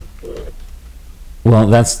Well,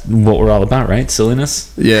 that's what we're all about, right?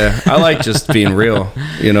 Silliness. Yeah, I like just being real.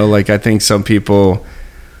 You know, like I think some people,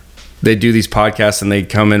 they do these podcasts and they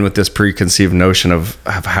come in with this preconceived notion of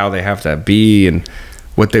how they have to be and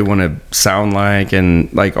what they want to sound like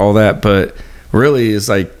and like all that. But really, is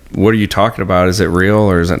like, what are you talking about? Is it real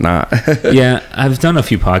or is it not? Yeah, I've done a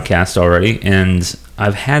few podcasts already, and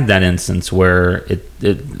I've had that instance where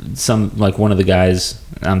some like one of the guys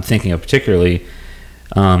I'm thinking of particularly,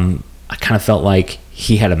 I kind of felt like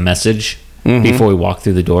he had a message before we walked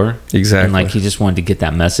through the door. Exactly. And like he just wanted to get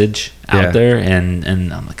that message out there, and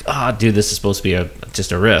I'm like, oh, dude, this is supposed to be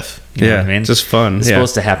just a riff. You know what I mean? Just fun. It's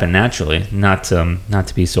supposed to happen naturally, not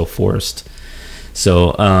to be so forced.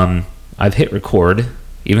 So I've hit record,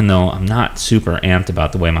 even though I'm not super amped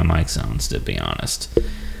about the way my mic sounds, to be honest.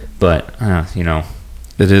 But you know,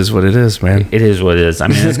 it is what it is, man. It is what it is. I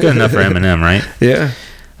mean, it's good enough for Eminem, right? Yeah.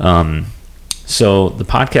 So the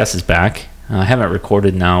podcast is back. I haven't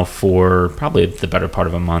recorded now for probably the better part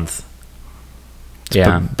of a month.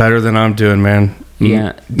 Better than I'm doing, man.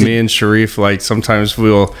 Yeah. Me and Sharif, like sometimes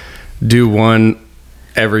we'll do one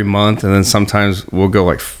every month, and then sometimes we'll go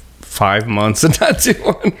like 5 months and not do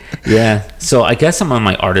one. Yeah. So I guess I'm on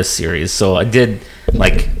my artist series. So I did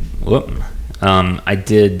like,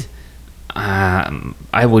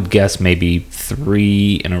 I would guess maybe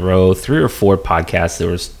 3 in a row, 3 or 4 podcasts that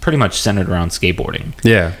was pretty much centered around skateboarding.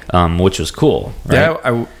 Yeah. Which was cool. Right?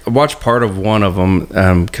 Yeah, I watched part of one of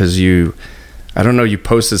them because you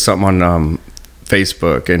posted something on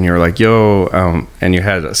Facebook and you were like, yo, and you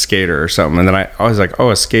had a skater or something. And then I was like,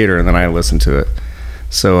 oh, a skater. And then I listened to it.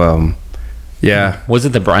 So, yeah. Was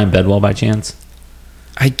it the Brian Bedwell by chance?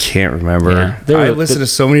 I can't remember. Yeah. I listen to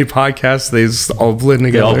so many podcasts, they just all blend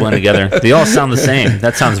together. They all blend together. They all sound the same.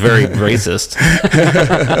 That sounds very racist.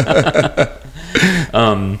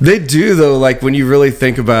 They do, though, like when you really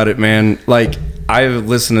think about it, man. Like, I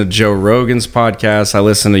listen to Joe Rogan's podcast. I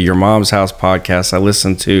listen to Your Mom's House podcast. I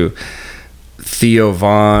listen to Theo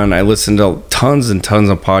Vaughn. I listen to tons and tons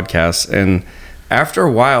of podcasts. And after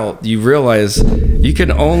a while, you realize you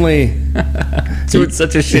can only... Doing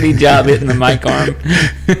such a shitty job hitting the mic arm.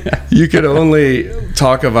 You can only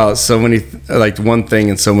talk about so many, like one thing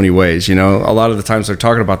in so many ways, you know? A lot of the times they're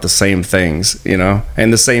talking about the same things, you know?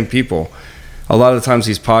 And the same people. A lot of the times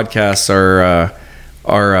these podcasts are a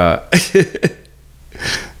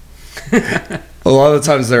lot of the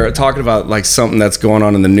times they're talking about like something that's going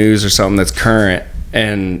on in the news or something that's current.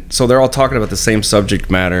 And so they're all talking about the same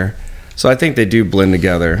subject matter. So I think they do blend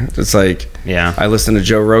together. It's like, yeah, I listen to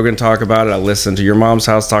Joe Rogan talk about it. I listen to Your Mom's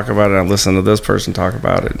House talk about it. I listen to this person talk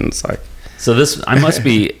about it. And it's like... So I must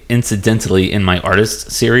be incidentally in my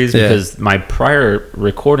artist series because my prior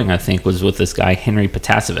recording, I think, was with this guy, Henry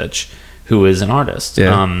Potasevich, who is an artist.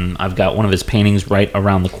 Yeah. I've got one of his paintings right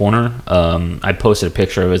around the corner. I posted a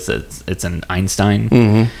picture of it. It's an Einstein.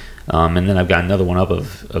 Mm-hmm. And then I've got another one up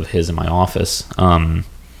of his in my office.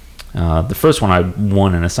 The first one I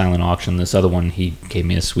won in a silent auction. This other one, he gave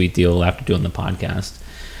me a sweet deal after doing the podcast.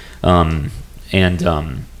 And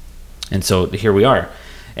so here we are.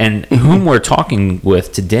 And whom we're talking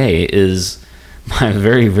with today is my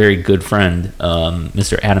very, very good friend,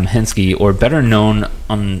 Mr. Adam Henske, or better known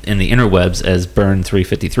in the interwebs as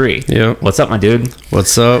BURN353. Yep. What's up, my dude?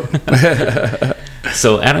 What's up?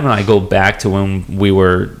 So Adam and I go back to when we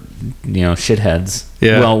were, shitheads.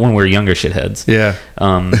 Yeah. Well, when we were younger shitheads. Yeah.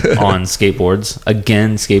 On skateboards.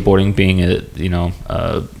 Again, skateboarding being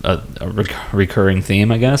a recurring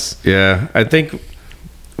theme, I guess. Yeah. I think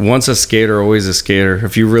once a skater, always a skater.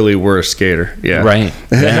 If you really were a skater. Yeah. Right.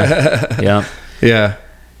 Yeah. Yeah. Yeah.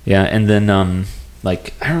 Yeah. And then, I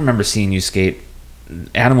remember seeing you skate.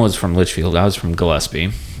 Adam was from Litchfield. I was from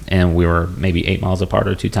Gillespie. And we were maybe 8 miles apart,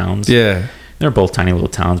 or 2 towns. Yeah. They're both tiny little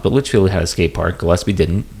towns, but Litchfield had a skate park. Gillespie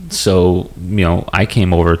didn't. So, I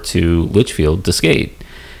came over to Litchfield to skate.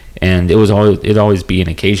 And it'd always be an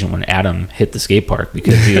occasion when Adam hit the skate park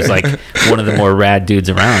because he was like one of the more rad dudes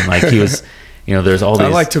around. Like he was, there's all these...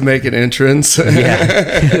 I like to make an entrance.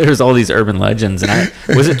 Yeah. There's all these urban legends. And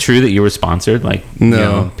was it true that you were sponsored? Like,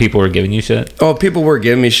 no. People were giving you shit? Oh, people were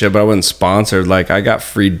giving me shit, but I wasn't sponsored. Like, I got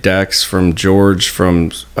free decks from George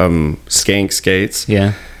from Skank Skates.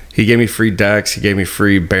 Yeah. He gave me free decks. He gave me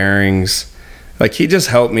free bearings. Like, he just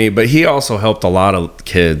helped me, but he also helped a lot of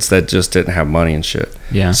kids that just didn't have money and shit.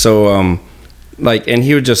 Yeah. So, and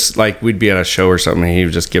he would just, we'd be at a show or something, and he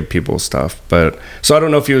would just give people stuff. But, so I don't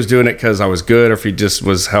know if he was doing it because I was good or if he just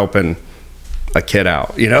was helping a kid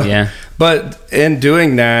out, Yeah. But in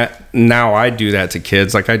doing that, now I do that to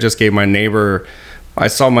kids. Like, I just gave my neighbor, I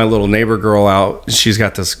saw my little neighbor girl out. She's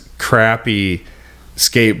got this crappy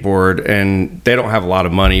skateboard, and they don't have a lot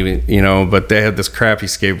of money, you know, but they had this crappy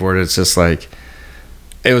skateboard. It's just like,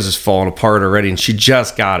 it was just falling apart already, and she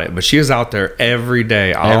just got it, but she was out there every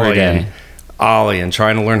day ollieing,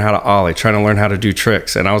 trying to learn how to ollie, trying to learn how to do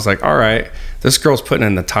tricks. And I was like, all right, this girl's putting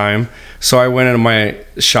in the time. So I went into my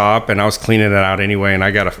shop and I was cleaning it out anyway, and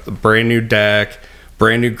I got a brand new deck,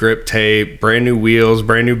 brand new grip tape, brand new wheels,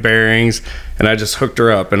 brand new bearings, and I just hooked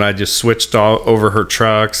her up and I just switched all over her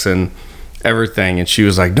trucks and everything. And she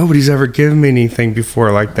was like, nobody's ever given me anything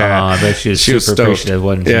before like that. I bet she was super appreciative,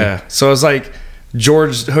 wasn't she? Yeah. So I was like,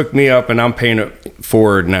 George hooked me up, and I'm paying it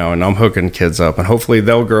forward now, and I'm hooking kids up, and hopefully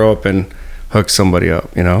they'll grow up and hook somebody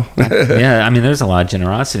up, you know. Yeah, I mean, there's a lot of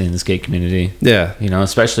generosity in the skate community. Yeah, you know,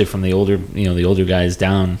 especially from the older guys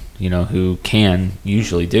down, you know, who can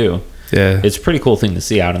usually do. Yeah, it's a pretty cool thing to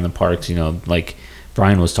see out in the parks. You know, like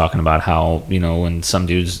Brian was talking about how, you know, when some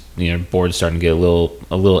dudes, you know, boards starting to get a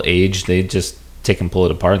little aged, they just take and pull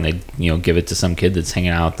it apart, and they, you know, give it to some kid that's hanging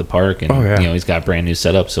out at the park, and you know, he's got a brand new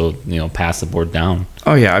setup, so, you know, pass the board down.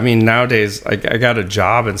 Oh yeah, I mean, nowadays, I got a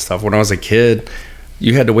job and stuff. When I was a kid,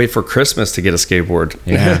 you had to wait for Christmas to get a skateboard.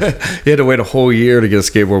 Yeah. You had to wait a whole year to get a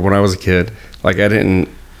skateboard when I was a kid. Like, I didn't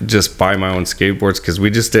just buy my own skateboards because we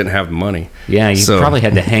just didn't have money. Yeah, you probably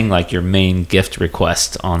had to hang like your main gift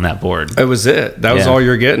request on that board. It was it. That was all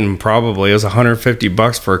you're getting, probably. It was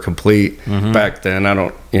 $150 for a complete back then. I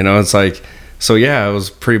don't, you know, it's like, so yeah, it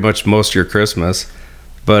was pretty much most of your Christmas.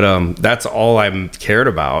 But that's all I cared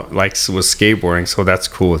about, like, was skateboarding, so that's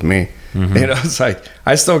cool with me. You know, it's like,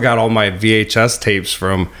 I still got all my VHS tapes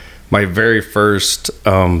from my very first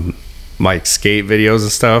my skate videos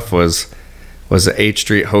and stuff was the H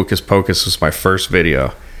Street Hocus Pocus was my first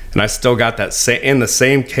video. And I still got that in the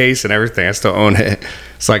same case and everything. I still own it.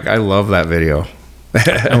 It's like, I love that video.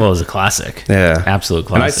 Well, it was a classic. Yeah. Absolute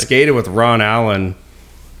classic. And I skated with Ron Allen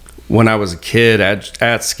when I was a kid at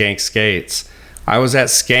Skank Skates. I was at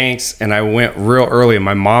Skanks and I went real early, and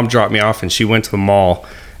my mom dropped me off and she went to the mall.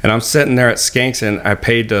 And I'm sitting there at Skanks and I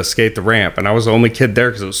paid to skate the ramp. And I was the only kid there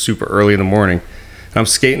because it was super early in the morning. And I'm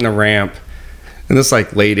skating the ramp. And this is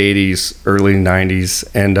like late 80s, early 90s.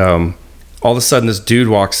 And all of a sudden this dude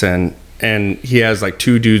walks in, and he has like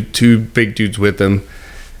two big dudes with him.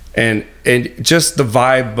 And just the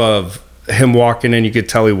vibe of him walking in, you could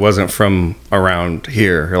tell he wasn't from around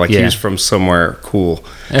here. Like, he was from somewhere cool.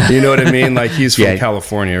 You know what I mean? Like, he's from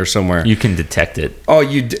California or somewhere. You can detect it. Oh,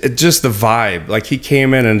 just the vibe. Like, he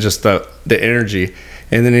came in and just the energy.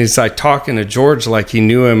 And then he's like talking to George like he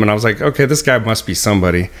knew him. And I was like, okay, this guy must be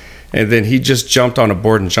somebody. And then he just jumped on a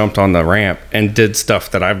board and jumped on the ramp and did stuff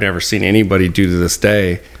that I've never seen anybody do to this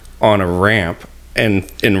day on a ramp and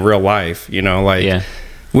in real life, you know, like,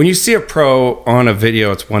 when you see a pro on a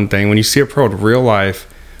video, it's one thing. When you see a pro in real life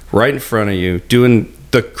right in front of you doing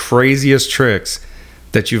the craziest tricks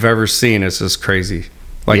that you've ever seen, it's just crazy.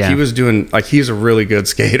 Like, he was doing, like, he's a really good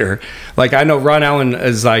skater. Like, I know Ron Allen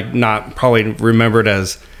is like not probably remembered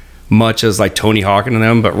as much as like Tony Hawk and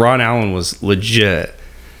them, but Ron Allen was legit.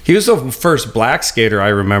 He was the first black skater I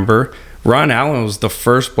remember. Ron Allen was the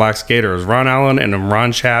first black skater. It was Ron Allen and then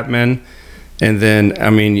Ron Chapman. And then,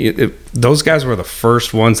 I mean, those guys were the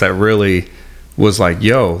first ones that really was like,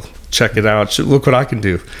 yo, check it out. Look what I can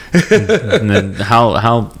do. And then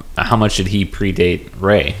how much did he predate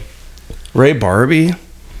Ray? Ray Barbie?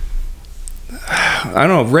 I don't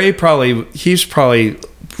know. Ray probably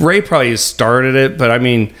started it, but I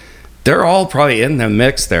mean, they're all probably in the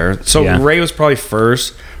mix there. So Ray was probably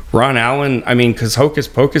first. Ron Allen, I mean, because Hocus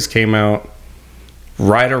Pocus came out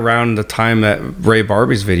right around the time that Ray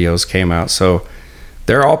Barbie's videos came out, so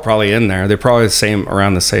they're all probably in there. They're probably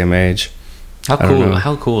around the same age. How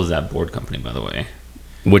cool is that board company, by the way?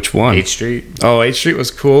 Which one? H Street. Oh, H Street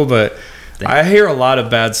was cool, but I hear a lot of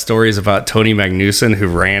bad stories about Tony Magnuson, who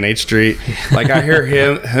ran H Street. Like, I hear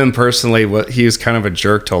him personally, he was kind of a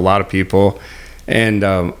jerk to a lot of people, and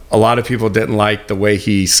a lot of people didn't like the way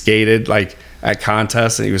he skated, like at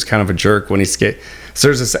contests, and he was kind of a jerk when he skated. So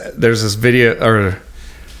there's this video, or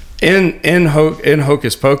in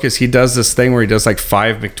Hocus Pocus, he does this thing where he does like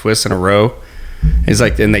 5 McTwists in a row. He's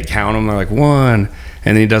like, and they count them. They're like 1, and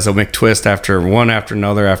then he does a McTwist after one, after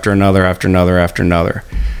another, after another, after another, after another.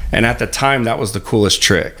 And at the time, that was the coolest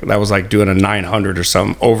trick. That was like doing a 900 or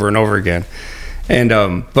something over and over again. And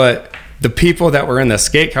but the people that were in the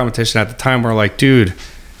skate competition at the time were like, dude,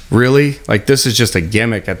 really? Like, this is just a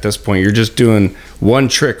gimmick at this point. You're just doing one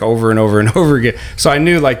trick over and over and over again. So I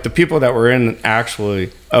knew, like, the people that were in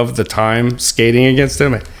actually of the time skating against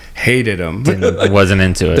him hated him. Wasn't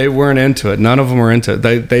into it. They weren't into it. None of them were into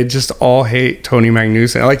it. They just all hate Tony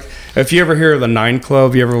Magnuson. Like, if you ever hear of the 9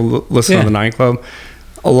 Club, you ever listen to the 9 Club?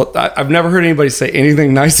 I've never heard anybody say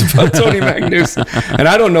anything nice about Tony Magnuson, and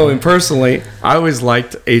I don't know him personally. I always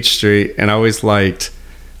liked H Street, and I always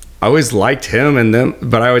liked him and them,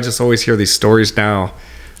 but I would just always hear these stories now,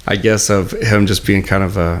 I guess, of him just being kind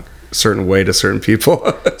of a certain way to certain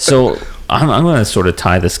people. So I'm going to sort of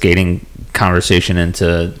tie the skating conversation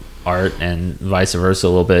into art and vice versa a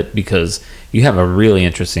little bit, because you have a really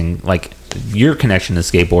interesting, like, your connection to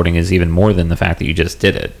skateboarding is even more than the fact that you just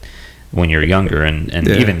did it when you're younger, and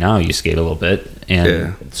even now you skate a little bit, and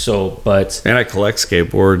and I collect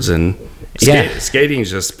skateboards, and skating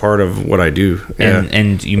is just part of what I do.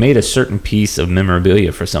 And you made a certain piece of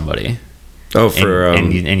memorabilia for somebody.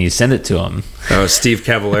 And you send it to him. Oh, Steve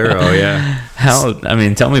Cavallero, yeah.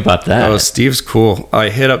 Tell me about that. Oh, Steve's cool. I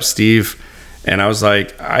hit up Steve, and I was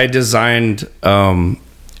like, I designed.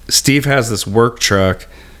 Steve has this work truck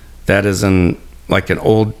that is in like an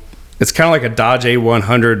old. It's kind of like a Dodge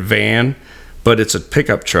A100 van, but it's a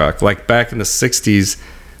pickup truck. Like back in the 60s,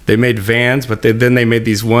 they made vans, but then they made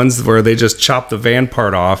these ones where they just chopped the van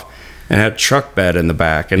part off and had truck bed in the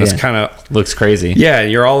back. And it's kind of... looks crazy. Yeah,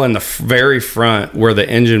 you're all in the very front where the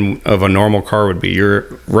engine of a normal car would be. You're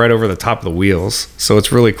right over the top of the wheels. So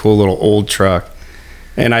it's really cool little old truck.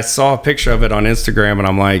 And I saw a picture of it on Instagram, and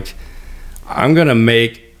I'm like, I'm going to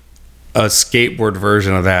make a skateboard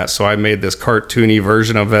version of that. So I made this cartoony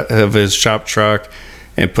version of his shop truck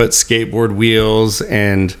and put skateboard wheels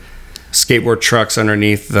and skateboard trucks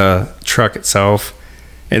underneath the truck itself.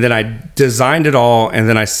 And then I designed it all, and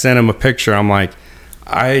then I sent him a picture. I'm like,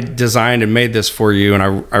 I designed and made this for you, and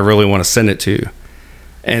I really want to send it to you.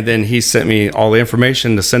 And then he sent me all the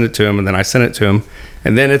information to send it to him, and then I sent it to him.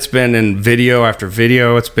 And then it's been in video after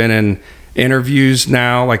video. It's been in interviews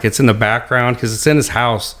now. Like, it's in the background because it's in his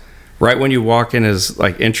house. Right when you walk in his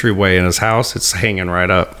like entryway in his house, it's hanging right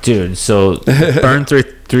up. Dude, so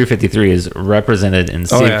BURN353 is represented in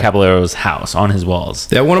Steve Caballero's house on his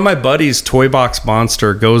walls. Yeah, one of my buddies, Toy Box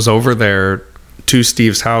Monster, goes over there to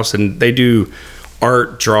Steve's house, and they do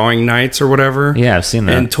art drawing nights or whatever. Yeah, I've seen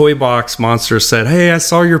that. And Toy Box Monster said, "Hey, I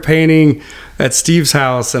saw your painting at Steve's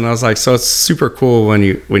house," and I was like, "So it's super cool when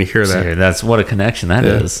you hear that." Dude, that's what a connection that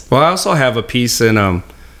is. Well, I also have a piece in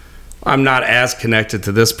I'm not as connected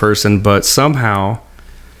to this person, but somehow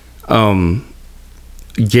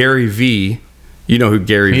Gary V, you know who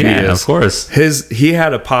Gary V is. Yeah, of course. His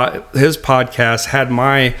podcast had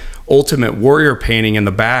my Ultimate Warrior painting in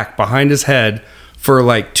the back behind his head for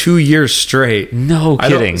like 2 years straight. No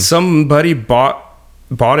kidding. Somebody bought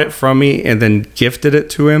it from me and then gifted it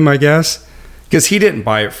to him, I guess, because he didn't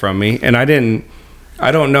buy it from me, and I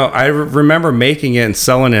don't know. I remember making it and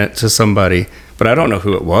selling it to somebody, but I don't know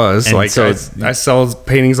who it was. And like, so I sell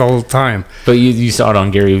paintings all the time. But you saw it on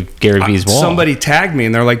Gary V's wall. Somebody tagged me,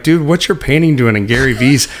 and they're like, "Dude, what's your painting doing in Gary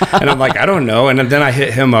V's?" And I'm like, "I don't know." And then I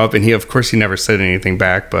hit him up, and he never said anything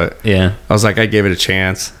back. But yeah, I was like, I gave it a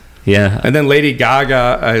chance. Yeah. And then Lady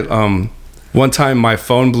Gaga, one time my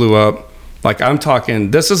phone blew up. Like, I'm talking,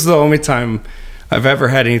 this is the only time I've ever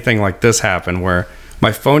had anything like this happen, where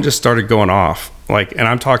my phone just started going off. Like, and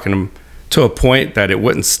I'm talking to a point that it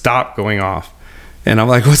wouldn't stop going off. And I'm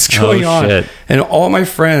like, what's going on? Shit. And all my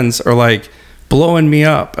friends are like blowing me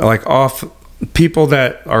up, like off people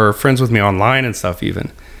that are friends with me online and stuff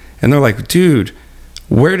even. And they're like, dude,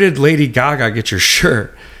 where did Lady Gaga get your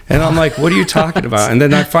shirt? And I'm like, what are you talking about? And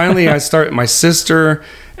then I start, my sister,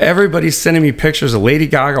 everybody's sending me pictures of Lady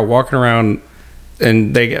Gaga walking around,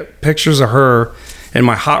 and they get pictures of her in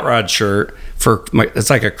my Hot Rod shirt it's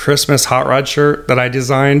like a Christmas Hot Rod shirt that I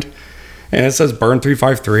designed. And it says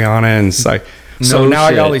BURN353 on it. And it's like, so now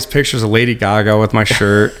I got all these pictures of Lady Gaga with my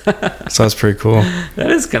shirt. So that's pretty cool.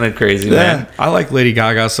 That is kind of crazy, man. I like Lady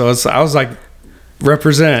Gaga. So I was like,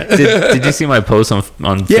 represent. Did you see my post on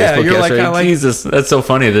Facebook yesterday? Like, Jesus, that's so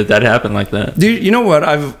funny that happened like that. Dude, you know what?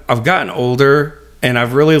 I've gotten older, and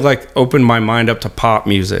I've really like opened my mind up to pop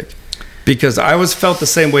music, because I always felt the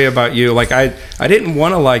same way about you. Like, I didn't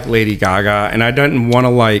want to like Lady Gaga, and I didn't want to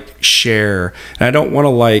like Cher, and I don't want to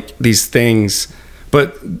like these things.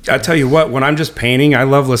 But I tell you what, when I'm just painting, I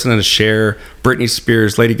love listening to Cher, Britney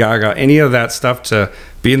Spears, Lady Gaga, any of that stuff to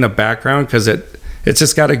be in the background, because it's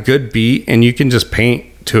just got a good beat, and you can just paint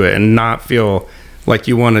to it and not feel like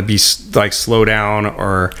you want to be like slow down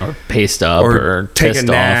or paced up or take a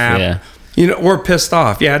nap. Yeah. You know, or pissed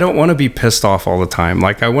off. Yeah, I don't want to be pissed off all the time.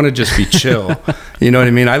 Like, I want to just be chill. You know what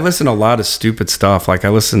I mean? I listen to a lot of stupid stuff. Like, we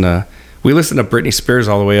listen to Britney Spears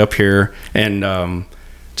all the way up here, and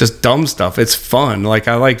just dumb stuff. It's fun. Like,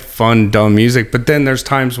 I like fun, dumb music. But then there's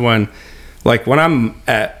times when I'm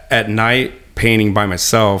at night painting by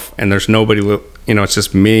myself, and there's nobody, it's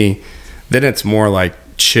just me, then it's more like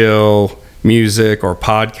chill, music or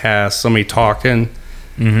podcasts, somebody talking.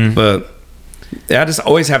 But I just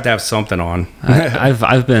always have to have something on.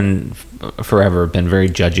 I've been forever been very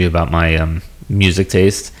judgy about my music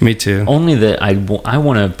taste. Me too. Only that I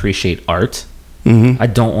want to appreciate art. I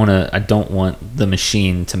don't want the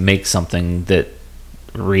machine to make something that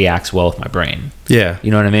reacts well with my brain. Yeah.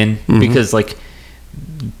 You know what I mean? Because like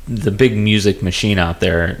the big music machine out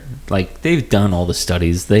there, like they've done all the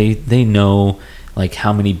studies. They know like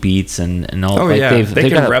how many beats and all. Oh, like yeah. They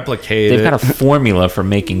can replicate it. They've got a formula for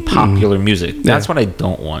making popular music. That's what I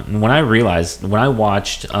don't want. And when I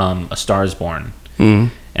watched A Star Is Born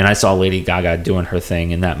and I saw Lady Gaga doing her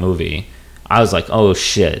thing in that movie, I was like, oh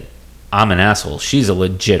shit, I'm an asshole. She's a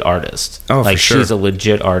legit artist. Oh, like for sure. She's a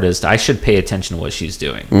legit artist. I should pay attention to what she's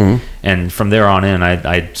doing. And from there on in,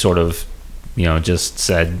 I sort of, just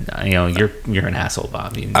said, you're an asshole,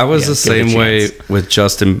 Bob. I was the same way with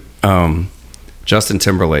Justin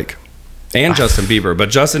Timberlake and Justin Bieber, but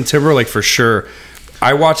Justin Timberlake for sure.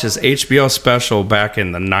 I watched his HBO special back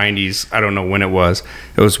in the 90s. I don't know when it was.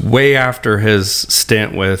 It was way after his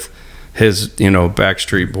stint with his,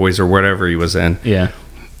 Backstreet Boys or whatever he was in. Yeah.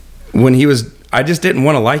 When he was, I just didn't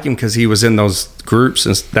want to like him because he was in those groups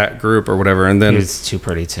and that group or whatever. And then he was too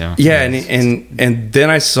pretty too. Yeah, and then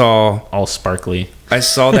I saw all sparkly. I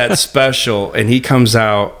saw that special, and he comes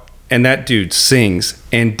out, and that dude sings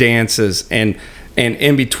and dances and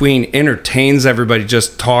in between entertains everybody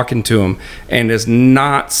just talking to him, and is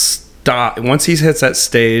not stop. Once he hits that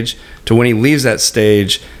stage to when he leaves that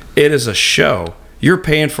stage, it is a show. You're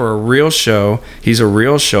paying for a real show. He's a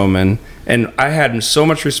real showman. And I had so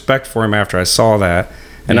much respect for him after I saw that.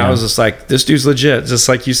 And I was just like, this dude's legit. Just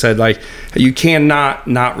like you said, like, you cannot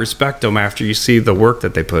not respect them after you see the work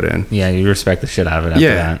that they put in. Yeah, you respect the shit out of it after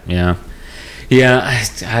that. Yeah. Yeah,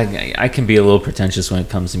 I can be a little pretentious when it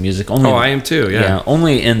comes to music. I am too, yeah.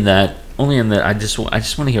 Only in that I just want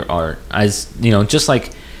to hear art. Just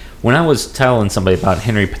like when I was telling somebody about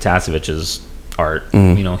Henry Patacevich's art,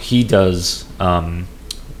 he does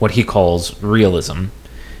what he calls realism.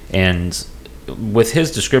 And with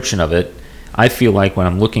his description of it, I feel like when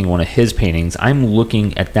I'm looking at one of his paintings, I'm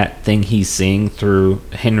looking at that thing he's seeing through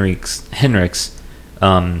Henrik's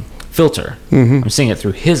filter. I'm seeing it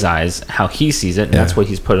through his eyes, how he sees it, and that's what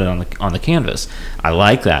he's put it on the canvas. I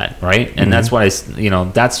like that, right? And that's what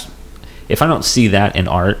that's if I don't see that in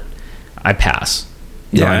art, I pass.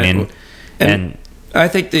 You know what I mean? And I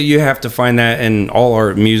think that you have to find that in all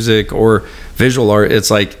art, music or visual art.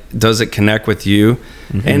 It's like, does it connect with you?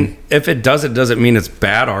 And if it doesn't mean it's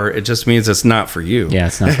bad art. It just means it's not for you. Yeah,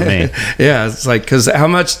 it's not for me. Yeah, it's like, because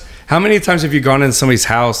how many times have you gone into somebody's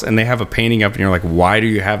house and they have a painting up and you're like, why do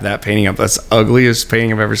you have that painting up? That's the ugliest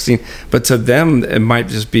painting I've ever seen. But to them, it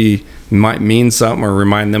might mean something or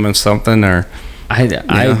remind them of something. Or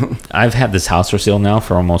I've had this house for sale now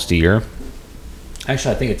for almost a year.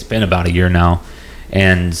 Actually, I think it's been about a year now.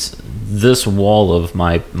 And this wall of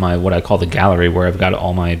my what I call the gallery, where I've got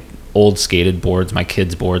all my old skated boards, my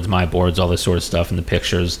kids' boards, my boards, all this sort of stuff, and the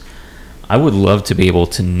pictures. I would love to be able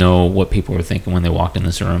to know what people were thinking when they walked in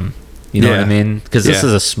this room. You know what I mean? Because this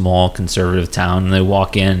is a small conservative town, and they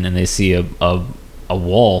walk in and they see a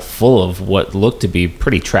wall full of what look to be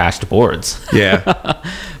pretty trashed boards. Yeah.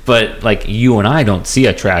 But like, you and I don't see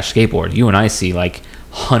a trash skateboard. You and I see like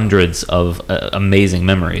hundreds of amazing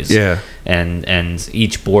memories. Yeah. And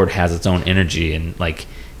each board has its own energy, and like,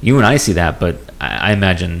 you and I see that, but I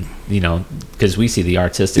imagine, because we see the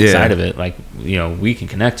artistic side of it, like, we can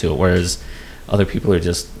connect to it, whereas other people are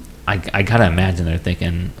just, I gotta imagine they're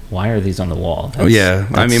thinking, why are these on the wall?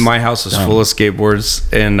 I mean, my house is full of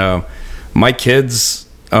skateboards, and my kids,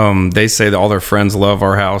 they say that all their friends love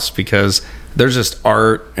our house because there's just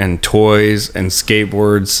art and toys and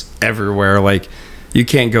skateboards everywhere. Like, you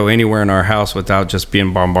can't go anywhere in our house without just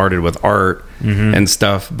being bombarded with art and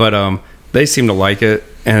stuff. But they seem to like it.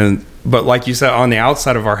 But like you said, on the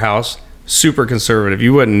outside of our house, super conservative.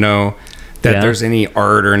 You wouldn't know that there's any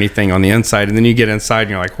art or anything on the inside, and then you get inside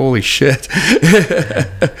and you're like, holy shit.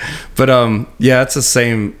 But it's the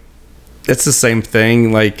same. It's the same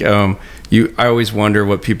thing. Like, I always wonder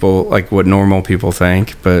what normal people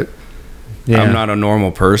think, but I'm not a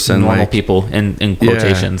normal person. Normal people in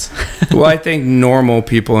quotations. Yeah. Well, I think normal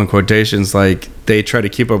people in quotations, like, they try to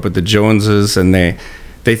keep up with the Joneses, and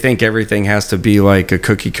they think everything has to be like a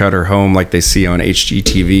cookie cutter home like they see on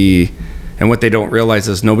HGTV. And what they don't realize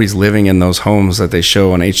is nobody's living in those homes that they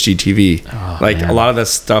show on HGTV. A lot of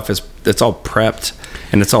this stuff it's all prepped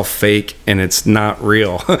and it's all fake and it's not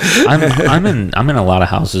real. I'm in a lot of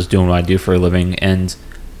houses doing what I do for a living, and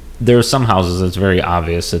there are some houses that's very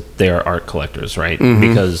obvious that they are art collectors, right?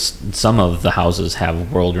 Because some of the houses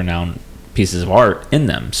have world-renowned pieces of art in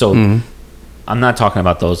them. So I'm not talking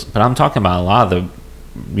about those, but I'm talking about a lot of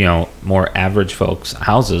the, more average folks'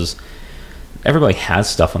 houses. Everybody has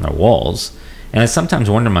stuff on their walls. And I sometimes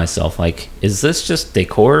wonder myself, like, is this just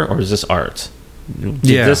decor or is this art? Did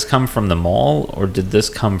this come from the mall or did this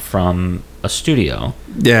come from a studio?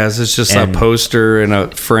 Yeah, is this just a poster in a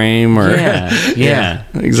frame? Or yeah,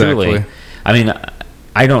 exactly. Truly. I mean,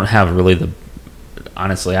 I don't have really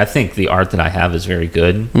honestly, I think the art that I have is very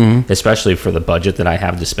good, especially for the budget that I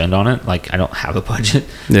have to spend on it. Like, I don't have a budget.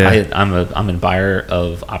 Yeah. I'm a buyer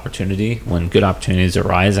of opportunity. When good opportunities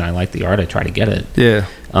arise and I like the art, I try to get it. Yeah.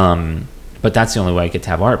 But that's the only way I get to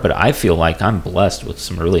have art. But I feel like I'm blessed with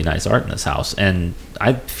some really nice art in this house. And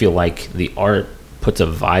I feel like the art puts a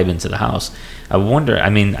vibe into the house. I wonder, I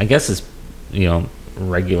mean, I guess it's,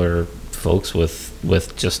 regular folks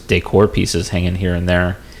with just decor pieces hanging here and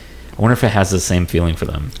there. I wonder if it has the same feeling for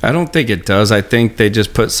them. I don't think it does. I think they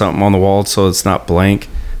just put something on the wall so it's not blank.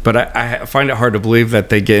 But I find it hard to believe that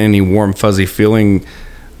they get any warm, fuzzy feeling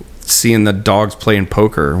seeing the dogs playing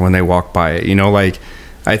poker when they walk by it. Like,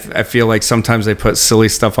 I feel like sometimes they put silly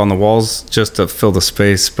stuff on the walls just to fill the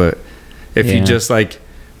space. But if you just, like,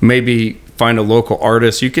 maybe find a local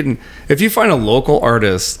artist, if you find a local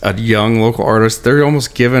artist, a young local artist, they're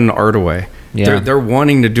almost giving art away. Yeah. They're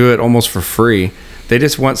wanting to do it almost for free. They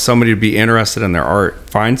just want somebody to be interested in their art.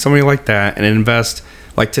 Find somebody like that and invest.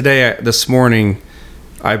 Like this morning,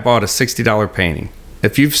 I bought a $60 painting.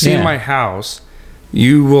 If you've seen my house,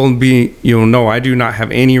 you'll know I do not have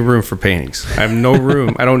any room for paintings. I have no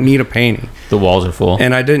room. I don't need a painting. The walls are full.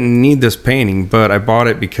 And I didn't need this painting, but I bought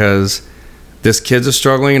it because this kid's a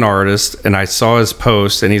struggling artist, and I saw his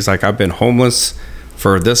post, and he's like, I've been homeless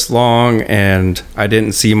for this long, and I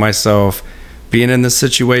didn't see myself being in this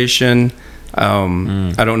situation.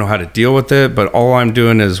 I don't know how to deal with it, but all I'm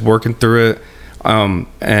doing is working through it.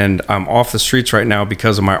 And I'm off the streets right now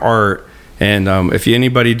because of my art. And if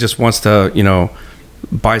anybody just wants to,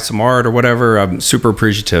 buy some art or whatever, I'm super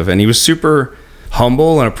appreciative. And he was super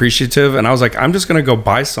humble and appreciative. And I was like, I'm just going to go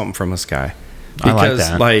buy something from this guy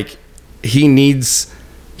because like he needs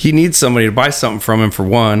somebody to buy something from him, for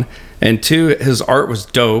one. And two, his art was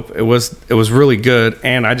dope. It was really good.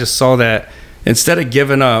 And I just saw that instead of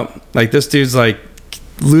giving up, like, this dude's like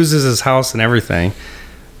loses his house and everything,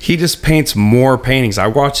 he just paints more paintings. I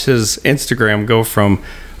watched his Instagram go from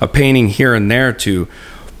a painting here and there to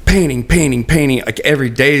painting like every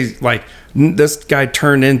day. Like, this guy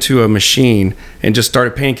turned into a machine and just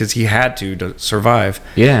started painting because he had to survive.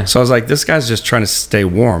 Yeah. So I was like, this guy's just trying to stay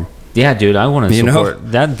warm. Yeah, dude, I want to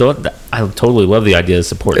support that. I totally love the idea of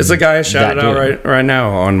supporting. It's a guy I shouted out right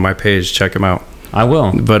now on my page. Check him out. I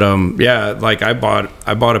will. But like, I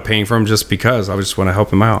bought a painting from him just because I just want to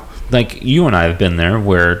help him out. Like, you and I have been there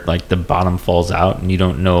where, like, the bottom falls out and you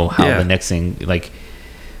don't know how the next thing, like,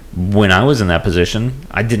 when I was in that position,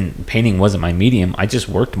 painting wasn't my medium. I just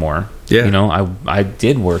worked more. Yeah. I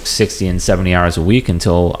did work 60 and 70 hours a week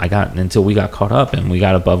until we got caught up and we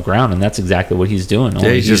got above ground, and that's exactly what he's doing.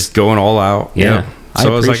 He's just going all out. Yeah.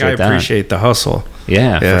 So I was like, I appreciate the hustle.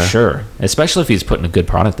 Yeah, for sure. Especially if he's putting a good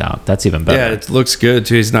product out. That's even better. Yeah, it looks good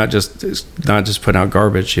too. He's not just putting out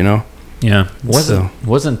garbage, Yeah.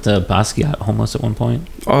 Wasn't Basquiat homeless at one point?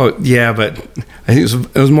 Oh, yeah, but I think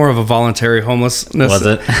it was more of a voluntary homelessness. Was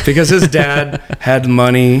it? Because his dad had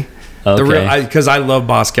money. Okay. Because I love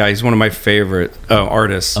Basquiat. He's one of my favorite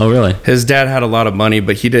artists. Oh, really? His dad had a lot of money,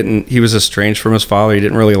 but he was estranged from his father. He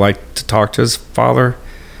didn't really like to talk to his father.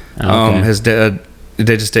 Okay. His dad,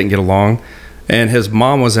 they just didn't get along. And his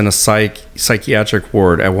mom was in a psychiatric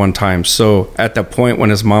ward at one time. So at that point when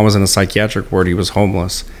his mom was in a psychiatric ward, he was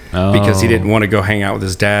homeless because he didn't want to go hang out with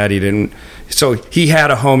his dad. So he had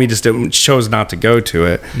a home. He just chose not to go to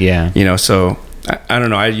it. Yeah. So I don't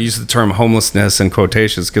know. I use the term homelessness in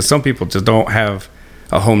quotations because some people just don't have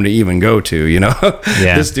a home to even go to,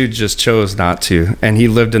 Yeah. This dude just chose not to. And he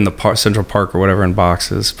lived in the Central Park or whatever in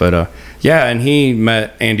boxes. But and he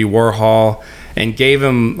met Andy Warhol and gave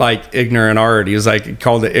him like ignorant art. He was like,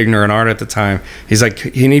 called it ignorant art at the time. He's like,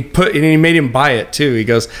 he made him buy it too. He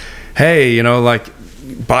goes, hey, like,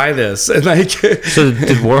 buy this. And like, so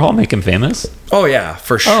did Warhol make him famous? Oh yeah,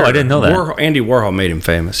 for sure. Oh, I didn't know that. Andy Warhol made him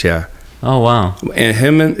famous. Yeah. Oh wow. And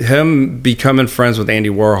him becoming friends with Andy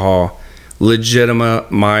Warhol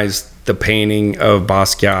legitimized the painting of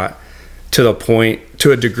Basquiat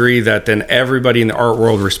to a degree that then everybody in the art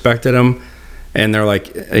world respected him. And they're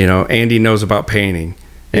like, Andy knows about painting.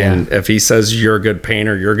 And if he says you're a good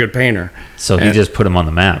painter, you're a good painter. So he just put him on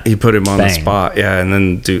the map. He put him on the spot. Yeah. And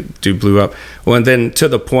then dude blew up. Well, and then to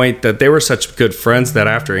the point that they were such good friends that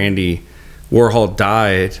after Andy Warhol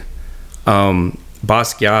died,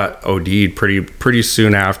 Basquiat OD'd pretty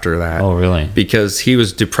soon after that. Oh, really? Because he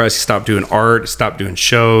was depressed. He stopped doing art, stopped doing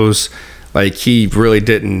shows. Like, he really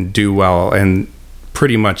didn't do well and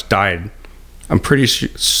pretty much died. I'm pretty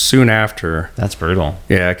soon after. That's brutal.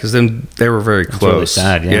 Yeah, because then they were very close. Really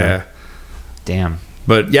sad, yeah. Damn.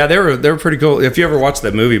 But yeah, they were pretty cool. If you ever watch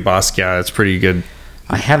that movie Basquiat, it's pretty good.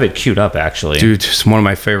 I have it queued up, actually. Dude, it's one of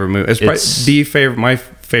my favorite movies. It's my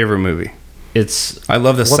favorite movie. I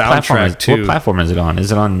love the soundtrack too. What platform is it on?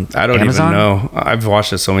 Is it on I don't Amazon? even know. I've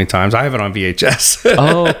watched it so many times. I have it on VHS.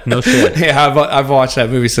 Oh, no shit. Yeah, I've watched that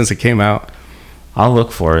movie since it came out. I'll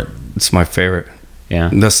look for it. It's my favorite. Yeah.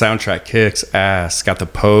 The soundtrack kicks ass. It's got the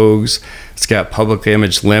Pogues. It's got Public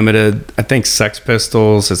Image Limited. I think Sex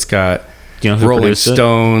Pistols. It's got Rolling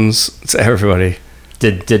Stones. It's everybody.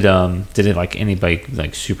 Did it like anybody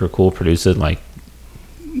like super cool produce it? Like,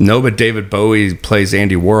 no, but David Bowie plays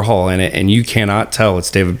Andy Warhol in it, and you cannot tell it's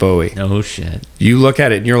David Bowie. No shit. You look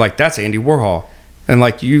at it and you're like, that's Andy Warhol. And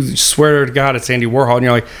like, you swear to God it's Andy Warhol, and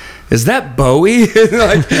you're like, is that Bowie?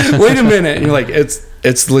 Like, wait a minute. And you're like,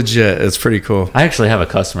 it's legit. It's pretty cool. I actually have a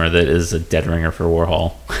customer that is a dead ringer for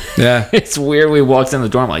Warhol. Yeah. It's weird. We walks in the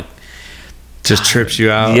door, I'm like, just trips you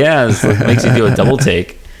out. Yeah, it makes you do a double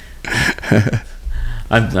take.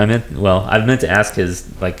 I meant to ask his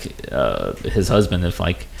husband if,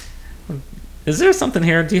 like, is there something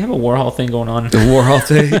here? Do you have a Warhol thing going on? The Warhol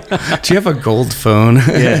thing? Do you have a gold phone?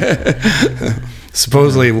 Yeah.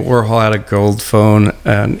 Supposedly Warhol had a gold phone,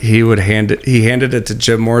 and he handed it to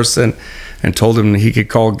Jim Morrison and told him he could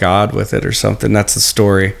call God with it or something. That's the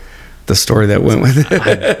story that went with it.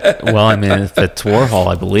 If it's Warhol,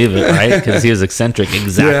 I believe it, right? Because he was eccentric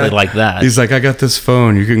exactly like that. He's like, I got this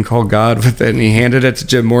phone, you can call God with it. And he handed it to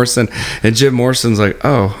Jim Morrison, and Jim Morrison's like,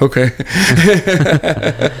 oh, okay.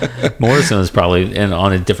 Morrison was probably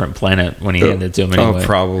on a different planet when he handed it to him anyway. Oh,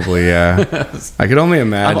 probably, yeah. I could only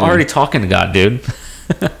imagine. I'm already talking to God, dude.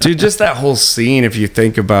 Dude, just that whole scene, if you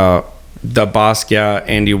think about the Basquiat,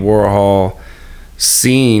 Andy Warhol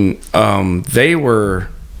scene, they were...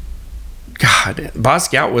 God,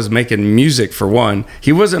 Basquiat was making music for one.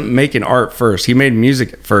 He wasn't making art first. He made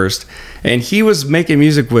music first. And he was making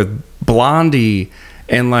music with Blondie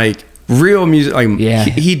and like real music. Like, yeah.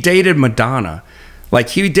 He dated Madonna. Like,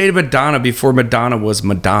 he dated Madonna before Madonna was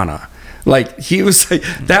Madonna. Like, he was like,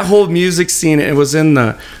 that whole music scene, it was in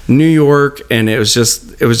the New York, and it was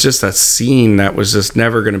just a scene that was just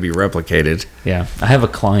never going to be replicated. Yeah. I have a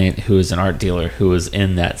client who is an art dealer who was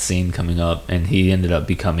in that scene coming up, and he ended up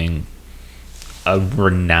becoming a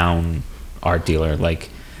renowned art dealer. Like,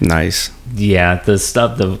 nice. Yeah, the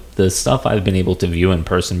stuff I've been able to view in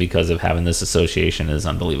person because of having this association is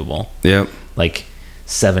unbelievable. Yep. Like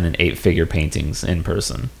 7 and 8 figure paintings in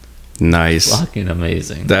person. Nice. Fucking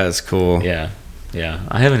amazing. That's cool. Yeah.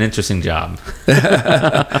 I have an interesting job.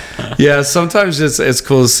 Yeah, sometimes it's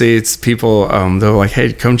cool to see. It's people, they're like,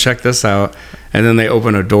 hey, come check this out. And then they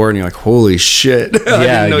open a door and you're like, holy shit. I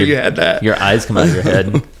didn't know you had that. Your eyes come out of your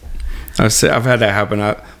head. I've had that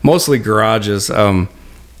happen. Mostly garages. A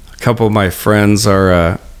couple of my friends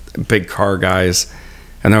are big car guys,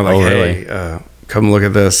 and they're like, "Hey, come look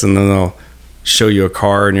at this," and then they'll show you a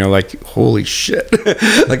car, and you're like, "Holy shit!"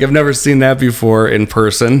 Like, I've never seen that before in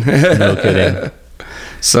person. No kidding.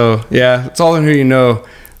 So yeah, it's all in who you know.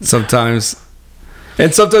 Sometimes,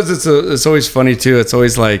 and sometimes it's always funny too. It's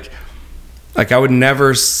always like I would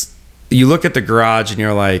never. You look at the garage, and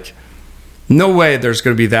you're like, no way there's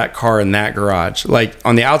going to be that car in that garage. Like,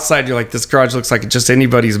 on the outside, you're like, this garage looks like just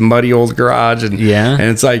anybody's muddy old garage. And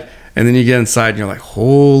it's like, and then you get inside and you're like,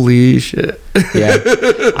 holy shit. Yeah.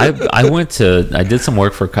 I did some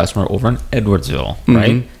work for a customer over in Edwardsville,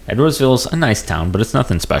 right? Mm-hmm. Edwardsville's a nice town, but it's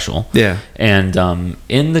nothing special. Yeah. And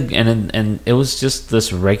and it was just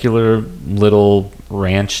this regular little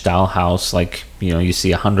ranch style house. Like, you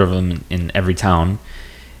see 100 of them in every town.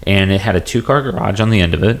 And it had a 2-car garage on the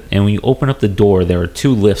end of it. And when you open up the door, there were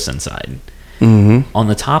 2 lifts inside. Mm-hmm. On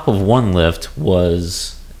the top of one lift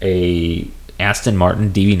was a Aston Martin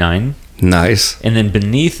DB9. Nice. And then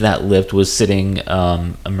beneath that lift was sitting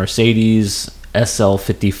a Mercedes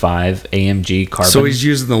SL55 AMG Carbon. So he's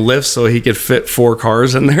using the lift so he could fit 4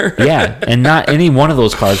 cars in there? Yeah. And not any one of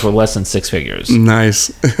those cars were less than 6 figures.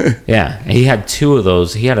 Nice. Yeah. And he had 2 of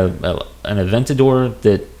those. He had an Aventador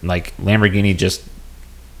that, like, Lamborghini just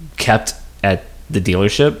kept at the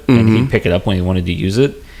dealership, and he'd pick it up when he wanted to use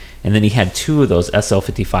it. And then he had 2 of those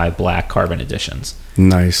SL55 black carbon editions.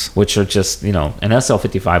 Nice. Which are just, an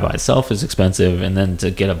SL55 by itself is expensive, and then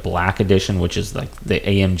to get a black edition, which is like the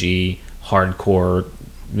AMG hardcore,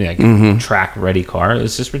 track ready car,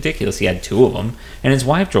 is just ridiculous. He had 2 of them, and his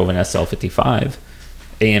wife drove an SL55.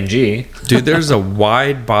 AMG. Dude, there's a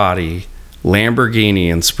wide body Lamborghini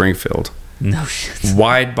in Springfield. No shit.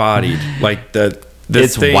 Wide bodied, like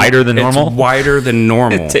it's wider than normal. It's wider than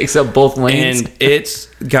normal. It takes up both lanes, and it's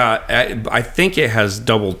got. I think it has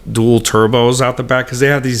dual turbos out the back because they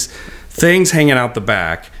have these things hanging out the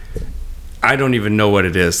back. I don't even know what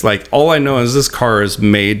it is. Like, all I know is this car is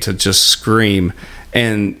made to just scream,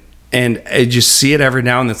 and I just see it every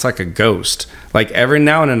now and then. It's like a ghost. Like, every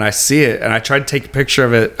now and then I see it, and I tried to take a picture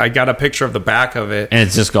of it. I got a picture of the back of it, and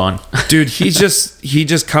it's just gone. Dude, he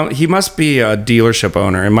must be a dealership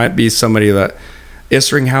owner. It might be somebody that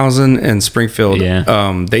Isringhausen and Springfield.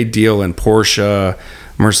 Yeah. They deal in Porsche,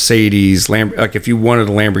 Mercedes, like if you wanted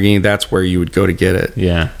a Lamborghini, that's where you would go to get it.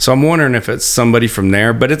 Yeah. So I'm wondering if it's somebody from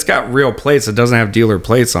there, but it's got real plates. It doesn't have dealer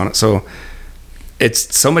plates on it. So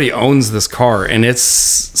it's somebody owns this car, and it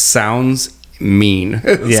sounds mean.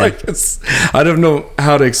 I don't know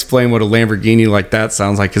how to explain what a Lamborghini like that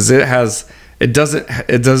sounds like, because it has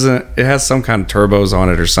some kind of turbos on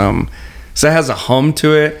it or something. So it has a hum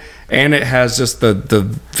to it, and it has just the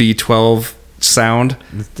V12 sound.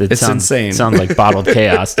 It's insane. Sounds like bottled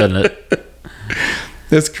chaos, doesn't it?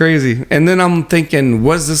 It's crazy. And then I'm thinking,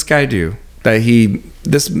 what does this guy do?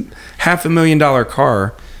 This $500,000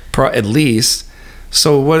 car, at least.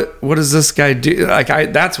 So what does this guy do? Like,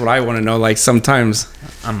 that's what I want to know. Like, sometimes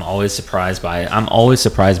I'm always surprised by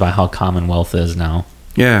how common wealth is now.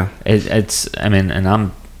 Yeah, and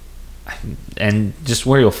just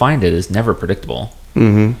where you'll find it is never predictable.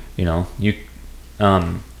 Mm-hmm. You know,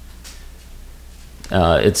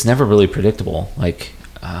 it's never really predictable. Like,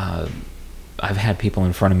 I've had people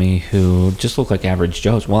in front of me who just look like average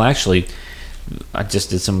Joes. Well, actually, I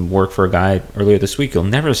just did some work for a guy earlier this week. You'll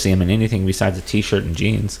never see him in anything besides a t-shirt and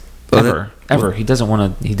jeans. Ever. He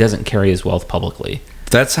doesn't carry his wealth publicly.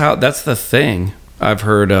 That's the thing. I've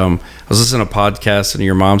heard. I was listening to a podcast in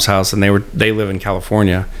Your Mom's House, and they live in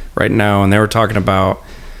California right now, and they were talking about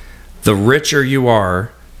the richer you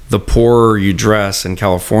are, the poorer you dress in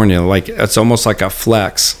California. Like, it's almost like a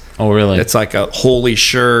flex. Oh, really? It's like a holy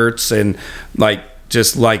shirts and like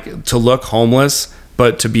just like to look homeless,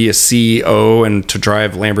 but to be a CEO and to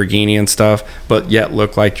drive Lamborghini and stuff, but yet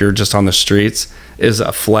look like you're just on the streets is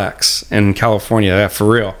a flex in California. Yeah, for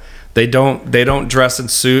real. They don't dress in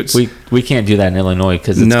suits. We can't do that in Illinois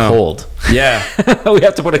because it's cold. Yeah. We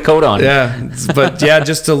have to put a coat on. Yeah. But yeah,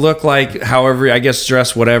 just to look like however, I guess,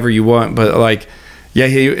 dress whatever you want. But like, yeah,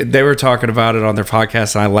 they were talking about it on their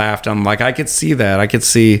podcast, and I laughed. I'm like, I could see that. I could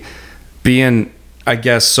see being, I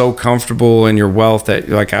guess, so comfortable in your wealth that,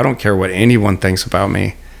 like, I don't care what anyone thinks about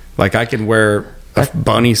me. Like, I can wear a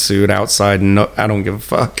bunny suit outside and I don't give a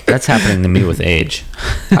fuck. That's happening to me with age.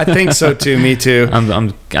 I think so too. Me too.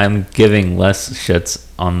 I'm giving less shits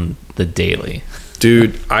on the daily.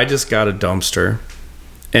 Dude, I just got a dumpster,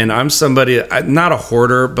 and I'm somebody, not a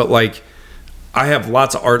hoarder, but like, I have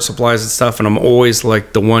lots of art supplies and stuff, and I'm always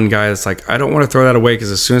like the one guy that's like, I don't want to throw that away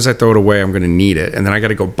because as soon as I throw it away, I'm going to need it, and then I got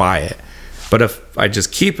to go buy it. But if I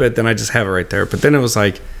just keep it, then I just have it right there. But then it was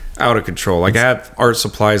like out of control. Like, I have art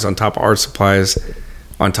supplies on top of art supplies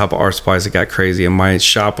on top of art supplies. It got crazy, and my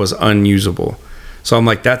shop was unusable. So I'm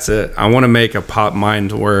like, that's it. I want to make a pop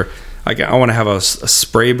mind where I want to have a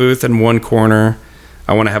spray booth in one corner.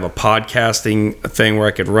 I want to have a podcasting thing where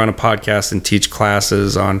I could run a podcast and teach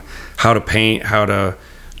classes on how to paint, how to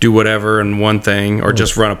do whatever in one thing, or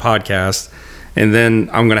just run a podcast. And then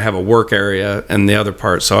I'm going to have a work area in the other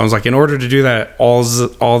part. So I was like, in order to do that, all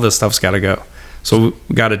this stuff's got to go. So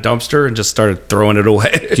we got a dumpster and just started throwing it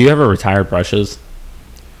away. Do you ever retire brushes?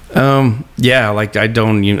 Yeah, like I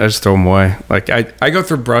just throw them away. Like I go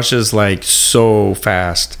through brushes like so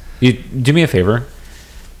fast. You do me a favor.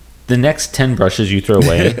 The next 10 brushes you throw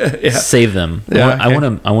away, save them. Yeah, I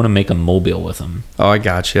want to make a mobile with them. Oh, I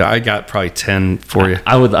got you. I got probably 10 for you.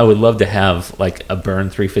 I would love to have like a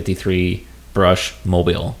BURN353 brush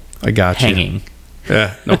mobile. I got you. Hanging.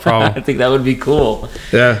 Yeah, no problem. I think that would be cool.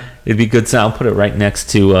 Yeah. It'd be good. So I'll put it right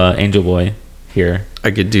next to Angel Boy here.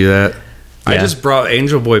 I could do that. Yeah. I just brought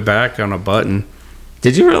Angel Boy back on a button.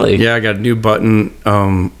 Did you really? Yeah, I got a new button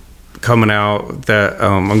coming out that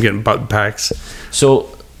I'm getting button packs.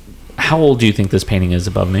 So how old do you think this painting is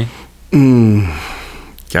above me?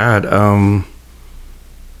 God,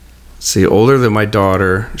 see, older than my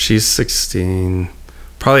daughter. She's 16,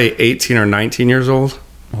 probably 18 or 19 years old.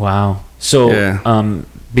 Wow. So,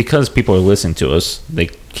 because people are listening to us, they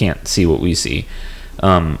can't see what we see.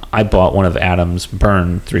 I bought one of Adam's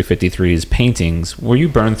BURN353's paintings. Were you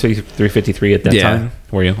BURN353 at that time?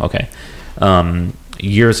 Were you? Okay.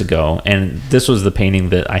 years ago, and this was the painting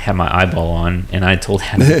that I had my eyeball on, and I told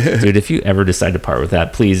him, dude, if you ever decide to part with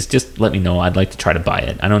that, please just let me know. I'd like to try to buy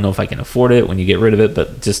it. I don't know if I can afford it when you get rid of it,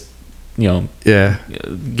 but just,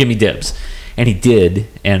 give me dibs. And he did,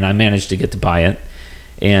 and I managed to get to buy it.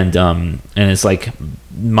 And it's like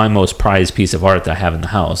my most prized piece of art that I have in the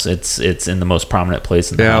house. It's in the most prominent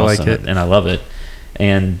place in the house, I like it. And I love it.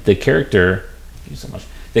 And the character, thank you so much.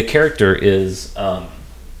 The character is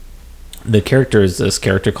this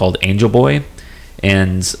character called Angel Boy.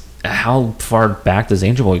 And how far back does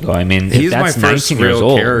Angel Boy go? I mean, he's my first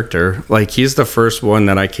real character. Like, he's the first one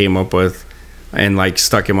that I came up with, and like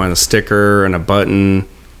stuck him on a sticker and a button,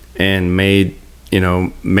 and made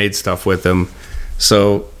stuff with him.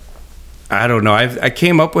 So I don't know. I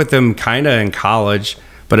came up with him kind of in college,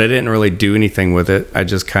 but I didn't really do anything with it. I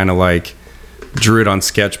just kind of like drew it on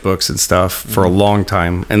sketchbooks and stuff for a long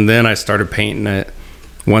time, and then I started painting it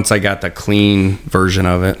once I got the clean version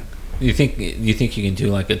of it. You think you can do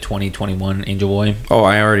like a 2021 Angel Boy? Oh,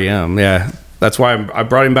 I already am. Yeah, that's why I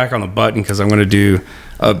brought him back on the button, because I'm going to do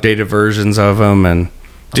updated versions of him. And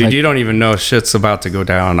dude, you don't even know shit's about to go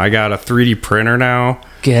down. I got a 3D printer now.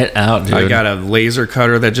 Get out, dude. I got a laser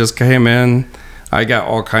cutter that just came in. I got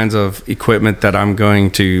all kinds of equipment that I'm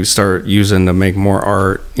going to start using to make more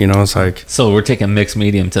art. It's like... So we're taking mixed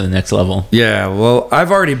medium to the next level. Yeah, well,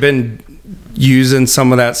 I've already been using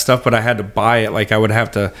some of that stuff, but I had to buy it. Like, I would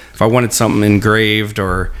have to... If I wanted something engraved,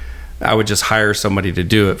 or I would just hire somebody to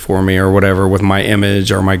do it for me or whatever with my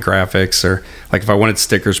image or my graphics. Or, like, if I wanted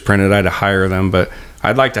stickers printed, I had to hire them. But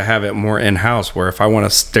I'd like to have it more in-house, where if I want a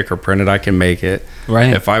sticker printed, I can make it.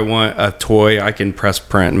 Right. If I want a toy, I can press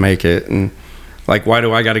print and make it. And like, why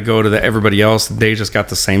do I got to go to everybody else? They just got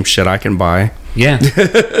the same shit I can buy. Yeah.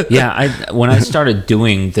 Yeah. When I started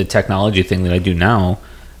doing the technology thing that I do now,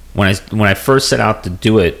 when I first set out to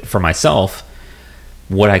do it for myself,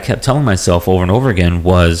 what I kept telling myself over and over again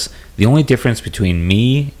was, the only difference between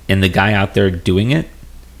me and the guy out there doing it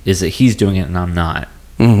is that he's doing it and I'm not.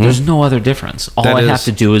 Mm-hmm. There's no other difference. All I have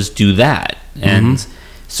to do is do that. And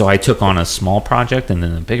so I took on a small project, and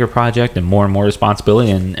then a bigger project, and more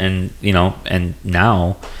responsibility, and now, I'm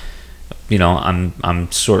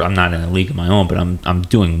not in a league of my own, but I'm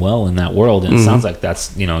doing well in that world. And it sounds like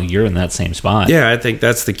that's, you're in that same spot. Yeah, I think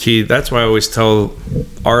that's the key. That's why I always tell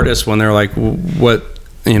artists when they're like, what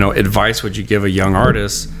advice would you give a young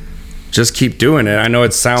artist? Just keep doing it. I know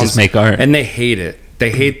it sounds... Just make art. And they hate it.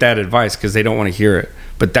 They hate that advice because they don't want to hear it.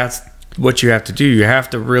 But that's what you have to do. You have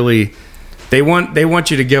to really... They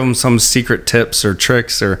want you to give them some secret tips or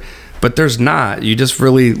tricks, but there's not. You just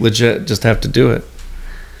really legit just have to do it.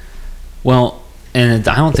 Well, and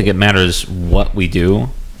I don't think it matters what we do.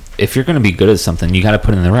 If you're going to be good at something, you got to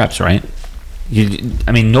put in the reps, right?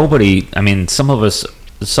 Some of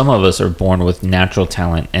us are born with natural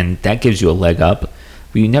talent, and that gives you a leg up.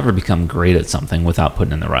 But you never become great at something without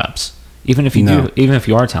putting in the reps, even if you do, even if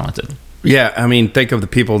you are talented. Yeah, think of the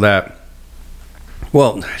people that...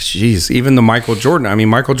 Well, geez, even the Michael Jordan.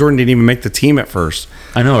 Michael Jordan didn't even make the team at first.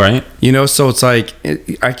 I know, right? So it's like,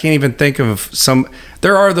 I can't even think of some...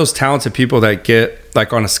 There are those talented people that get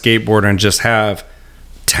like on a skateboard and just have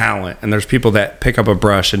talent. And there's people that pick up a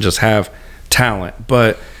brush and just have talent.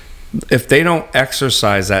 But if they don't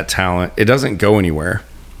exercise that talent, it doesn't go anywhere.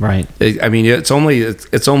 Right. It's not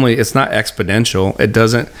exponential. It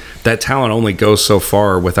doesn't... That talent only goes so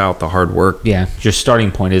far without the hard work. Yeah. Your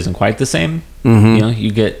starting point isn't quite the same. Mm-hmm.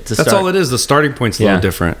 You get to start. That's all it is. The starting point's a little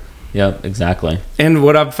different. Yep, exactly. And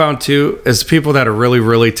what I've found too is people that are really,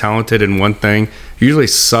 really talented in one thing usually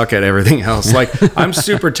suck at everything else. Like, I'm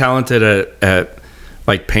super talented at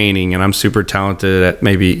like painting, and I'm super talented at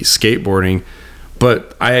maybe skateboarding,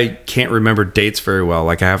 but I can't remember dates very well.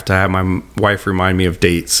 Like, I have to have my wife remind me of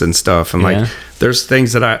dates and stuff. And like, there's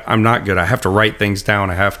things that I'm not good. I have to write things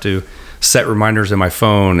down. I have to set reminders in my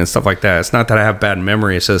phone and stuff like that. It's not that I have bad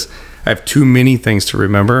memory. It's just I have too many things to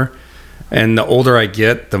remember. And the older I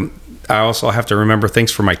get, I also have to remember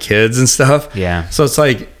things for my kids and stuff. Yeah. So it's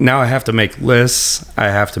like, now I have to make lists. I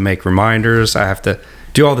have to make reminders. I have to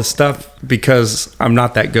do all this stuff because I'm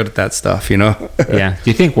not that good at that stuff, Yeah. Do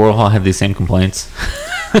you think Warhol had these same complaints?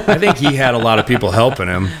 I think he had a lot of people helping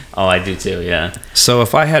him. Oh, I do too, yeah. So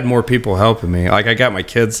if I had more people helping me, like I got my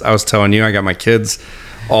kids, I was telling you, I got my kids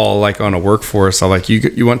all like on a workforce. I'm like,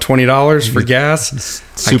 you want $20 for gas?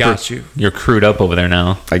 I got you. You're crewed up over there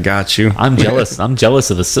now. I got you. I'm jealous. I'm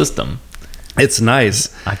jealous of the system. It's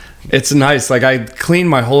nice. It's nice. Like, I cleaned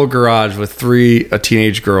my whole garage with 3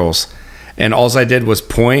 teenage girls, and all I did was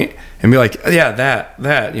point and be like, yeah, that,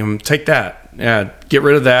 take that. Yeah, get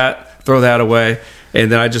rid of that, throw that away. And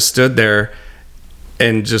then I just stood there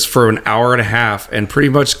and just for an hour and a half and pretty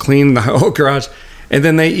much cleaned the whole garage. And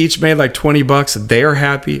then they each made like $20. They're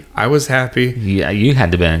happy. I was happy. Yeah, you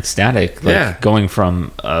had to be ecstatic. Like going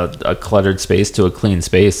from a cluttered space to a clean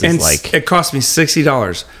space is like... It cost me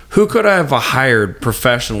 $60. Who could I have hired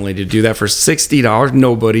professionally to do that for $60?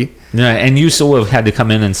 Nobody. Yeah, and you still have had to come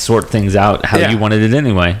in and sort things out how you wanted it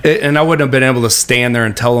anyway. And I wouldn't have been able to stand there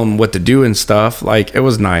and tell them what to do and stuff. Like, it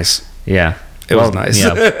was nice. Yeah. It was nice.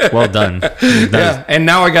 Yeah, well done. Yeah, and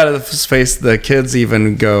now I got to face the kids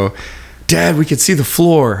even go... Dad, we could see the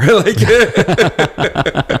floor. Like,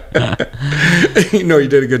 you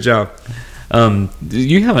did a good job.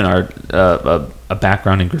 You have an art, a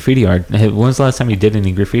background in graffiti art. When was the last time you did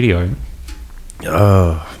any graffiti art?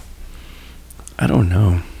 I don't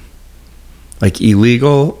know. Like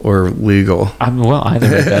illegal or legal? Well, either,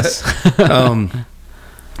 I guess.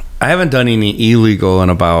 I haven't done any illegal in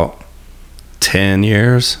about 10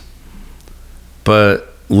 years, but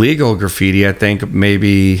legal graffiti, I think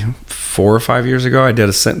maybe 4 or 5 years ago, I did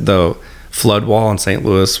the flood wall in St.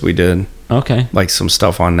 Louis. We did like some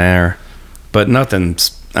stuff on there, but nothing.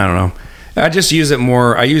 I don't know. I just use it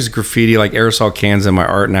more. I use graffiti like aerosol cans in my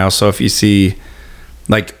art now. So if you see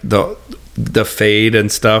like the fade and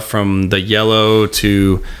stuff from the yellow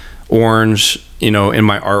to orange, in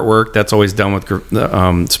my artwork, that's always done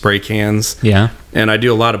with spray cans. Yeah. And I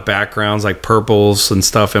do a lot of backgrounds like purples and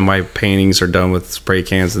stuff in my paintings are done with spray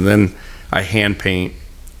cans, and then I hand paint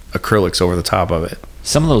acrylics over the top of it.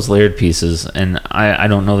 Some of those layered pieces, and I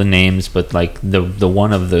don't know the names, but like the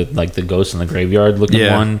one of the like the ghost in the graveyard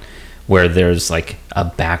looking one, where there's like a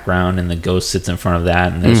background and the ghost sits in front of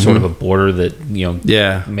that, and there's sort of a border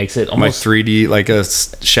that makes it almost like 3D, like a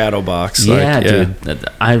shadow box. Dude,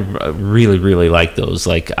 I really really like those.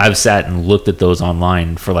 Like I've sat and looked at those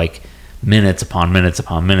online for like minutes upon minutes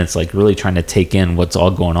upon minutes, like really trying to take in what's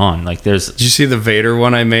all going on. Like did you see the Vader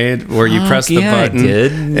one I made where you press the button? I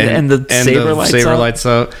did. And the saber lights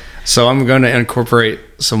up. So I'm going to incorporate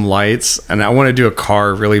some lights, and I want to do a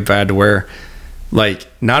car really bad to where like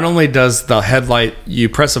not only does the headlight, you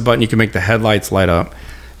press a button, you can make the headlights light up,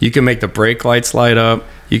 you can make the brake lights light up,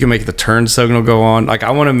 you can make the turn signal go on. Like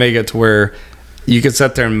I want to make it to where you can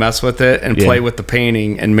sit there and mess with it and play with the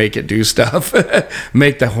painting and make it do stuff,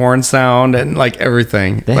 make the horn sound and like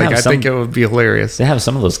everything. I think it would be hilarious. They have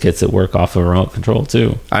some of those kits that work off of remote control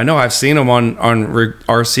too. I know, I've seen them on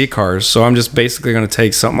RC cars. So I'm just basically going to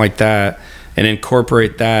take something like that and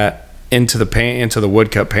incorporate that into the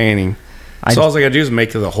woodcut painting. So all I got to do is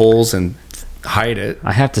make the holes and hide it.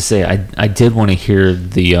 I have to say, I did want to hear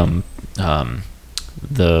the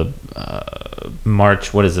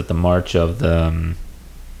march. What is it? The march of the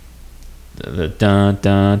dun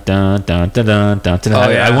dun dun dun dun dun dun.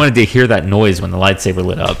 I wanted to hear that noise when the lightsaber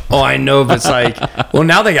lit up. Oh, I know, but it's like, well,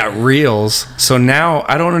 now they got reels. So now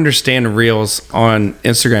I don't understand reels on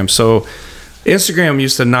Instagram. So Instagram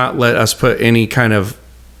used to not let us put any kind of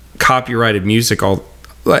copyrighted music.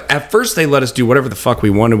 At first, they let us do whatever the fuck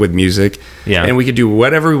we wanted with music. Yeah. And we could do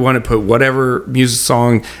whatever we wanted, put whatever music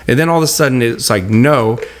song. And then all of a sudden, it's like,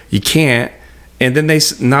 no, you can't. And then they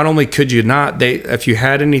not only could you not, if you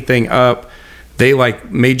had anything up, they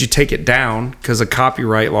like made you take it down because of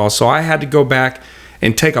copyright law. So I had to go back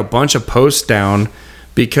and take a bunch of posts down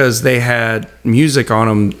because they had music on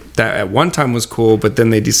them that at one time was cool, but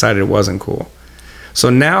then they decided it wasn't cool.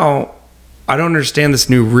 So now I don't understand this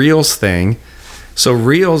new Reels thing. So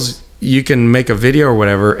Reels, you can make a video or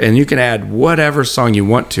whatever, and you can add whatever song you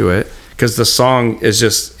want to it because the song is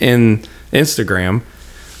just in Instagram.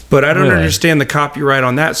 But I don't understand the copyright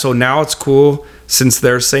on that. So now it's cool since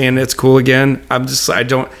they're saying it's cool again.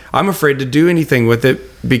 I'm afraid to do anything with it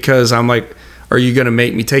because I'm like, are you going to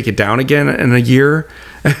make me take it down again in a year?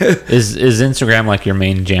 Is Instagram like your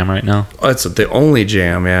main jam right now? Oh, it's the only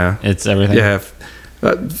jam, yeah. It's everything? Yeah.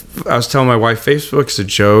 I was telling my wife, Facebook's a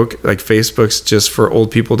joke. Like, Facebook's just for old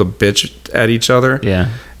people to bitch at each other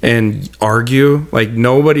and argue. Like,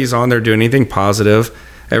 nobody's on there doing anything positive.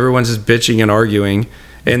 Everyone's just bitching and arguing.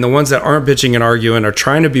 And the ones that aren't bitching and arguing are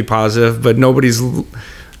trying to be positive, but nobody's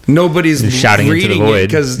shouting reading into the void.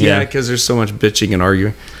 Because there's so much bitching and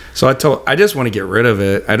arguing. So I just want to get rid of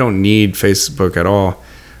it. I don't need Facebook at all.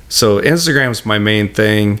 So Instagram's my main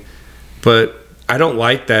thing, but I don't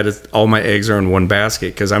like that all my eggs are in one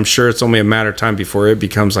basket because I'm sure it's only a matter of time before it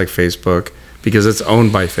becomes like Facebook because it's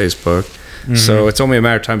owned by Facebook. Mm-hmm. So it's only a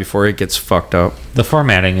matter of time before it gets fucked up. The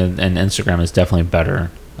formatting in Instagram is definitely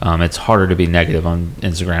better. It's harder to be negative on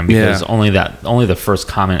Instagram because only the first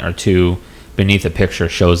comment or two beneath a picture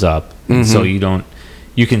shows up. Mm-hmm. So you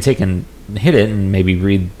can take and hit it and maybe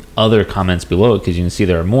read other comments below it because you can see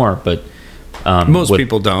there are more, but Most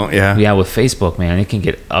people don't. Yeah, with Facebook, man, it can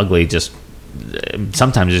get ugly. Just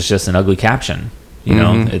sometimes it's just an ugly caption. You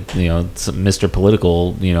know, it's Mr.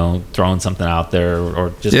 Political, throwing something out there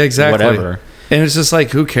or just whatever. And it's just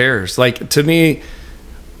like, who cares? Like, to me,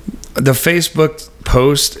 the Facebook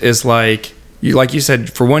post is like you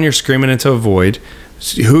said, for one, you're screaming into a void.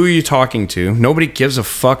 Who are you talking to? Nobody gives a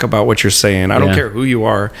fuck about what you're saying. I don't care who you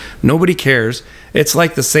are. Nobody cares. It's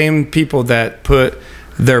like the same people that put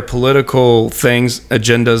their political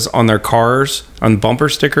agendas on their cars, on bumper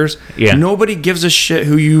stickers. Yeah. Nobody gives a shit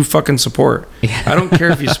who you fucking support. Yeah. I don't care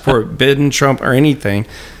if you support Biden, Trump, or anything.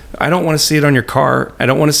 I don't want to see it on your car. I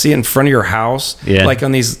don't want to see it in front of your house. Yeah. Like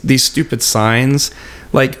on these stupid signs.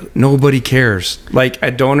 Like, nobody cares. Like, I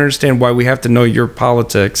don't understand why we have to know your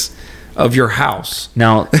politics of your house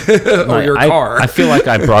now or your car. I feel like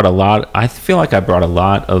I brought a lot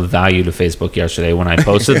of value to Facebook yesterday when I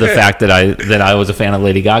posted the fact that I was a fan of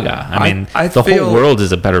Lady Gaga. I mean, the whole world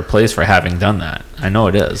is a better place for having done that. I know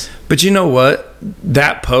it is. But you know what?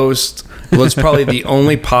 That post was probably the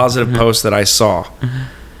only positive post that I saw.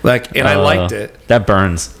 Like, and I liked it. That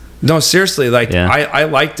burns. No, seriously, like, I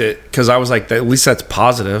liked it because I was like, at least that's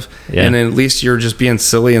positive. Yeah. And then at least you're just being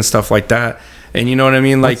silly and stuff like that. And you know what I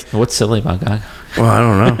mean? Like, what's silly about God? Well, I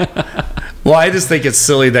don't know. Well, I just think it's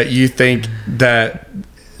silly that you think that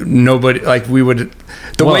nobody, like, we would.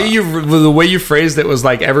 The way you phrased it was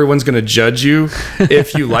like everyone's going to judge you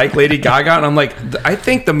if you like Lady Gaga, and I'm like, I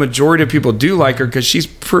think the majority of people do like her because she's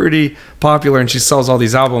pretty popular and she sells all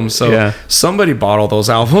these albums. So somebody bought all those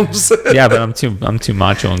albums. Yeah, but I'm too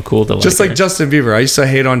macho and cool to like. Just like her. Justin Bieber, I used to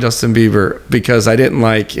hate on Justin Bieber because I didn't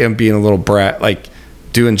like him being a little brat, like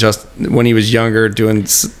doing just when he was younger, doing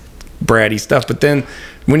bratty stuff. But then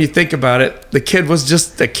when you think about it, the kid was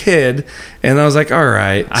just a kid, and I was like, all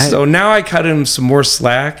right. So now I cut him some more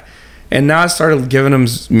slack, and now I started giving him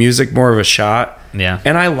music more of a shot. Yeah.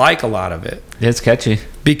 And I like a lot of it. It's catchy.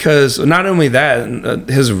 Because not only that,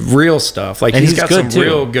 his real stuff, like, he's got some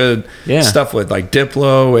real good stuff with like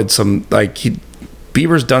Diplo and some, like,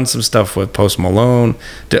 Bieber's done some stuff with Post Malone,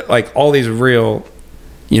 like all these real,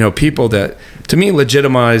 people that to me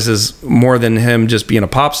legitimizes more than him just being a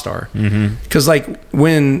pop star. Because like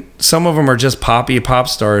when some of them are just poppy pop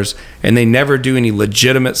stars and they never do any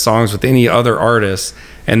legitimate songs with any other artists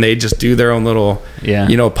and they just do their own little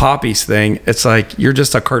poppies thing, it's like you're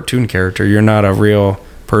just a cartoon character. You're not a real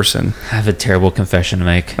person. I have a terrible confession to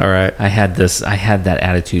make. All right. I had that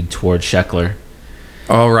attitude toward Sheckler.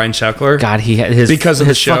 Oh, Ryan Sheckler? God,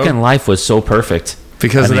 his fucking life was so perfect.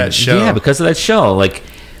 Because of that show. Yeah, because of that show. Like,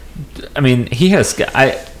 I mean,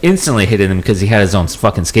 I instantly hated him because he had his own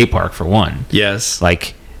fucking skate park, for one. Yes.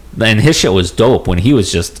 Like, and his shit was dope when he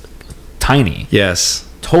was just tiny. Yes.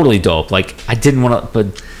 Totally dope. Like, I didn't want to,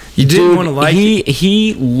 but you didn't want to like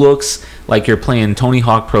he looks like you're playing Tony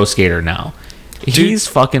Hawk Pro Skater now. Dude, he's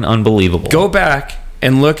fucking unbelievable. Go back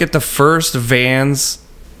and look at the first Vans,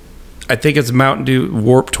 I think it's Mountain Dew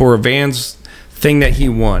Warped Tour Vans thing that he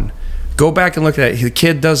won. Go back and look at it. The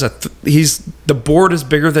kid does the board is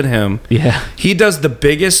bigger than him. Yeah. He does the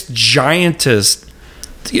biggest, giantest,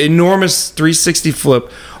 enormous 360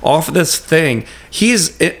 flip off of this thing.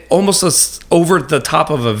 He's almost over the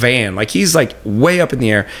top of a van. Like, he's like way up in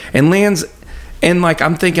the air and lands. And like,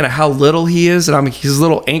 I'm thinking of how little he is, and his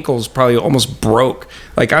little ankles probably almost broke.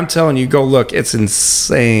 Like, I'm telling you, go look. It's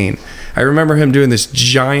insane. I remember him doing this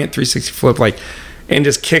giant 360 flip, like, and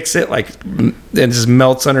just kicks it, like, and just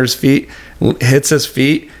melts under his feet, hits his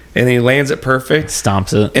feet, and he lands it perfect.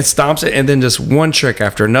 Stomps it, and then just one trick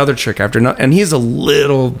after another trick after another. And he's a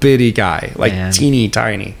little bitty guy, like, teeny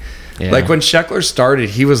tiny. Yeah. Like, when Sheckler started,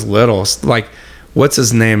 he was little. Like, what's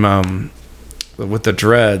his name? With the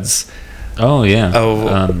dreads. Oh yeah.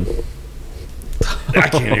 I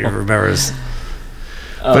can't even remember his.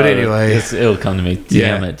 But anyway, it'll come to me.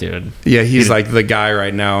 Damn it, dude. Yeah, he's like the guy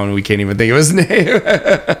right now, and we can't even think of his name.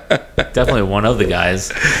 Definitely one of the guys.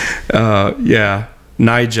 Yeah,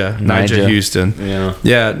 Nija Houston.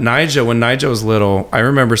 Yeah, Nija. When Nija was little, I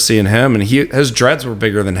remember seeing him, and his dreads were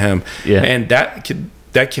bigger than him. Yeah, and that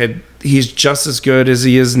kid, he's just as good as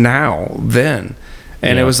he is now. Then,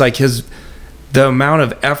 and it was like the amount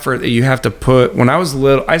of effort that you have to put. When I was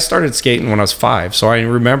little, I started skating when I was 5, so I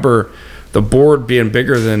remember the board being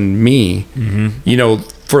bigger than me.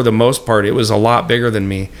 For the most part, it was a lot bigger than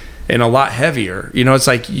me and a lot heavier. It's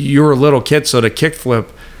like you were a little kid, so to kickflip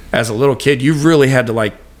as a little kid, you really had to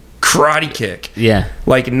like karate kick. Yeah.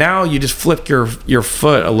 Like, now you just flip your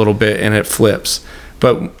foot a little bit and it flips.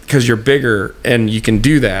 But because you're bigger and you can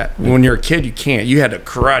do that, when you're a kid, you can't. You had to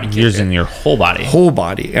karate kick using your whole body. Whole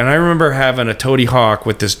body. And I remember having a Tony Hawk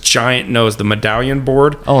with this giant nose, the medallion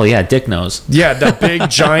board. Oh, yeah, dick nose. Yeah, that big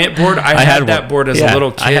giant board. I had that board as a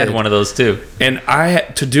little kid. I had one of those too. And I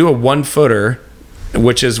had to do a 1-footer,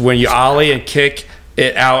 which is when you ollie and kick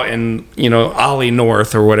it out and, ollie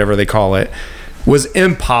north or whatever they call it, was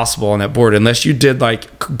impossible on that board unless you did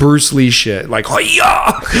like Bruce Lee shit, like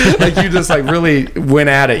yeah, like you just like really went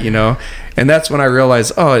at it, And that's when I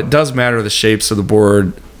realized, it does matter the shapes of the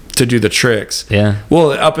board to do the tricks. Yeah. Well,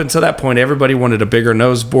 up until that point, everybody wanted a bigger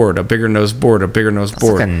nose board, a bigger nose board, a bigger nose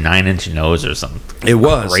board. Like a 9-inch nose or something. It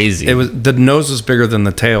was crazy. It was the nose was bigger than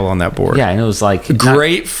the tail on that board. Yeah, and it was like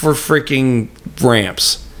great for freaking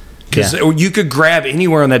ramps. Because you could grab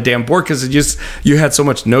anywhere on that damn board because you had so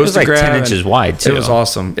much nose to grab. It was like 10 inches wide, too. It was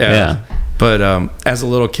awesome. Yeah. But as a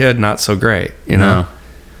little kid, not so great, No.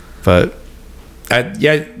 But,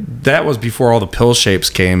 that was before all the pill shapes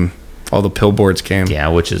came. All the pill boards came. Yeah,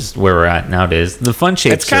 which is where we're at nowadays. The fun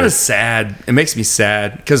shapes. It's kind of sad. It makes me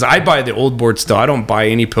sad because I buy the old boards still. I don't buy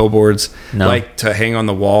any pill boards like to hang on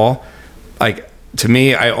the wall. Like, to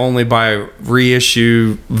me, I only buy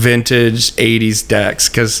reissue vintage 80s decks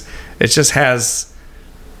because it just has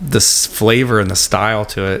this flavor and the style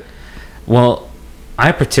to it. Well,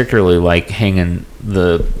 I particularly like hanging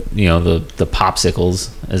the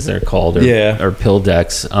popsicles, as they're called, or pill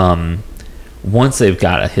decks. Once they've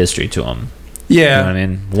got a history to them. Yeah. You know what I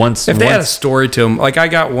mean? Once they had a story to them. Like, I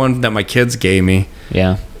got one that my kids gave me.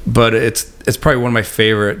 Yeah. But it's probably one of my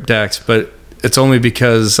favorite decks. But it's only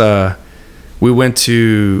because we were at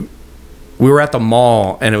the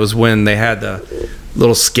mall, and it was when they had the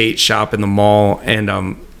little skate shop in the mall,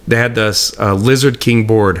 and they had this Lizard King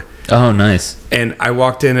board. Oh, nice. And I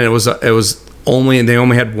walked in, and they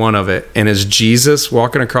only had one of it, and it's Jesus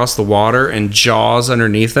walking across the water and Jaws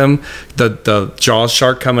underneath him, the Jaws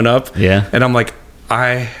shark coming up. Yeah. And I'm like, I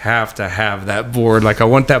have to have that board. Like, I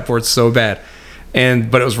want that board so bad.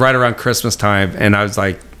 But it was right around Christmas time, and I was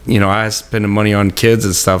like, I was spending money on kids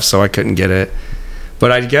and stuff, so I couldn't get it.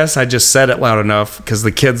 But I guess I just said it loud enough because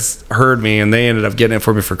the kids heard me, and they ended up getting it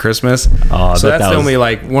for me for Christmas. Oh, so that's only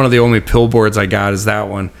like one of the only pill boards I got is that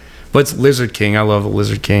one. But it's Lizard King. I love the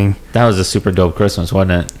Lizard King. That was a super dope Christmas,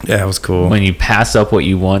 wasn't it? Yeah, it was cool. When you pass up what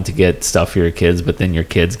you want to get stuff for your kids, but then your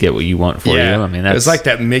kids get what you want for you. I mean, it's like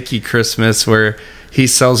that Mickey Christmas where he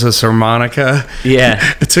sells his harmonica. Yeah.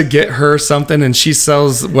 To get her something, and she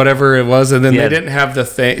sells whatever it was, and then they didn't have the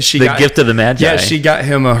thing. The gift of the Magi. Yeah, she got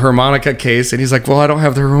him a harmonica case, and he's like, "Well, I don't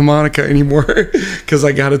have the harmonica anymore because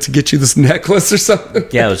I got it to get you this necklace or something."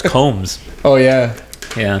 Yeah, it was combs. Oh yeah.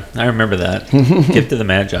 Yeah, I remember that. Gift of the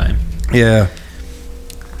Magi. Yeah.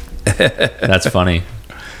 That's funny.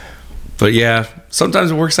 But yeah,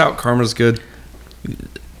 sometimes it works out. Karma's good.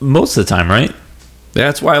 Most of the time, right?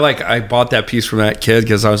 That's why I bought that piece from that kid,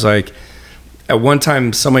 because I was like, at one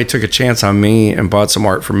time somebody took a chance on me and bought some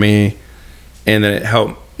art for me, and then it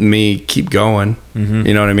helped me keep going. Mm-hmm.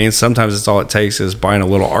 You know what I mean? Sometimes it's all it takes is buying a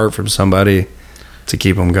little art from somebody to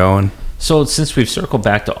keep them going. So since we've circled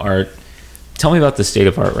back to art, tell me about the state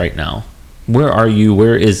of art right now. Where are you?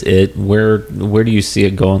 Where is it? Where do you see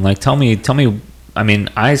it going? Like, tell me. I mean,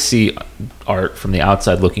 I see art from the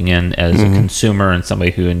outside looking in as a consumer and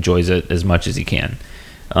somebody who enjoys it as much as he can.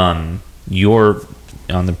 You're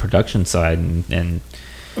on the production side, and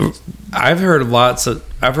I've heard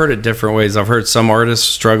it different ways. I've heard some artists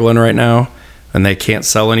struggling right now, and they can't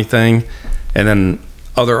sell anything, and then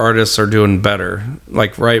other artists are doing better.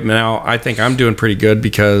 Like right now, I think I'm doing pretty good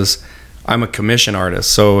because I'm a commission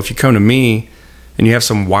artist. So if you come to me and you have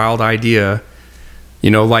some wild idea,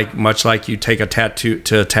 much like you take a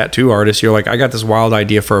tattoo artist, you're like, I got this wild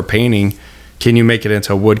idea for a painting. Can you make it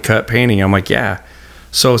into a woodcut painting? I'm like, yeah.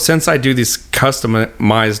 So since I do this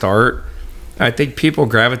customized art, I think people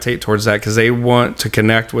gravitate towards that because they want to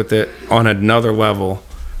connect with it on another level,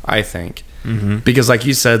 I think. Mm-hmm. Because like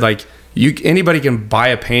you said, anybody can buy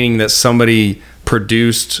a painting that somebody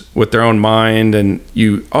produced with their own mind, and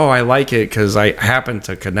I like it because I happen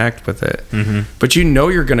to connect with it. Mm-hmm. But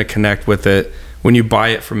you're going to connect with it when you buy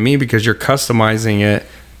it from me because you're customizing it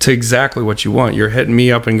to exactly what you want. You're hitting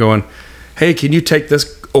me up and going, hey, can you take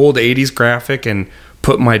this old 80s graphic and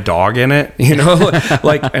put my dog in it? And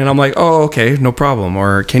I'm like, oh, okay, no problem.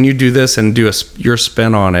 Or can you do this and do your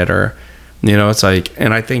spin on it? Or, it's like,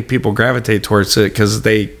 and I think people gravitate towards it because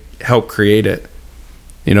they help create it.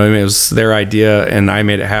 It was their idea and I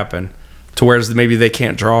made it happen. To whereas maybe they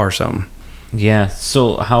can't draw or something. Yeah.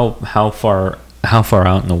 So how far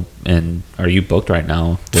out and are you booked right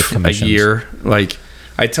now with commissions? A year.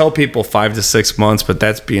 I tell people 5 to 6 months, but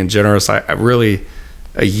that's being generous. I really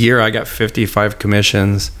a year I got 55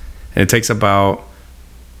 commissions, and it takes about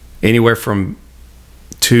anywhere from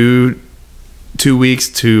two weeks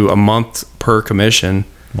to a month per commission.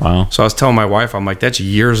 Wow. So I was telling my wife, I'm like, that's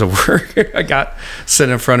years of work I got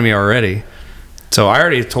sitting in front of me already. So I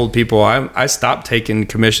already told people I stopped taking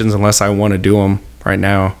commissions unless I want to do them right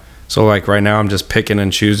now. So like right now I'm just picking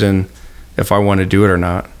and choosing if I want to do it or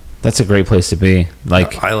not. That's a great place to be.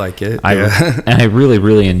 Like, I like it. And I really,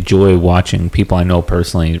 really enjoy watching people I know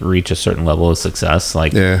personally reach a certain level of success.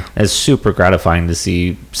 Like, it's super gratifying to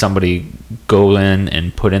see somebody go in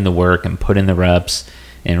and put in the work and put in the reps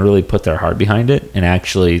and really put their heart behind it and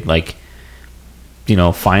actually, like, you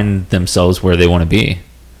know, find themselves where they want to be.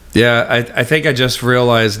 Yeah, I think I just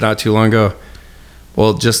realized not too long ago,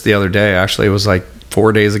 well, just the other day, actually, it was like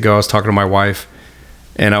 4 days ago, I was talking to my wife,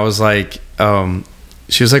 and I was like,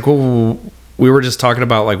 she was like, well, we were just talking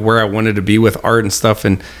about like where I wanted to be with art and stuff,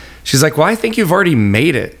 and she's like, well, I think you've already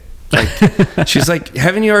made it. Like, she's like,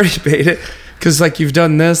 haven't you already made it? Because like you've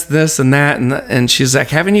done this and that, and she's like,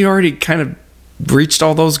 haven't you already kind of reached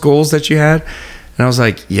all those goals that you had? And I was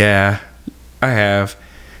like, yeah, I have.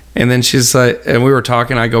 And then she's like, and we were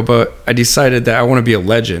talking, I go, but I decided that I want to be a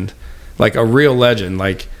legend, like a real legend.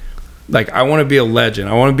 Like I want to be a legend.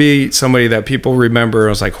 I want to be somebody that people remember. I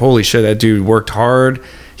was like, holy shit, that dude worked hard.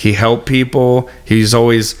 He helped people. He's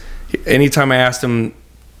always, anytime I asked him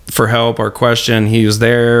for help or question, he was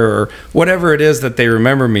there, or whatever it is that they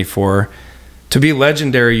remember me for. To be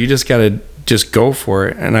legendary, you just got to just go for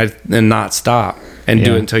it and not stop and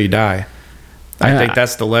do it until you die. I think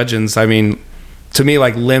that's the legends. I mean, to me,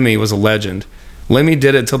 like Lemmy was a legend. Lemmy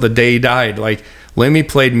did it till the day he died. Like Lemmy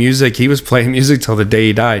played music. He was playing music till the day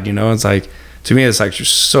he died. You know, it's like, to me, it's like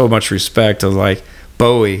so much respect of like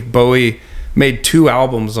Bowie. Bowie made 2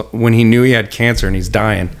 albums when he knew he had cancer and he's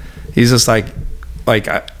dying. He's just like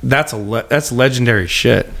that's legendary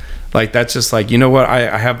shit. Like, that's just like, you know what?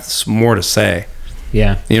 I have more to say.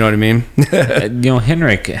 Yeah. You know what I mean? You know,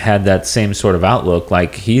 Henrik had that same sort of outlook.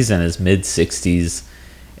 Like, he's in his mid-60s,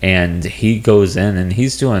 and he goes in and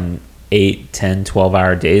he's doing 8, 10,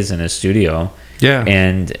 12-hour days in his studio. Yeah.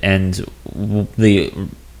 And the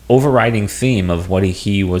overriding theme of what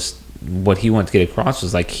he wanted to get across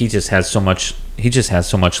was like, he just has so much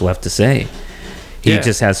left to say. He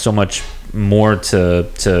just has so much more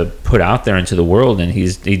to put out there into the world, and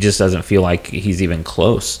he just doesn't feel like he's even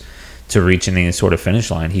close to reaching any sort of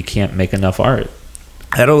finish line. He can't make enough art.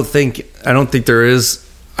 I don't think there is.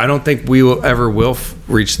 I don't think we will ever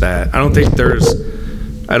reach that. I don't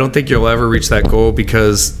think you'll ever reach that goal,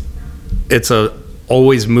 because it's a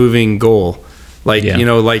always moving goal. Like, you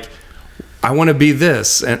know, like I want to be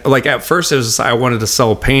this, and like at first it was just, I wanted to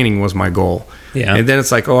sell a painting was my goal. Yeah. And then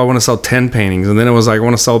it's like, oh, I want to sell 10 paintings, and then it was like, I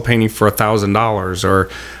want to sell a painting for $1,000, or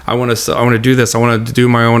I want to do this. I want to do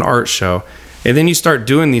my own art show. And then you start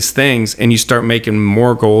doing these things, and you start making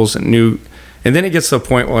more goals and then it gets to the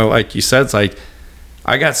point where, like you said, it's like,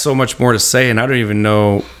 I got so much more to say, and I don't even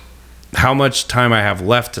know how much time I have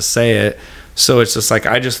left to say it. So it's just like,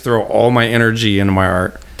 I just throw all my energy into my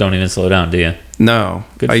art. Don't even slow down, do you? No.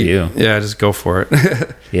 Good for you. Yeah, just go for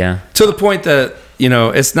it. Yeah. To the point that, you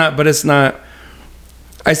know, it's not,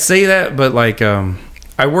 I say that, but like,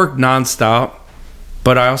 I work nonstop,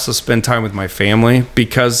 but I also spend time with my family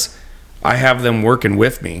because I have them working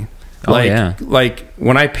with me. Like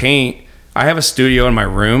when I paint, I have a studio in my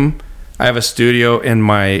room. I have a studio in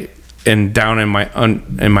my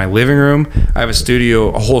living room. I have a studio,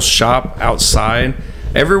 a whole shop outside.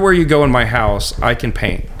 Everywhere you go in my house, I can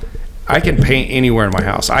paint. I can paint anywhere in my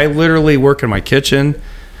house. I literally work in my kitchen.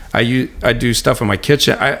 I do stuff in my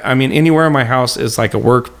kitchen. I mean, anywhere in my house is like a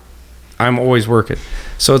work. I'm always working.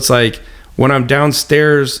 So it's like when I'm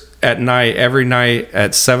downstairs at night, every night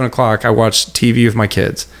at 7:00, I watch TV with my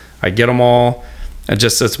kids. I get them all.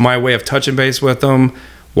 It's my way of touching base with them.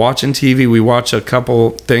 Watching TV, we watch a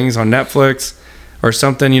couple things on Netflix or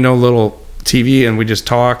something, you know, little TV, and we just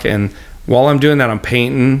talk. And while I'm doing that, I'm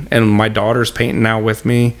painting, and my daughter's painting now with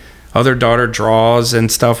me. Other daughter draws and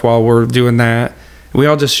stuff while we're doing that. We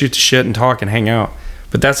all just shoot the shit and talk and hang out.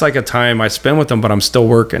 But that's like a time I spend with them, but I'm still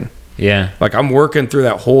working. Yeah. Like, I'm working through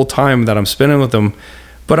that whole time that I'm spending with them,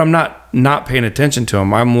 but I'm not paying attention to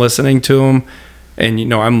them. I'm listening to them, and, you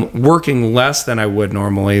know, I'm working less than I would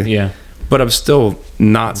normally. Yeah. But I'm still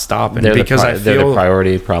not stopping because I feel they're the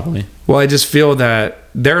priority, probably. Well, I just feel that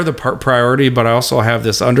they're the priority, but I also have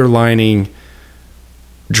this underlining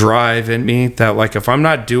drive in me that, like, if I'm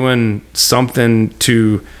not doing something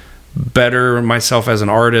to better myself as an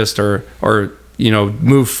artist or you know,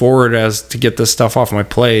 move forward as to get this stuff off my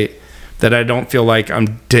plate, that I don't feel like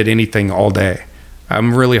did anything all day.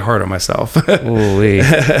 I'm really hard on myself. Ooh-wee.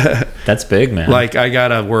 That's big, man. Like I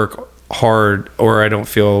gotta work hard or I don't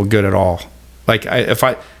feel good at all. Like if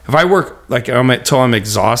I work like till I'm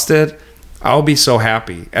exhausted, I'll be so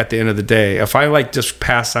happy at the end of the day. If I like just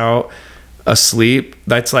pass out asleep,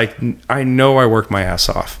 that's like, I know I worked my ass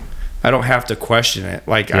off. I don't have to question it.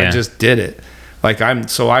 Like I just did it. Like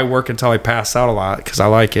I work until I pass out a lot because I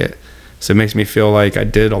like it. So it makes me feel like I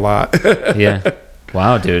did a lot. Yeah.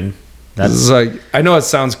 Wow, dude. That's like, I know it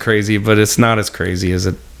sounds crazy, but it's not as crazy as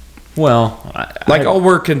it. Well, I'll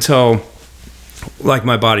work until like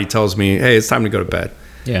my body tells me, hey, it's time to go to bed.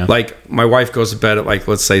 Yeah. Like my wife goes to bed at like,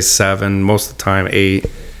 let's say 7, most of the time 8.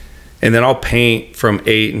 And then I'll paint from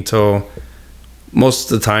 8 until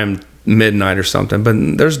most of the time midnight or something. But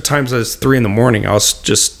there's times that it's 3 in the morning. I'll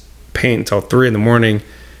just paint until 3 in the morning.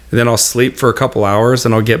 And then I'll sleep for a couple hours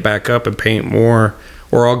and I'll get back up and paint more.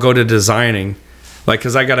 Or I'll go to designing. Like,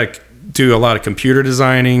 cause I got to do a lot of computer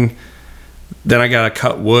designing. Then I got to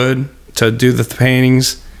cut wood to do the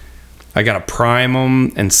paintings. I got to prime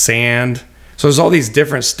them and sand. So there's all these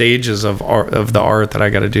different stages of the art that I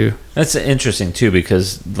got to do. That's interesting too,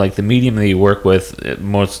 because like the medium that you work with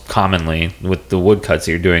most commonly with the woodcuts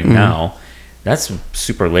that you're doing now, that's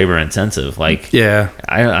super labor intensive. Like, yeah,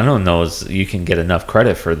 I don't know if you can get enough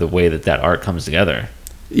credit for the way that art comes together.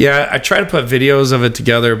 Yeah, I try to put videos of it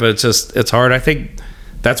together, but it's hard. I think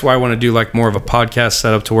that's why I want to do like more of a podcast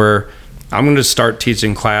setup to where I'm going to start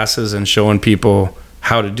teaching classes and showing people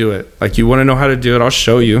how to do it. Like, you want to know how to do it, I'll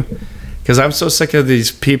show you. Because I'm so sick of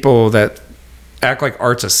these people that act like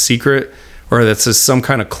art's a secret, or that's just some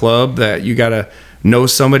kind of club that you got to know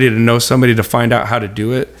somebody to find out how to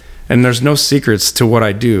do it. And there's no secrets to what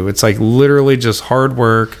I do. It's like literally just hard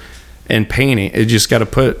work and painting. You just got to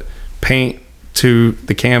put paint to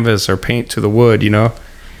the canvas or paint to the wood, you know?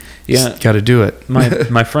 Yeah. Got to do it.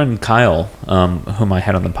 My friend Kyle, whom I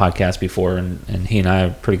had on the podcast before, and he and I are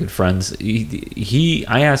pretty good friends.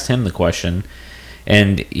 I asked him the question,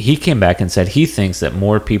 and he came back and said he thinks that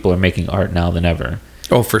more people are making art now than ever.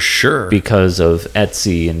 Oh, for sure. Because of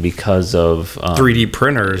Etsy and because of 3D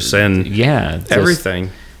printers and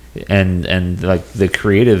everything. And like the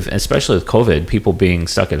creative, especially with COVID, people being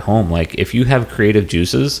stuck at home. Like, if you have creative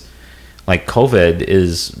juices, like, COVID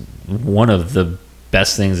is one of the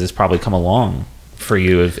best things that's probably come along for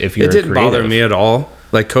you if you're. It didn't bother me at all.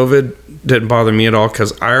 Like, COVID didn't bother me at all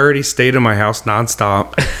because I already stayed in my house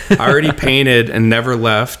nonstop. I already painted and never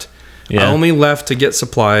left. I only left to get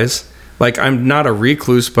supplies. Like, I'm not a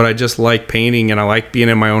recluse, but I just like painting and I like being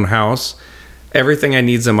in my own house. Everything I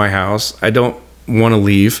need's in my house. I don't want to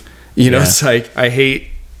leave. You know, it's like, I hate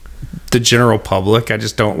the general public. I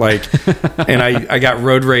just don't like, and I got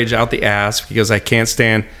road rage out the ass because I can't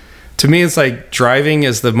stand. To me, it's like driving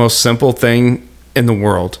is the most simple thing in the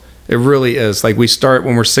world. It really is. Like, we start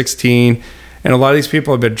when we're 16, and a lot of these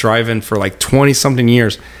people have been driving for like 20 something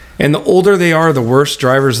years. And the older they are, the worse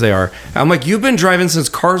drivers they are. I'm like, you've been driving since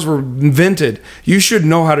cars were invented. You should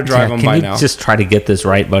know how to drive them by now. Can you just try to get this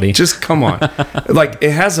right, buddy? Just come on. Like,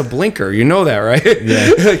 it has a blinker. You know that, right?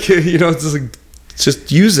 Yeah. Like, you know, it's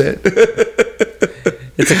just use it.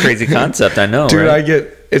 It's a crazy concept, I know. Dude, right?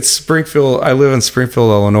 It's Springfield. I live in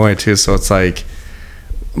Springfield, Illinois, too. So it's like,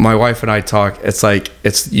 my wife and I talk. It's like,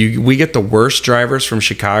 we get the worst drivers from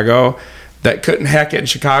Chicago that couldn't hack it in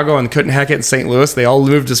Chicago and couldn't hack it in St. Louis. They all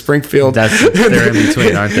moved to Springfield. They're in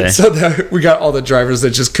between, aren't they? So we got all the drivers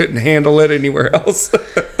that just couldn't handle it anywhere else. That's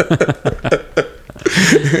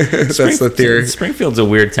the theory. Springfield's a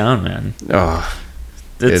weird town, man. Oh,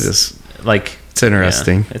 it is. Like, it's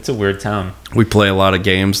interesting. Yeah, it's a weird town. We play a lot of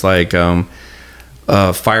games like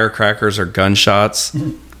firecrackers or gunshots.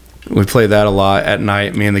 We play that a lot at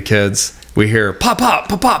night, me and the kids. We hear pop, pop,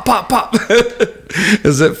 pop, pop, pop, pop.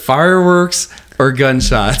 Is it fireworks or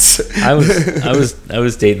gunshots? I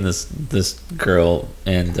was dating this girl,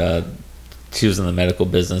 and she was in the medical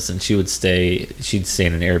business, and she'd stay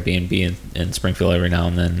in an Airbnb in Springfield every now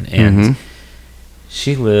and then, and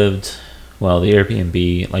she lived, well, the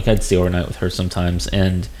Airbnb, like, I'd stay overnight with her sometimes,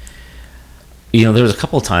 and you know, there was a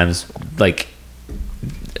couple of times like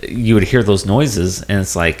you would hear those noises, and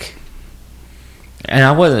it's like.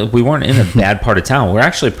 And we weren't in a bad part of town. We're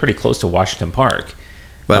actually pretty close to Washington Park.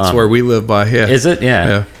 That's where we live by, yeah. Is it?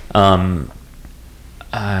 Yeah. And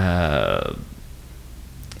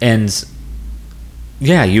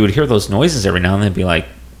yeah, you would hear those noises every now and then and be like,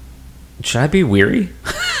 should I be weary?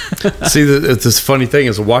 See, this funny thing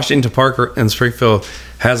is Washington Park in Springfield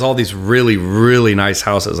has all these really, really nice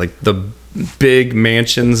houses. Like, the big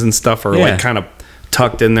mansions and stuff are like kind of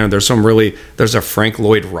tucked in there. There's a Frank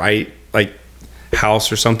Lloyd Wright, like,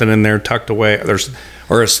 house or something in there tucked away.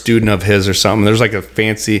 Or a student of his or something. There's like a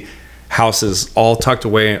fancy houses all tucked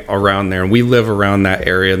away around there, and we live around that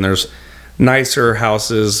area, and there's nicer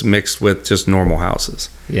houses mixed with just normal houses.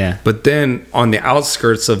 Yeah. But then on the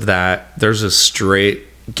outskirts of that, there's a straight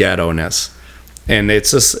ghetto-ness, and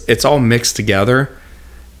it's all mixed together.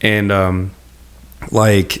 And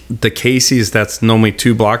like the Casey's, that's normally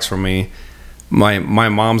 2 blocks from me. My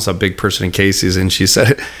mom's a big person in Casey's, and she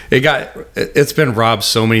said it's been robbed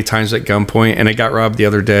so many times at gunpoint, and it got robbed the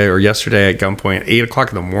other day or yesterday at gunpoint at 8:00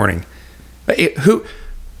 in the morning.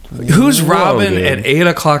 Who's robbing at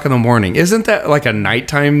 8:00 in the morning? Isn't that like a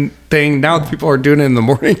nighttime thing? Now people are doing it in the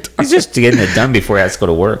morning time. He's just getting it done before he has to go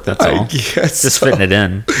to work. That's all. Just so. Fitting it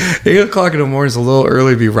in. 8:00 in the morning is a little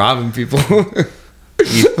early to be robbing people.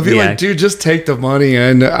 I'll be like, dude, just take the money,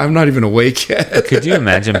 and I'm not even awake yet. Could you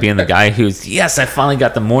imagine being the guy who's, yes, I finally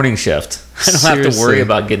got the morning shift. I don't have to worry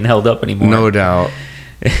about getting held up anymore. No doubt.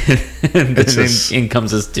 And then in comes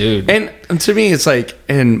this dude. And to me, it's like,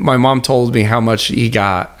 and my mom told me how much he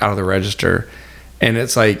got out of the register, and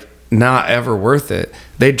it's like not ever worth it.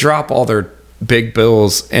 They drop all their big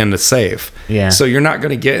bills in the safe. Yeah. So you're not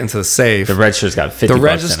going to get into the safe. The register's got 50 The bucks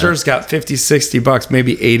register's got 50, 60 bucks,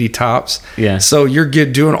 maybe 80 tops. Yeah. So you're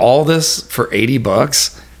doing all this for 80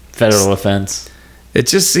 bucks. Federal offense. It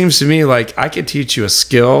just seems to me like I could teach you a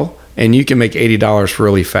skill and you can make $80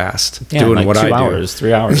 really fast doing like what I do. 2 hours,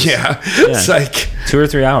 3 hours. Yeah. It's like 2 or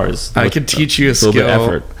 3 hours. I could teach you a skill. Bit of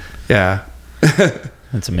effort. Yeah.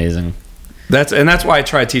 That's amazing. That's why I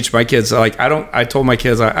try to teach my kids. Like I told my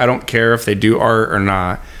kids I don't care if they do art or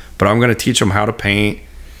not, but I'm going to teach them how to paint,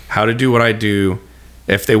 how to do what I do.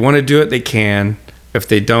 If they want to do it, they can. If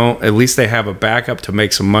they don't, at least they have a backup to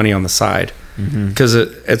make some money on the side. Because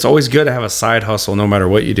it's always good to have a side hustle no matter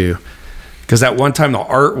what you do. Because at one time the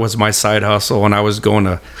art was my side hustle when I was going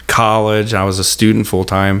to college. I was a student full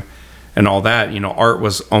time and all that. Art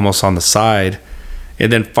was almost on the side.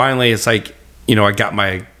 And then finally it's like, I got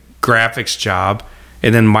my graphics job,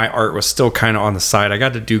 and then my art was still kind of on the side. I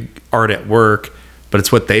got to do art at work, but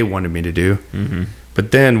it's what they wanted me to do.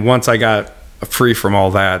 But then once I got free from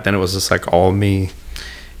all that, then it was just like all me.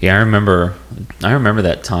 Yeah, I remember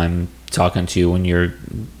that time talking to you when you're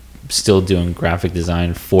still doing graphic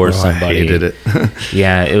design for somebody. I hated it.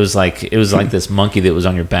 Yeah, it was like this monkey that was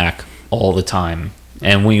on your back all the time.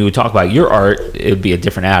 And when you would talk about your art, it would be a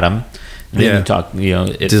different Adam. Then you talk,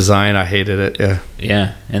 design. I hated it. Yeah.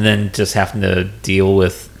 Yeah, and then just having to deal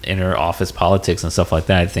with inner office politics and stuff like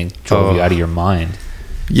that, I think drove you out of your mind.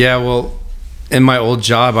 Yeah. Well, in my old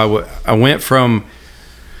job, I went from.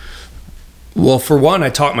 Well, for one, I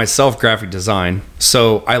taught myself graphic design,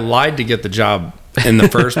 so I lied to get the job in the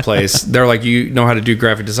first place. They're like, "You know how to do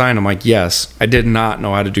graphic design?" I'm like, "Yes." I did not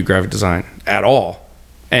know how to do graphic design at all,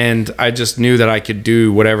 and I just knew that I could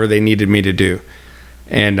do whatever they needed me to do.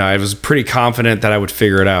 And I was pretty confident that I would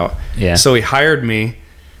figure it out. Yeah. So he hired me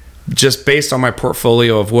just based on my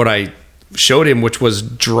portfolio of what I showed him, which was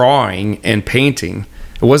drawing and painting.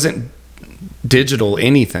 It wasn't digital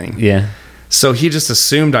anything. Yeah. So he just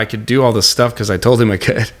assumed I could do all this stuff because I told him I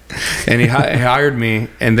could. And he hired me.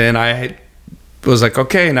 And then I was like,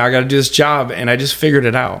 okay, now I got to do this job. And I just figured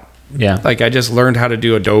it out. Yeah. Like I just learned how to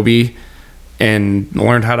do Adobe. And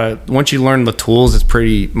learned how to. Once you learn the tools, it's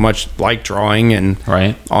pretty much like drawing. And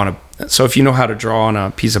right so if you know how to draw on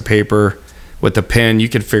a piece of paper with a pen, you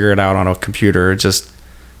can figure it out on a computer. It's just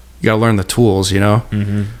you got to learn the tools,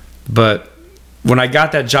 But when I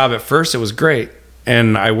got that job at first, it was great,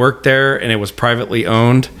 and I worked there, and it was privately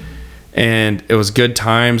owned, and it was good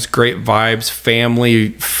times, great vibes,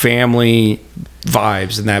 family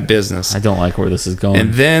vibes in that business. I don't like where this is going.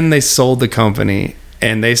 And then they sold the company.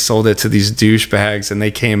 And they sold it to these douchebags, and they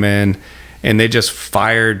came in and they just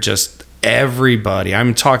fired just everybody.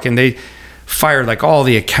 I'm talking, they fired like all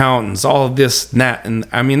the accountants, all of this and that. And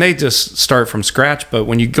I mean, they just start from scratch. But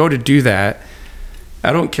when you go to do that,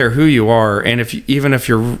 I don't care who you are. And even if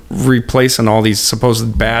you're replacing all these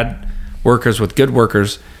supposed bad workers with good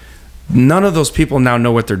workers, none of those people now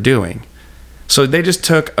know what they're doing. So they just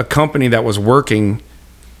took a company that was working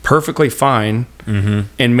perfectly fine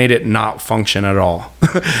and made it not function at all.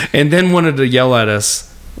 And then wanted to yell at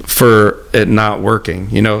us for it not working.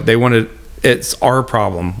 They wanted, it's our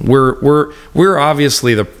problem. We're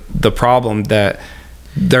obviously the problem that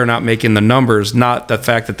they're not making the numbers, not the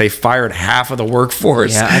fact that they fired half of the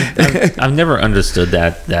workforce. Yeah, I've never understood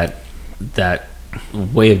that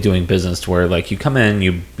way of doing business, to where like you come in,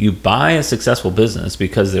 you buy a successful business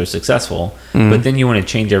because they're successful, but then you want to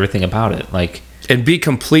change everything about it. Like, and be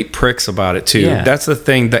complete pricks about it too. Yeah. That's the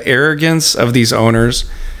thing. The arrogance of these owners,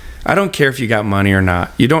 I don't care if you got money or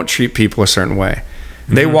not. You don't treat people a certain way.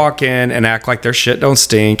 They walk in and act like their shit don't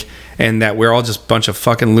stink and that we're all just a bunch of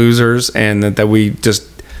fucking losers and that we just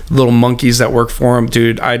little monkeys that work for them.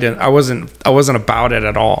 Dude, I wasn't about it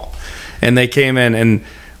at all. And they came in, and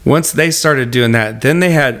once they started doing that, then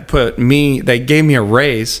they gave me a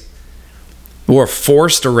raise, or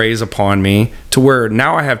forced a raise upon me, to where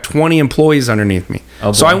now I have 20 employees underneath me.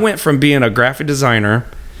 Oh, so I went from being a graphic designer,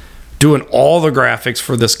 doing all the graphics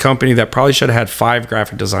for this company that probably should have had 5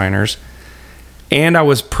 graphic designers, and I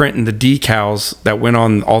was printing the decals that went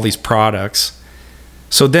on all these products.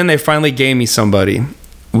 So then they finally gave me somebody,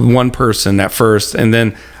 one person at first, and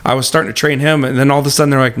then I was starting to train him, and then all of a sudden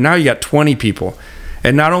they're like, now you got 20 people.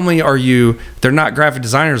 And not only they're not graphic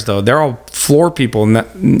designers though, they're all floor people,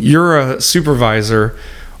 and you're a supervisor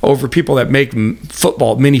over people that make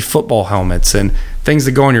mini football helmets and things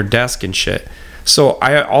that go on your desk and shit. So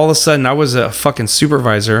all of a sudden I was a fucking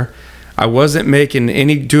supervisor. I wasn't doing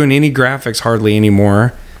any graphics hardly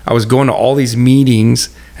anymore. I was going to all these meetings,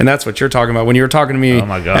 and that's what you're talking about. When you were talking to me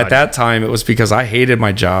at that time, it was because I hated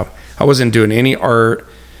my job. I wasn't doing any art.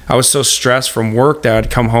 I was so stressed from work that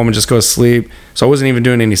I'd come home and just go to sleep. So I wasn't even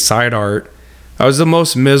doing any side art. I was the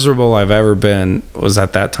most miserable I've ever been was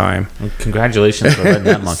at that time. Well, congratulations for letting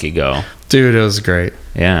that monkey go. Dude, it was great.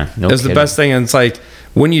 Yeah, it was the best thing. And it's like,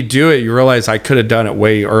 when you do it, you realize I could have done it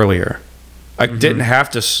way earlier. I didn't have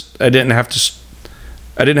to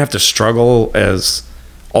struggle as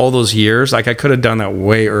all those years. Like, I could have done that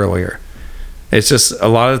way earlier. It's just a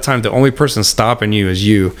lot of the time the only person stopping you is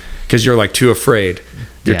you, because you're like too afraid.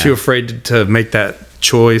 You're too afraid to make that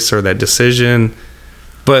choice or that decision.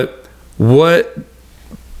 But all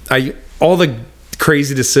the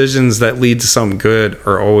crazy decisions that lead to something good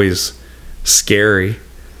are always scary.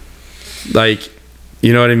 Like,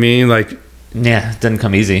 you know what I mean? Like, yeah, it doesn't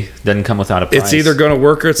come easy. Doesn't come without a price. It's either going to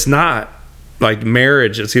work or it's not. Like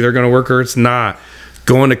marriage, it's either going to work or it's not.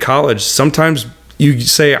 Going to college, sometimes you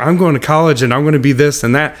say, I'm going to college and I'm going to be this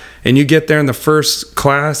and that, and you get there in the first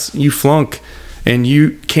class, you flunk, and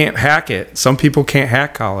you can't hack it. Some people can't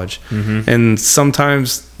hack college. And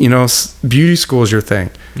sometimes, beauty school is your thing.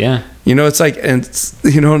 Yeah. It's like, and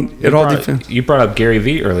it all depends. You brought up Gary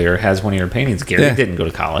Vee earlier, has one of your paintings. Gary didn't go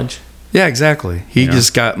to college. Yeah, exactly. He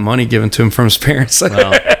just got money given to him from his parents.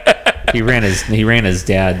 Well, he ran his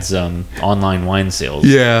dad's online wine sales.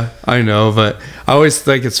 Yeah, I know, but I always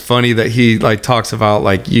think it's funny that he like talks about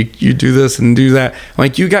like you do this and do that.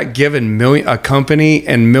 Like, you got given a company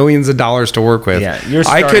and millions of dollars to work with. Yeah,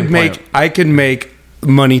 I could make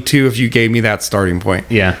money too if you gave me that starting point.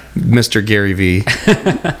 Yeah, Mr. Gary Vee.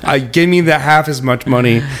 Give me that half as much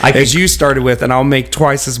money as you started with, and I'll make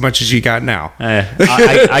twice as much as you got now.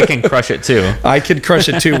 I can crush it too. I could crush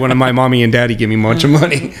it too when my mommy and daddy give me a bunch of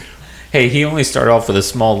money. Hey, he only started off with a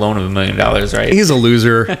small loan of $1 million, right? He's a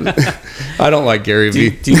loser. I don't like Gary Vee.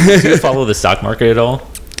 Do you follow the stock market at all?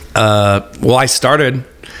 Well, I started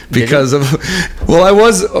because of. Well, I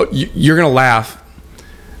was. You're gonna laugh.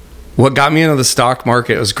 What got me into the stock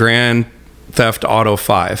market was Grand Theft Auto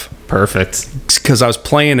 5. Perfect. Because I was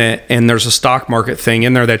playing it, and there's a stock market thing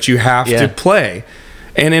in there that you have to play.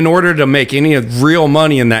 And in order to make any real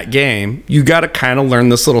money in that game, you got to kind of learn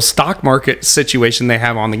this little stock market situation they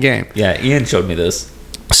have on the game. Yeah, Ian showed me this.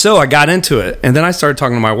 So I got into it, and then I started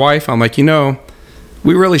talking to my wife. I'm like, we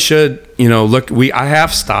really should, look. I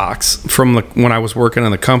have stocks from when I was working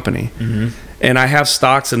in the company, and I have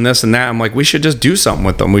stocks in this and that. I'm like, we should just do something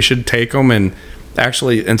with them. We should take them and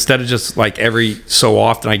actually, instead of just like every so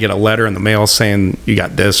often I get a letter in the mail saying you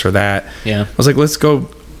got this or that. Yeah, I was like, let's go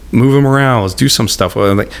move them around. Let's do some stuff with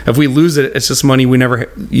them. Like, if we lose it, it's just money we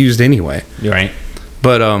never used anyway. You're right.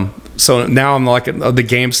 But so now I'm like the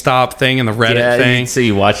GameStop thing and the Reddit thing. So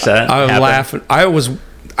you watched that? I was laughing.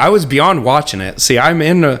 I was beyond watching it. See, I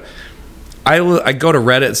go to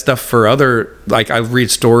Reddit and stuff for other, like, I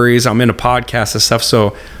read stories. I'm into podcasts and stuff.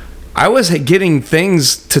 So I was getting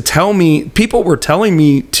things to tell me. People were telling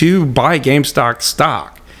me to buy GameStop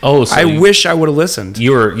stock. Oh, so I wish I would have listened.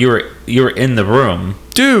 You were in the room,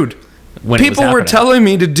 dude. When people were telling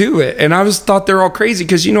me to do it, and I thought they're all crazy,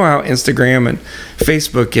 because you know how Instagram and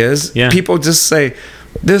Facebook is. Yeah. People just say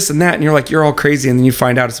this and that, and you're like, you're all crazy, and then you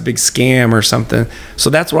find out it's a big scam or something. So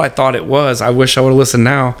that's what I thought it was. I wish I would have listened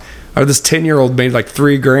now. Or this 10-year-old made like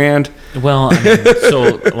 $3,000. Well, I mean,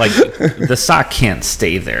 so like the stock can't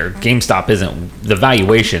stay there. GameStop isn't, the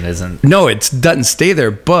valuation isn't. No, it doesn't stay there,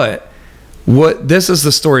 but. This is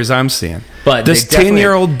the stories I'm seeing. But this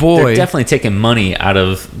 10-year-old boy, they're definitely taking money out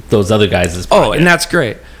of those other guys' pocket. Oh, and that's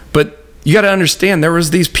great. But you got to understand, there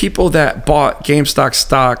was these people that bought GameStop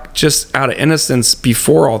stock just out of innocence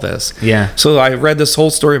before all this. Yeah. So I read this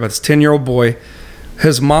whole story about this 10-year-old boy.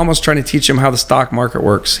 His mom was trying to teach him how the stock market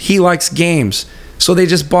works. He likes games. So they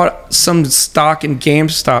just bought some stock in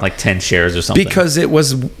GameStop. Like 10 shares or something. Because it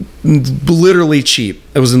was literally cheap.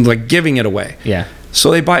 It was like giving it away. Yeah.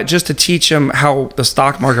 So they buy it just to teach him how the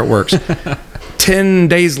stock market works. 10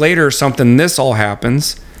 days later or something, this all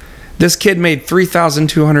happens. This kid made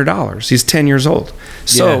 $3,200. He's 10 years old.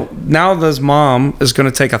 So now this mom is going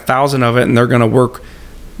to take 1,000 of it, and they're going to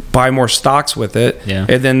buy more stocks with it. Yeah.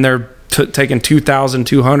 And then they're taking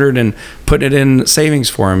 2,200 and putting it in savings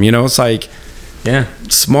for him. You know, it's like,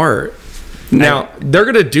 smart. Now they're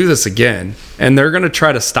going to do this again, and they're going to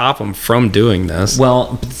try to stop them from doing this.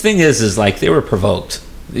 Well, the thing is like they were provoked.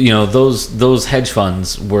 You know, those hedge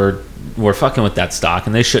funds were fucking with that stock,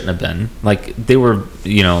 and they shouldn't have been. Like, they were,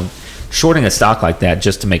 you know, shorting a stock like that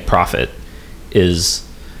just to make profit is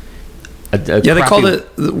they called it,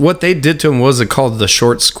 what they did to him was it called the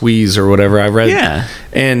short squeeze or whatever I read.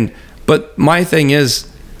 But my thing is,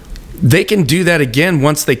 they can do that again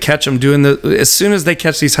once they catch them doing as soon as they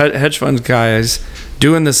catch these hedge fund guys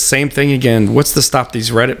doing the same thing again. What's to stop these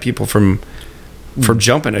Reddit people from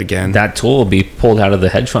jumping again? That tool will be pulled out of the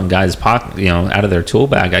hedge fund guys' pocket, you know, out of their tool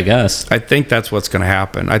bag, I guess. I think that's what's going to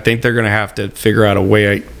happen. I think they're going to have to figure out a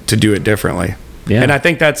way to do it differently. Yeah. And I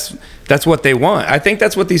think that's what they want. I think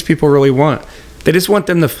that's what these people really want. They just want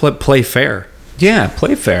them to play fair. Yeah,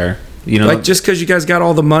 play fair. You know, like, just because you guys got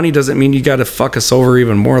all the money doesn't mean you got to fuck us over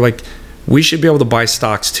even more. Like, we should be able to buy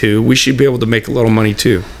stocks too. We should be able to make a little money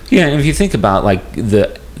too. Yeah, and if you think about like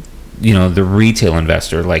the retail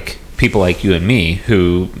investor, like people like you and me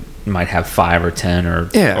who might have $5 or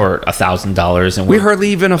 $10 or $1,000, and we hardly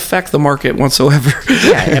even affect the market whatsoever.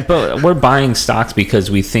 But we're buying stocks because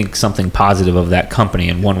we think something positive of that company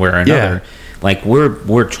in one way or another. Like,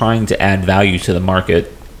 we're trying to add value to the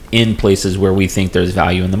market in places where we think there's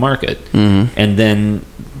value in the market. Mm-hmm. And then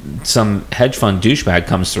some hedge fund douchebag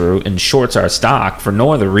comes through and shorts our stock for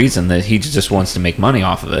no other reason that he just wants to make money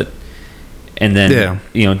off of it, and then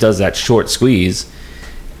does that short squeeze.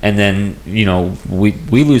 And then, you know, we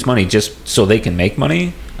lose money just so they can make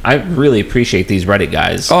money. I really appreciate these Reddit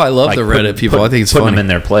guys. Oh, I love the Reddit people. I think it's putting funny. them in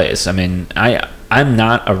their place. I mean, I'm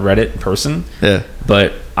not a Reddit person,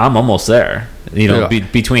 but I'm almost there. You know,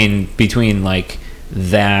 between like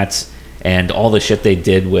that and all the shit they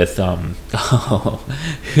did with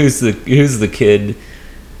who's the kid?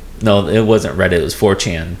 No, it wasn't Reddit. It was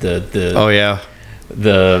 4chan.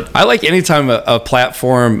 I like anytime a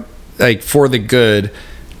platform like for the good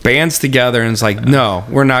bands together and it's like, no,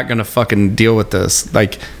 we're not gonna fucking deal with this.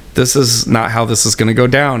 Like, this is not how this is gonna go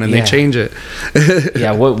down, and they change it.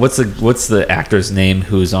 What's the actor's name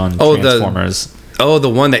who's on Transformers? The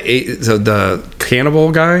one that ate the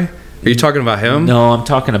cannibal guy. Are you talking about him? No, I'm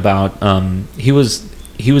talking about he was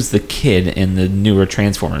the kid in the newer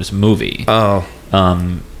Transformers movie.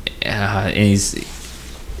 And he's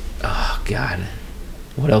God.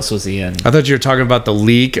 What else was he in? I thought you were talking about the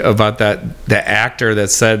leak about the actor that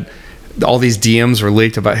said all these DMs were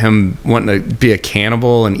leaked about him wanting to be a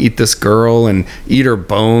cannibal and eat this girl and eat her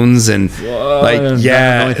bones and I don't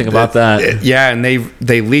know anything about that. And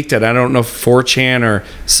they leaked it. I don't know if 4chan or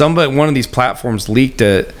one of these platforms leaked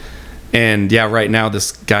it. And right now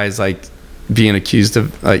this guy's like being accused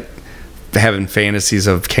of like having fantasies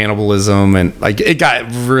of cannibalism, and like it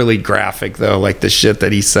got really graphic though. Like the shit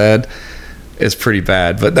that he said is pretty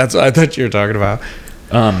bad, but that's what I thought you were talking about.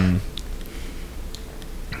 I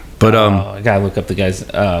gotta look up the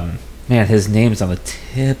guy's. Man, his name's on the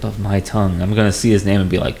tip of my tongue. I'm gonna see his name and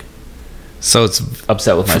be like, so it's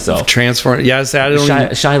upset with myself. Transform. Yeah, Shia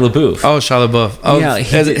LaBeouf. Oh, Shia LaBeouf. Oh, yeah,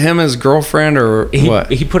 is it him, his girlfriend, or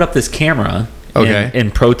what? He put up this camera.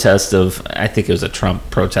 In protest of, I think it was a Trump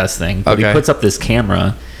protest thing. But he puts up this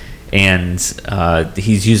camera, and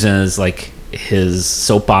he's using it as like his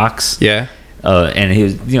soapbox. Yeah. And he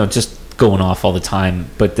was, just going off all the time.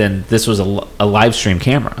 But then this was a live stream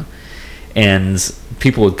camera, and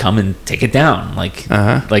people would come and take it down. Like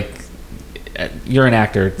you're an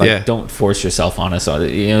actor. Like, don't force yourself on us.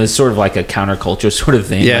 It's sort of like a counterculture sort of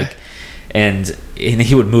thing. Yeah. And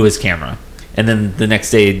he would move his camera, and then the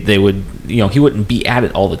next day they would, he wouldn't be at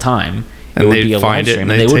it all the time. It would be a live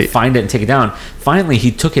stream, and they would find it and take it down. Finally,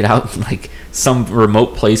 he took it out like some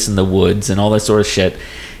remote place in the woods and all that sort of shit.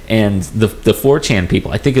 And the 4chan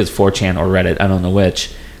people, I think it was 4chan or Reddit, I don't know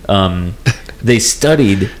which, they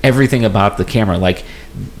studied everything about the camera. Like,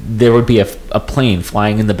 there would be a plane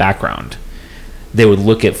flying in the background, they would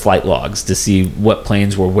look at flight logs to see what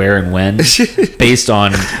planes were where and when, based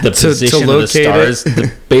on the position of the stars.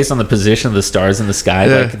 Based on the position of the stars in the sky,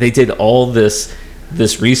 like they did all this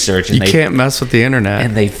research. And you can't mess with the internet.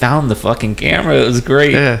 And they found the fucking camera. It was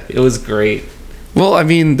great. Yeah. It was great. Well, I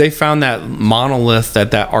mean, they found that monolith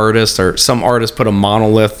that artist or some artist put a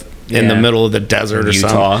monolith in the middle of the desert or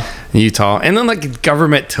something. Utah. And then like the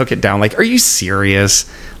government took it down. Like, are you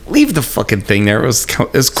serious? Leave the fucking thing there. It was cool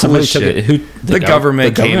as shit. The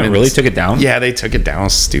government really took it down? Yeah, they took it down.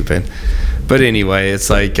 Stupid. But anyway, it's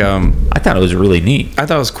like... I thought it was really neat. I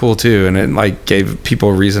thought it was cool too. And it like gave people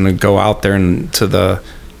a reason to go out there and to the,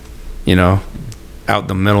 out in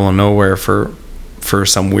the middle of nowhere for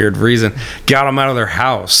some weird reason. Got them out of their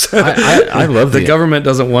house. I love the government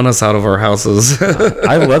doesn't want us out of our houses.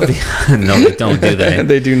 I love no, they don't, do they?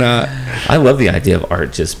 They do not. I love the idea of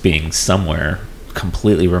art just being somewhere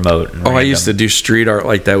completely remote and random. I used to do street art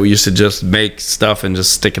like that. We used to just make stuff and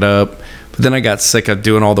just stick it up. But then I got sick of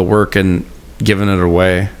doing all the work and giving it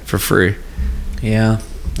away for free. Yeah.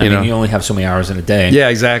 I mean, you only have so many hours in a day. Yeah,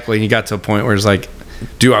 exactly. And you got to a point where it's like,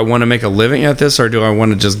 do I want to make a living at this, or do I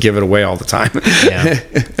want to just give it away all the time? Yeah.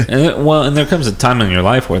 And there comes a time in your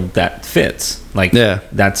life where that fits. Like,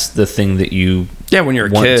 that's the thing that you when you're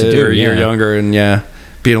a kid or you're younger and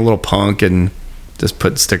being a little punk and just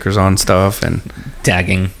put stickers on stuff and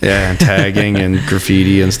tagging. Yeah, and tagging and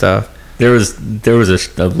graffiti and stuff. There was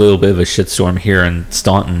a little bit of a shitstorm here in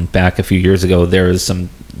Staunton back a few years ago. There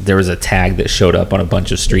was a tag that showed up on a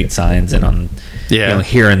bunch of street signs and on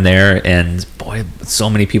here and there, and boy, so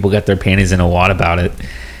many people got their panties in a wad about it,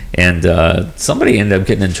 and somebody ended up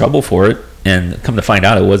getting in trouble for it, and come to find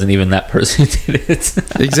out it wasn't even that person who did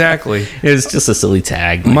it. Exactly. It was just a silly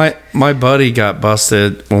tag. My buddy got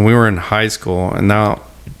busted when we were in high school, and now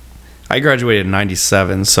I graduated in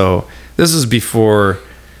 97, so this is before,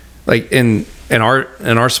 like in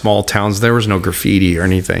our small towns there was no graffiti or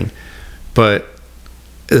anything, but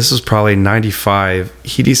this was probably 95.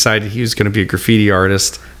 He decided he was going to be a graffiti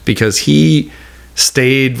artist because he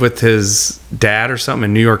stayed with his dad or something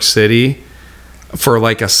in New York City for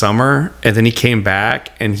like a summer, and then he came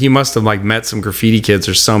back and he must have like met some graffiti kids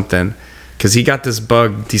or something, because he got this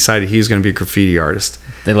bug, decided he was going to be a graffiti artist.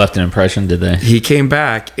 They left an impression, did they? He came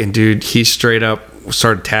back and dude, he straight up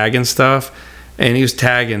started tagging stuff, and he was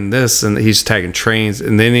tagging this and he's tagging trains,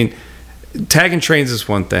 and then tagging trains is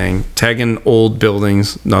one thing, tagging old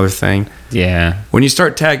buildings another thing. Yeah. When you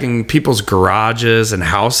start tagging people's garages and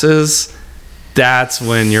houses, that's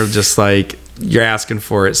when you're just like, you're asking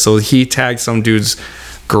for it. So he tagged some dude's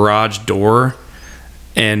garage door,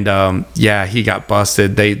 and he got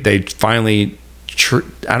busted. They finally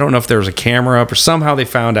I don't know if there was a camera up or somehow they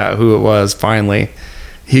found out who it was. Finally,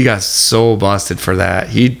 he got so busted for that.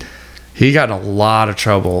 He got in a lot of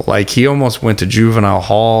trouble. Like, he almost went to juvenile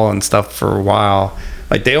hall and stuff for a while.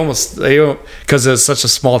 Like, because it's such a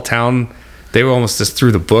small town, they almost just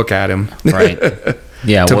threw the book at him. Right.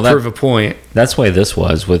 Yeah. to prove a point. That's why this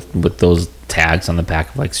was with those tags on the back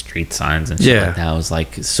of like street signs and shit like that. It was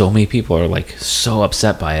like, so many people are like so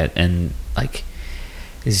upset by it, and like,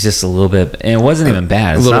 it's just a little bit, and it wasn't even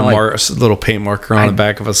bad. It's a little paint marker on the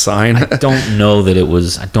back of a sign. I don't know that there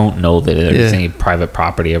was any private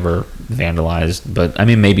property ever vandalized, but I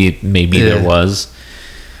mean, maybe there was,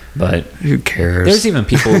 but who cares? There's even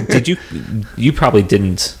people. You probably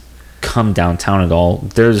didn't come downtown at all.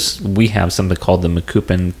 We have something called the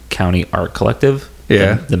Macoupin County Art Collective.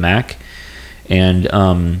 The MAC,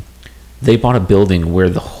 and they bought a building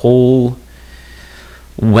where the whole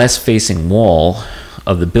west facing wall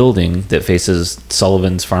of the building that faces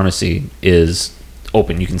Sullivan's Pharmacy is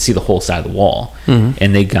open. You can see the whole side of the wall. Mm-hmm.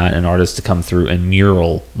 And they got an artist to come through and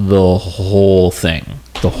mural the whole thing.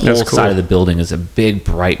 The whole side of the building is a big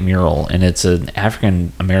bright mural, and it's an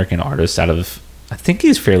African American artist out of, I think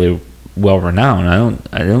he's fairly well renowned.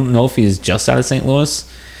 I don't know if he's just out of St.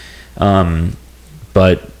 Louis,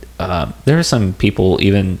 but there are some people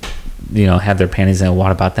even had their panties in a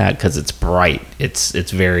wad about that, because it's bright. It's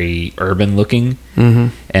very urban looking.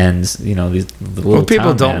 Mm-hmm. And the little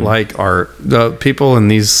people don't like art. The people in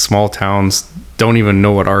these small towns don't even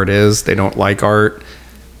know what art is. They don't like art.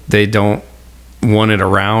 They don't want it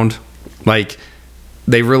around. Like,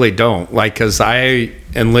 they really don't. Like, because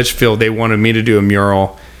in Litchfield, they wanted me to do a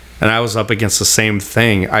mural, and I was up against the same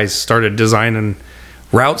thing. I started designing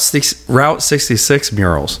Route 66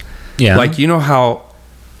 murals. Yeah. Like, you know how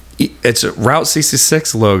it's a Route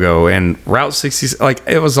 66 logo, and Route 66, like,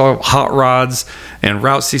 it was all hot rods and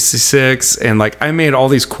Route 66, and like, I made all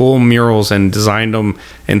these cool murals and designed them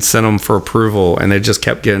and sent them for approval, and they just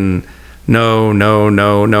kept getting no.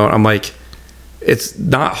 I'm like, it's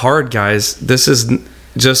not hard, guys. This is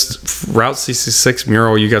just Route 66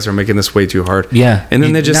 mural. You guys are making this way too hard. Yeah. And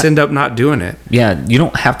then they just end up not doing it. Yeah. You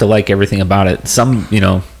don't have to like everything about it. Some,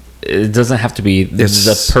 it doesn't have to be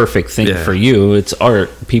the perfect thing for you. It's art.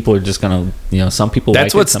 People are just going to, some people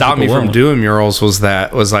That's like what stopped me from doing murals was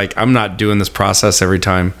like, I'm not doing this process every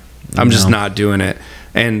time. I'm just not doing it.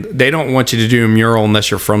 And they don't want you to do a mural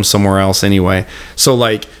unless you're from somewhere else anyway. So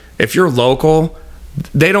like, if you're local,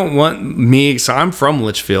 they don't want me. So I'm from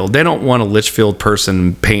Litchfield. They don't want a Litchfield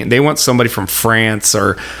person paint. They want somebody from France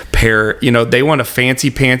or Paris. They want a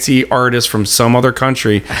fancy pantsy artist from some other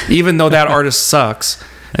country, even though that artist sucks.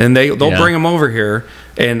 And they'll bring them over here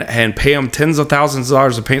and pay them tens of thousands of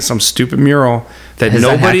dollars to paint some stupid mural that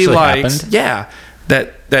nobody likes. Happened? Yeah,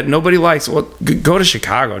 that nobody likes. Well, go to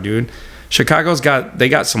Chicago, dude. Chicago's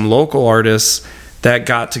got some local artists that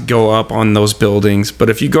got to go up on those buildings. But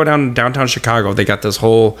if you go down to downtown Chicago, they got this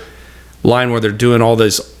whole line where they're doing all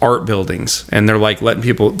these art buildings, and they're like letting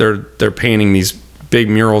people, they're painting these big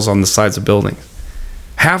murals on the sides of buildings.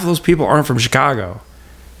 Half of those people aren't from Chicago.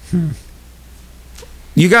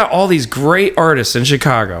 You got all these great artists in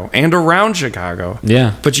Chicago and around Chicago.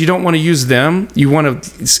 Yeah. But you don't want to use them. You want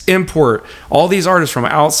to import all these artists from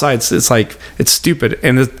outside. It's like, it's stupid.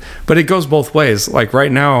 But it goes both ways. Like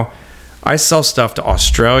right now, I sell stuff to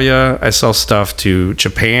Australia. I sell stuff to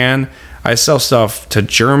Japan. I sell stuff to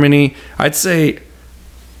Germany. I'd say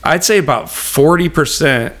about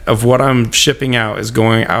 40% of what I'm shipping out is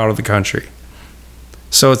going out of the country.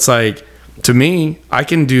 So it's like, to me, I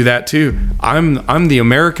can do that too. I'm the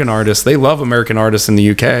American artist. They love American artists in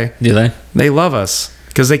the UK. Do they? They love us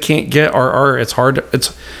because they can't get our art. It's hard.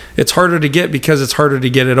 It's harder to get because it's harder to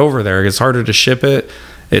get it over there. It's harder to ship it.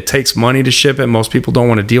 It takes money to ship it. Most people don't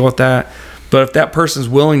want to deal with that. But if that person's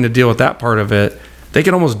willing to deal with that part of it, they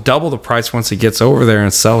can almost double the price once it gets over there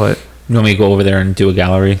and sell it. You want me to go over there and do a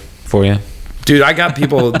gallery for you? Dude, I got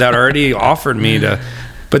people that already offered me to,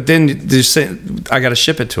 but then I got to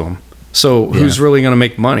ship it to them. So who's really going to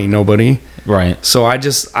make money? Nobody. Right. So I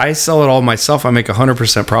sell it all myself. I make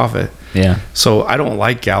 100% profit. Yeah. So I don't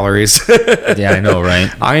like galleries. Yeah, I know,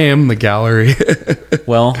 right? I am the gallery.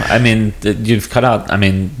 Well, I mean, you've cut out,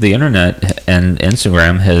 the internet and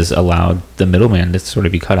Instagram has allowed the middleman to sort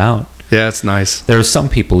of be cut out. Yeah, it's nice. There's some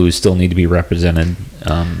people who still need to be represented.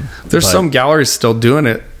 There's some galleries still doing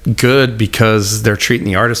it good because they're treating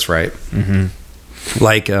the artists right. Mm-hmm.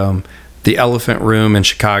 Like the Elephant Room in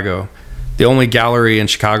Chicago. The only gallery in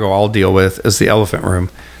Chicago I'll deal with is the Elephant Room,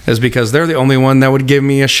 is because they're the only one that would give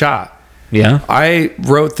me a shot. Yeah. I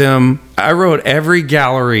wrote every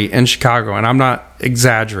gallery in Chicago, and I'm not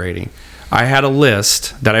exaggerating. I had a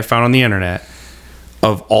list that I found on the internet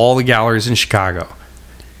of all the galleries in Chicago,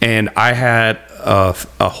 and I had a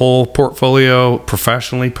whole portfolio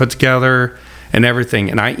professionally put together and everything,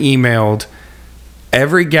 and I emailed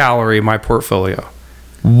every gallery my portfolio.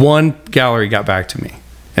 One gallery got back to me,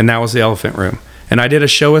 and that was the Elephant Room. And I did a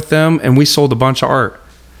show with them, and we sold a bunch of art.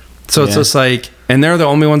 So it's just like, and they're the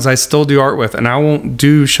only ones I still do art with, and I won't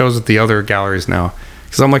do shows with the other galleries now.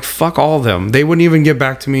 Because I'm like, fuck all of them. They wouldn't even get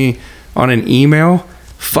back to me on an email.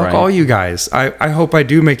 Fuck all you guys. I hope I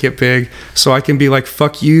do make it big so I can be like,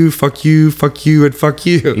 fuck you, fuck you, fuck you, and fuck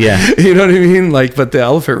you. Yeah. You know what I mean? Like, but the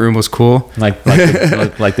Elephant Room was cool. Like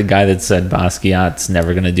the guy that said Basquiat's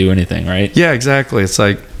never going to do anything, right? Yeah, exactly. It's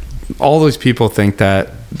like all those people think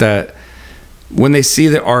that when they see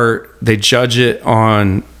the art, they judge it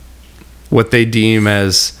on what they deem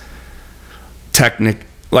as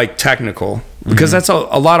technical. Because that's a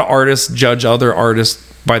lot of artists judge other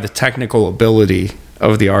artists by the technical ability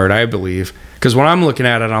of the art, I believe. Because when I'm looking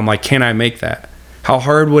at it, I'm like, can I make that? How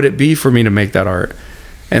hard would it be for me to make that art?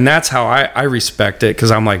 And that's how I respect it, because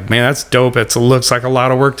I'm like, man, that's dope. It looks like a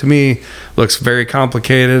lot of work to me. Looks very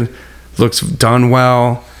complicated. Looks done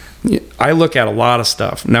well. I look at a lot of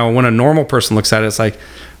stuff. Now, when a normal person looks at it, it's like,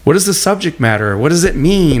 what is the subject matter? What does it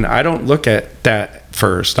mean? I don't look at that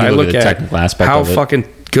first. I look at technical aspect how fucking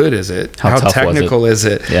good is it? How technical is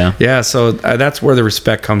it? Yeah. Yeah, so that's where the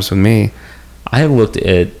respect comes from me. I looked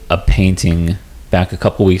at a painting back a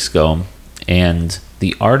couple weeks ago, and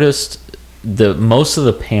the artist, most of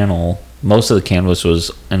the canvas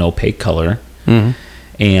was an opaque color,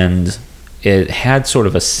 and it had sort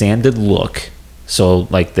of a sanded look. So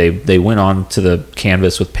like they went on to the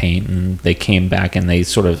canvas with paint, and they came back and they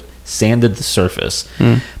sort of sanded the surface.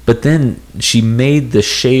 But then she made the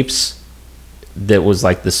shapes that was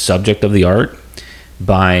like the subject of the art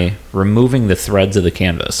by removing the threads of the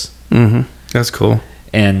canvas. That's cool.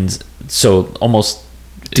 And so almost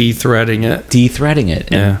de-threading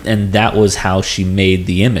it. And that was how she made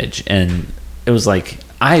the image. And it was like,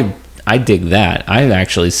 I I dig that. I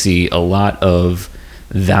actually see a lot of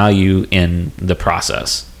value in the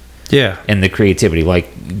process. Yeah. And the creativity. Like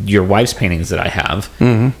your wife's paintings that I have,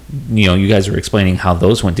 you know, you guys were explaining how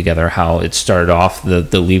those went together, how it started off,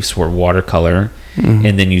 the leaves were watercolor,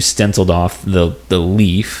 and then you stenciled off the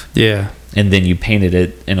leaf. Yeah. And then you painted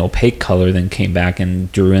it an opaque color, then came back and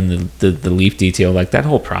drew in the leaf detail. Like that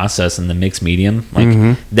whole process and the mixed medium,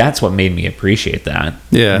 like that's what made me appreciate that.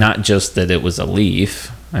 Yeah. Not just that it was a leaf.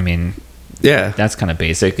 I mean, yeah, that's kind of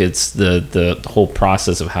basic. It's the whole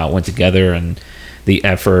process of how it went together and the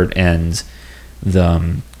effort and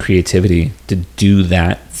the creativity to do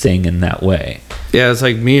that thing in that way. Yeah, it's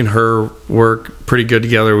like me and her work pretty good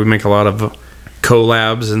together. We make a lot of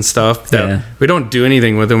collabs and stuff that we don't do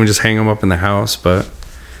anything with them. We just hang them up in the house. But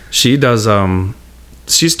she does.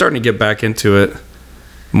 She's starting to get back into it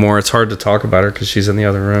more. It's hard to talk about her because she's in the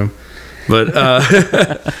other room.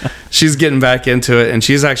 But she's getting back into it, and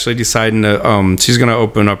she's actually deciding to. She's going to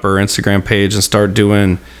open up her Instagram page and start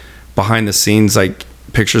doing behind the scenes, like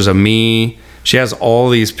pictures of me. She has all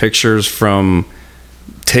these pictures from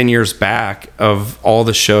 10 years back of all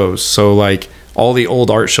the shows. So like all the old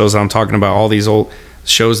art shows that I'm talking about, all these old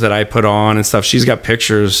shows that I put on and stuff. She's got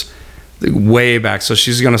pictures way back. So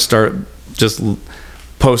she's going to start just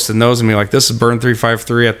posting those and be like, this is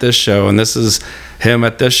BURN353 at this show, and this is him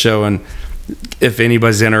at this show. And if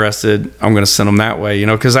anybody's interested, I'm going to send them that way, you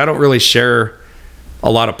know, because I don't really share a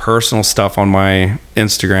lot of personal stuff on my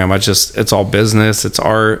Instagram. It's all business, it's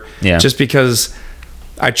art. Yeah. Just because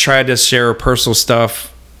I tried to share personal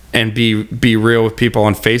stuff and be real with people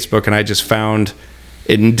on Facebook, and I just found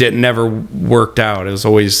it never worked out. It was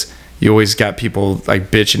always, you always got people like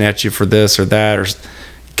bitching at you for this or that, or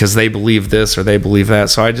because they believe this or they believe that.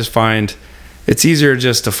 So I just find it's easier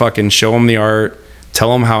just to fucking show them the art,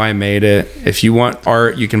 tell them how I made it. If you want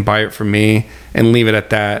art, you can buy it from me, and leave it at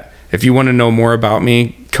that. If you want to know more about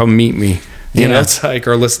me, come meet me. You know, it's like,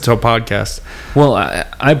 or listen to a podcast. Well,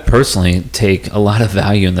 I personally take a lot of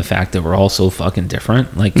value in the fact that we're all so fucking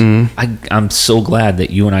different. Like, I'm so glad that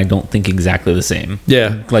you and I don't think exactly the same.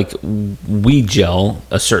 Yeah. Like, we gel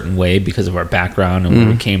a certain way because of our background and where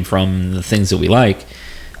we came from, the things that we like.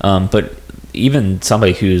 But even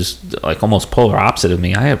somebody who's like almost polar opposite of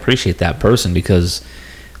me, I appreciate that person because,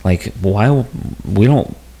 like, why we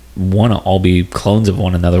don't want to all be clones of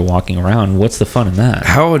one another walking around. What's the fun in that?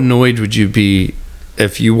 How annoyed would you be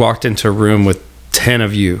if you walked into a room with 10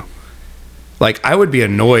 of you? Like, I would be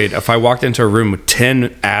annoyed if I walked into a room with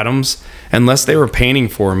 10 atoms, unless they were painting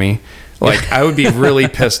for me. Like, I would be really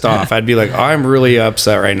pissed off. I'd be like, oh, I'm really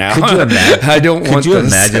upset right now. Could you imagine? I don't want this. Could you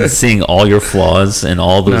imagine seeing all your flaws in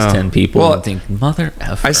all those 10 people and think, mother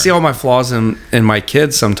effer. I see all my flaws in my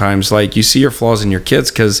kids sometimes. Like, you see your flaws in your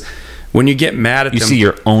kids because when you get mad at them, you see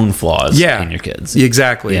your own flaws in your kids.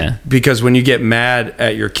 Exactly. Yeah. Because when you get mad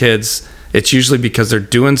at your kids, it's usually because they're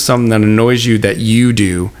doing something that annoys you that you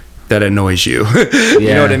do that annoys you.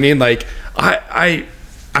 You know what I mean? Like, I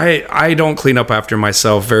don't clean up after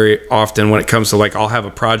myself very often when it comes to, like, I'll have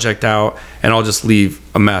a project out and I'll just leave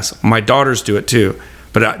a mess. My daughters do it too,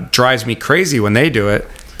 but it drives me crazy when they do it.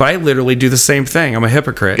 But I literally do the same thing. I'm a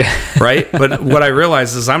hypocrite, right? But what I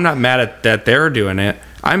realize is I'm not mad at that they're doing it.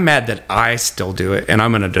 I'm mad that I still do it, and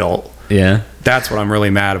I'm an adult. Yeah. That's what I'm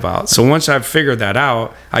really mad about. So once I've figured that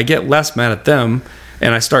out, I get less mad at them,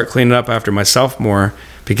 and I start cleaning up after myself more,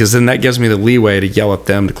 because then that gives me the leeway to yell at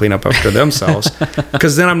them to clean up after themselves,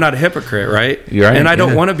 because then I'm not a hypocrite, right? You're right. And I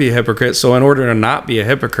don't want to be a hypocrite, so in order to not be a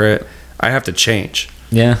hypocrite, I have to change.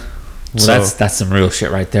 Yeah. Well, that's some real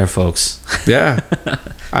shit right there, folks. Yeah.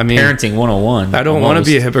 I mean, parenting 101. I don't want to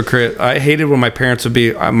be a hypocrite. I hated when my parents would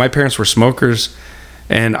be, my parents were smokers,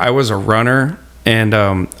 and I was a runner, and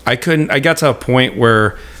I got to a point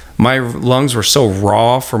where my lungs were so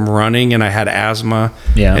raw from running, and I had asthma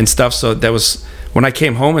and stuff. So that was when I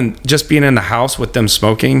came home, and just being in the house with them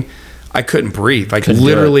smoking, I couldn't breathe. Like,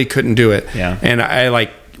 literally couldn't do it. Yeah. And I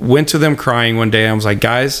like went to them crying one day. I was like,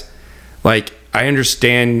 guys, like, I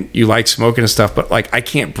understand you like smoking and stuff, but like, I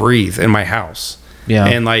can't breathe in my house. Yeah.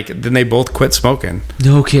 And like, then they both quit smoking.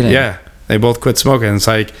 No kidding. Yeah. They both quit smoking. It's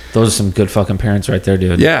like, those are some good fucking parents right there,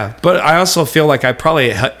 dude. Yeah. But I also feel like I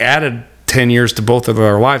probably added 10 years to both of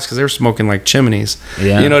their lives because they were smoking like chimneys.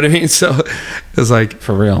 Yeah. You know what I mean? So it's like,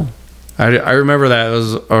 for real. I remember that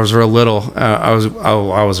I was real little. I wasn't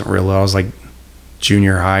real little. I was like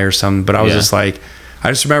junior high or something, but I was just like, I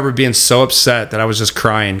just remember being so upset that I was just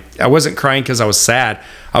crying. I wasn't crying because I was sad.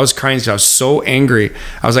 I was crying because I was so angry.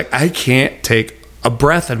 I was like, I can't take a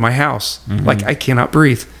breath in my house. Mm-hmm. Like, I cannot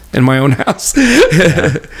breathe in my own house.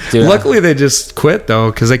 Yeah. Dude, Luckily, they just quit,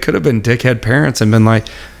 though, because they could have been dickhead parents and been like,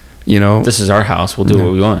 You know, this is our house. We'll do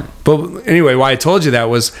what we want. But anyway, why I told you that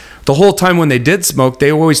was the whole time when they did smoke,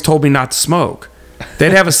 they always told me not to smoke.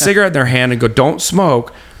 They'd have a cigarette in their hand and go, don't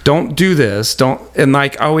smoke, don't do this, don't. And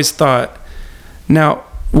like, I always thought, now,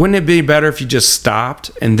 wouldn't it be better if you just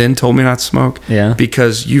stopped and then told me not to smoke? Yeah.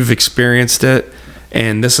 Because you've experienced it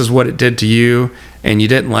and this is what it did to you and you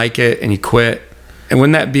didn't like it and you quit. And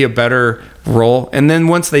wouldn't that be a better role? And then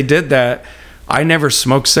once they did that, I never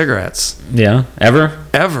smoked cigarettes. Yeah.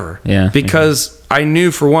 Ever. Yeah. Because I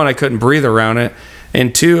knew, for one, I couldn't breathe around it.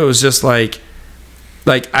 And two, it was just like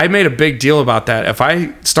I made a big deal about that. If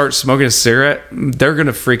I start smoking a cigarette, they're going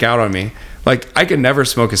to freak out on me. Like, I could never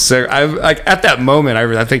smoke a cigarette. At that moment,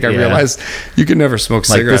 I think I realized you can never smoke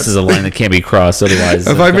cigarettes. This is a line that can't be crossed. Otherwise,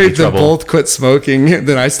 if I made them both quit smoking,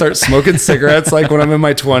 then I start smoking cigarettes like when I'm in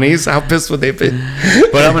my 20s. How pissed would they be?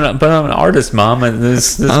 But I'm an artist, Mom, and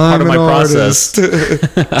this is part of my process.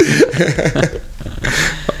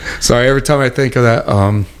 Sorry, every time I think of that,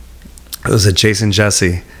 it was a Jason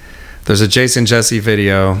Jesse. There's a Jason Jesse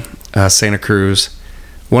video, Santa Cruz,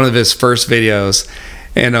 one of his first videos.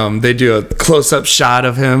 And they do a close-up shot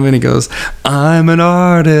of him, and he goes, "I'm an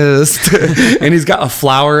artist," and he's got a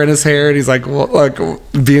flower in his hair, and he's like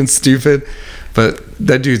being stupid. But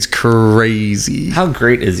that dude's crazy. How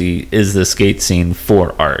great is the skate scene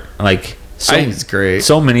for art? Like, he's great.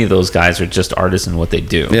 So many of those guys are just artists in what they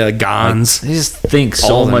do. Yeah, Gons. Like, they just think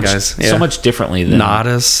so much differently than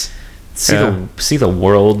Nodis. See the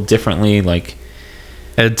world differently. Like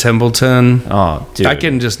Ed Templeton. Oh, dude, I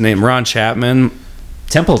can just name Ron Chapman.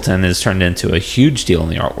 Templeton has turned into a huge deal in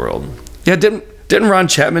the art world. Yeah, didn't Ron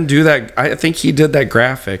Chapman do that? I think he did that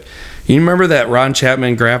graphic. You remember that Ron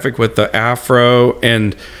Chapman graphic with the afro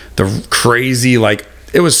and the crazy, like,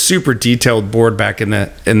 it was super detailed board back in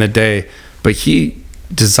the day, but he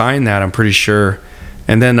designed that, I'm pretty sure.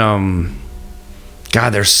 And then God,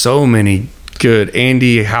 there's so many good.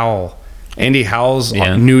 Andy Howell's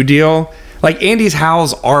New Deal. Like, Andy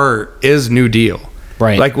Howell's art is New Deal.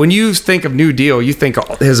 Right. Like, when you think of New Deal, you think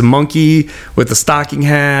of his monkey with the stocking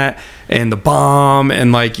hat and the bomb,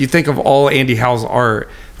 and like, you think of all Andy Howell's art.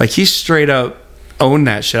 Like, he straight up owned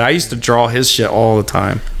that shit. I used to draw his shit all the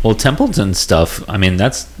time. Well, Templeton stuff, I mean,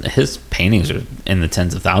 that's his paintings are in the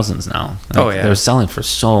tens of thousands now. Like, they're selling for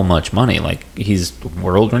so much money. Like, he's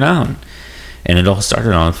world renowned, and it all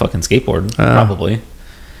started on a fucking skateboard, probably.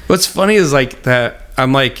 What's funny is like that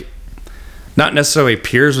I'm like, not necessarily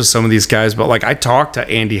peers with some of these guys, but like, I talk to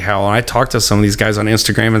Andy Howell and I talk to some of these guys on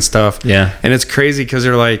Instagram and stuff. Yeah. And it's crazy because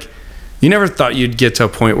they're like, you never thought you'd get to a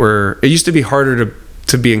point where it used to be harder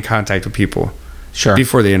to be in contact with people. Sure.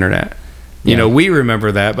 Before the internet. You know, we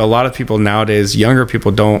remember that, but a lot of people nowadays, younger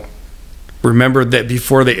people, don't remember that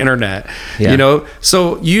before the internet. You know,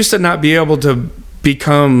 so you used to not be able to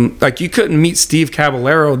become, like, you couldn't meet Steve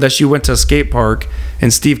Caballero unless you went to a skate park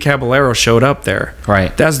and Steve Caballero showed up there.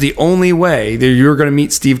 Right. That's the only way that you're going to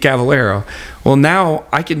meet Steve Caballero. Well, now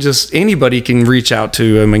anybody can reach out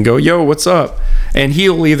to him and go, "Yo, what's up?" And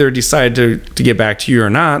he'll either decide to get back to you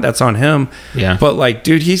or not. That's on him. Yeah. But like,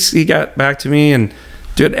 dude, he got back to me, and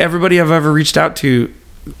dude, everybody I've ever reached out to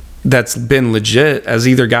that's been legit has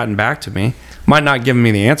either gotten back to me. Might not give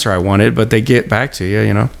me the answer I wanted, but they get back to you,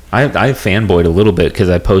 you know. I fanboyed a little bit because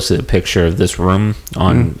I posted a picture of this room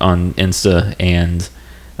on Insta, and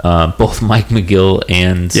both Mike McGill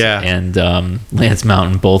and Lance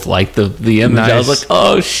Mountain both liked the image. Nice. I was like,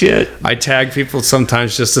 oh shit. I tag people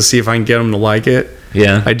sometimes just to see if I can get them to like it.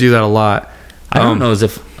 Yeah, I do that a lot. I don't know as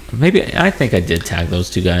if maybe I think I did tag those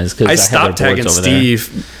two guys because I stopped tagging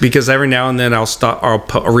Steve because every now and then I'll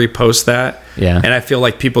repost that. Yeah, and I feel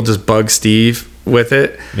like people just bug Steve with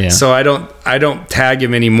it. Yeah. So I don't tag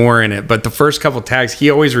him anymore in it. But the first couple tags, he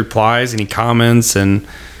always replies and he comments. And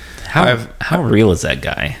how real is that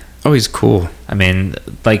guy? Oh, he's cool. I mean,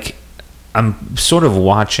 like, I'm sort of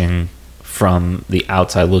watching from the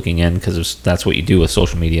outside looking in because that's what you do with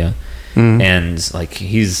social media. Mm-hmm. And like,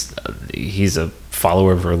 he's a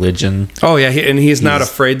follower of religion. Oh yeah, he's not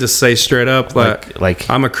afraid to say straight up like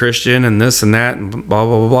I'm a Christian and this and that and blah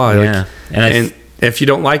blah blah blah. Yeah, like, and if you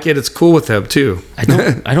don't like it, it's cool with him too. I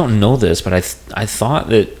don't know this, but I thought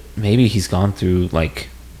that maybe he's gone through like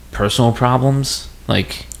personal problems.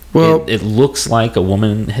 Like, well, it looks like a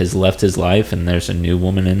woman has left his life and there's a new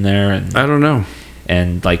woman in there. And I don't know.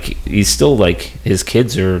 And like, he's still like, his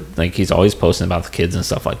kids are like, he's always posting about the kids and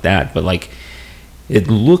stuff like that. But like, it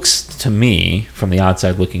looks to me from the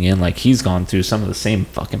outside looking in like he's gone through some of the same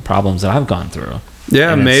fucking problems that I've gone through.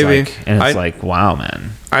 Yeah, and maybe. It's like, wow,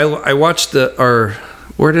 man. I watched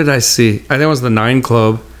where did I see? I think it was the 9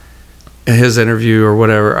 Club, his interview or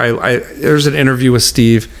whatever. There's an interview with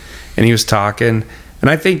Steve, and he was talking, And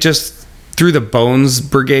I think just through the Bones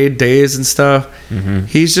Brigade days and stuff,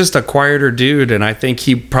 he's just a quieter dude. And I think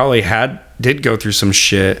he probably did go through some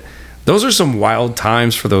shit. Those are some wild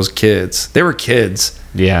times for those kids. They were kids.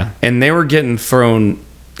 Yeah. And they were getting thrown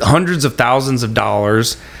hundreds of thousands of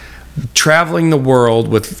dollars, traveling the world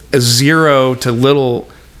with a zero to little.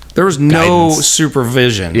 There was no guidance.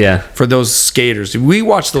 Supervision for those skaters. We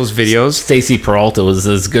watched those videos. Stacy Peralta was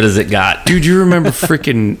as good as it got. Dude, you remember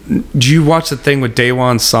freaking... Did you watch the thing with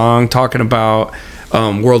Daewon Song talking about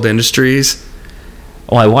World Industries?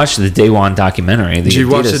 Well, I watched the Daewon documentary. Did you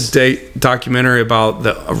watch the documentary about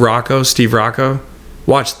Steve Rocco?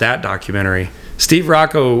 Watch that documentary. Steve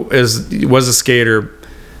Rocco was a skater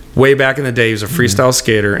way back in the day. He was a freestyle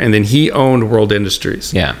skater, and then he owned World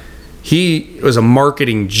Industries. Yeah. He was a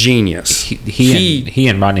marketing genius. He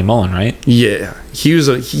and Rodney Mullen, right? Yeah. He used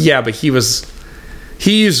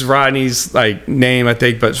Rodney's like name, I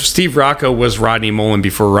think, but Steve Rocco was Rodney Mullen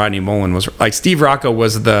before Rodney Mullen was like Steve Rocco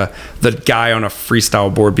was the guy on a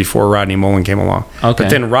freestyle board before Rodney Mullen came along. Okay. But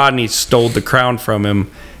then Rodney stole the crown from him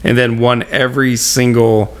and then won every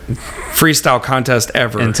single freestyle contest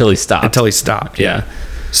ever until he stopped. Yeah.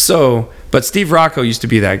 So, but Steve Rocco used to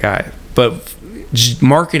be that guy, but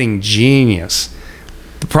marketing genius.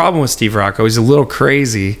 The problem with Steve Rocco, he's a little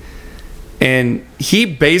crazy, and he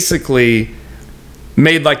basically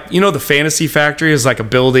made the Fantasy Factory is like a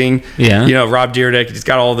building. Yeah. Rob Dyrdek, he's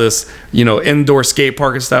got all this, indoor skate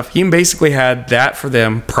park and stuff. He basically had that for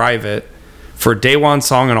them private for Daewon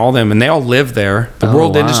Song and all them, and they all live there. The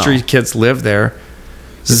World Industry kids live there.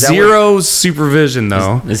 Zero supervision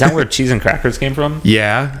though. Is that where Cheese and Crackers came from?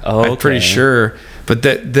 Yeah. Oh, okay. I'm pretty sure. But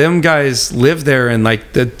them guys live there, and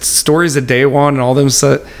like the stories of Daewon and all them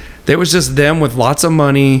stuff, they was just them with lots of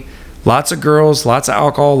money, lots of girls, lots of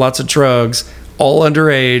alcohol, lots of drugs, all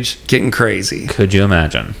underage, getting crazy. Could you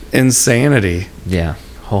imagine? Insanity. Yeah.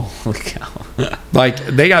 Holy cow. Like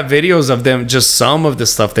they got videos of them, just some of the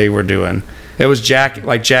stuff they were doing. It was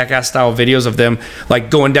Jackass style videos of them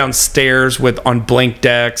like going downstairs on blank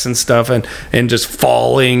decks and stuff and just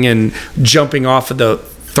falling and jumping off of the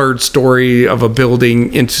third story of a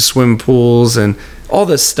building into swimming pools and all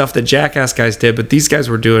this stuff that Jackass guys did, but these guys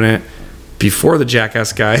were doing it before the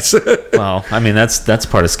Jackass guys. Well, I mean that's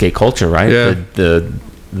part of skate culture, right? Yeah.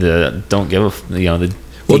 The don't give a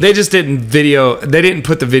well, they just didn't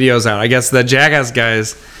put the videos out. I guess the Jackass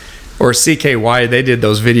guys or CKY, they did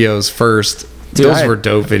those videos first. Dude, those were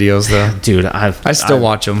dope videos though. Dude, I still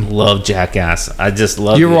watch them. Love Jackass. I just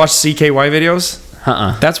love. You ever watch CKY videos?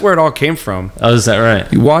 That's where it all came from. Oh, is that right?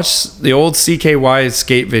 You watch the old CKY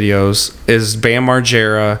skate videos. Is Bam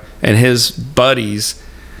Margera and his buddies?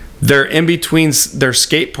 They're in between their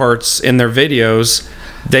skate parts in their videos.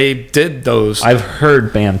 They did those. I've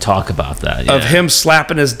heard Bam talk about that. Yeah. Of him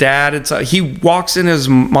slapping his dad. He walks in his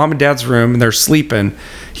mom and dad's room and they're sleeping.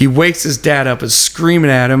 He wakes his dad up and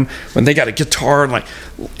screaming at him when they got a guitar and like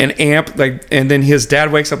an amp. And then his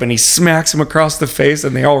dad wakes up and he smacks him across the face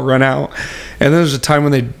and they all run out. And then there's a time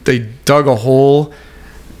when they dug a hole.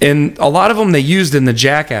 And a lot of them they used in the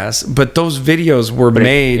Jackass, but those videos were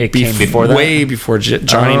made before that? Way before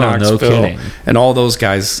Johnny Knoxville and all those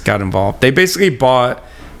guys got involved. They basically bought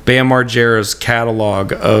Bam Margera's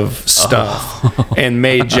catalog of stuff and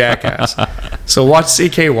made Jackass. So watch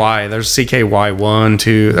CKY. There's CKY 1,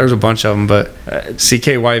 2. There's a bunch of them, but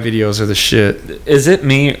CKY videos are the shit. Is it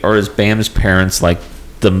me or is Bam's parents like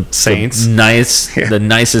the saints, the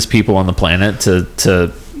nicest people on the planet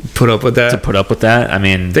to put up with that? To put up with that? I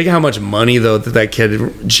mean, think how much money though that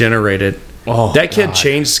kid generated. That kid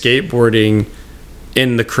changed skateboarding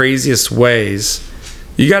in the craziest ways.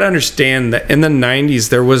 You got to understand that in the 90s,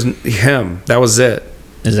 there wasn't him. That was it.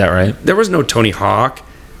 Is that right? There was no Tony Hawk.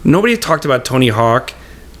 Nobody talked about Tony Hawk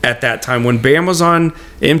at that time. When Bam was on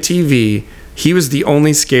MTV, he was the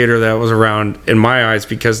only skater that was around in my eyes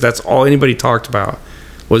because that's all anybody talked about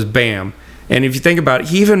was Bam. And if you think about it,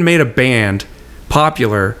 he even made a band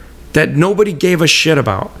popular that nobody gave a shit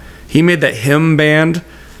about. He made that hymn band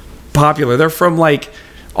popular. They're from like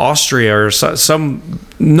Austria or some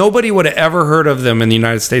nobody would have ever heard of them in the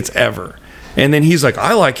United States ever. And then he's like,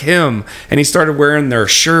 I like him. And he started wearing their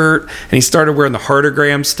shirt and he started wearing the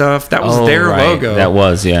Heartogram stuff. That was their logo. That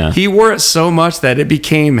was, yeah. He wore it so much that it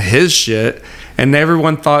became his shit. And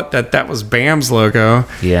everyone thought that was Bam's logo.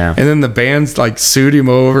 Yeah. And then the bands like sued him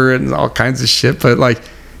over it and all kinds of shit. But like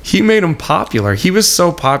he made him popular. He was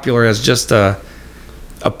so popular as just a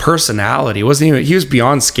personality. He was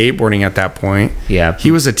beyond skateboarding at that point. Yeah.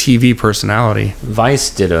 He was a TV personality.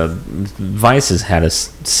 Vice has had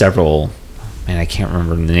several, man, I can't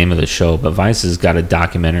remember the name of the show, but Vice has got a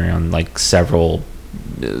documentary on like several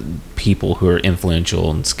people who are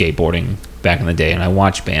influential in skateboarding back in the day, and I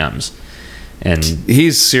watch BAMs, and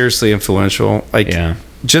he's seriously influential. Like,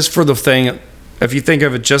 just for the thing, if you think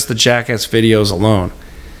of it, just the Jackass videos alone,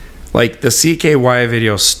 like the CKY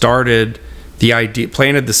video started the idea,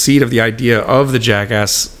 planted the seed of the idea of the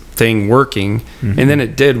Jackass thing working, and then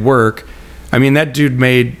it did work. I mean, that dude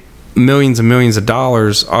made millions and millions of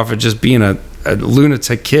dollars off of just being a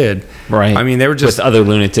lunatic kid. Right. I mean, they were just... with other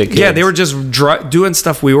lunatic kids. Yeah, they were just doing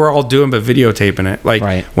stuff we were all doing, but videotaping it.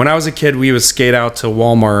 Like, when I was a kid, we would skate out to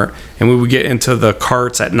Walmart, and we would get into the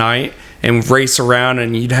carts at night and race around,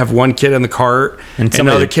 and you'd have one kid in the cart and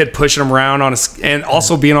another kid pushing them around and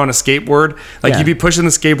also being on a skateboard. Like, you'd be pushing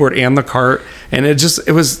the skateboard and the cart, and it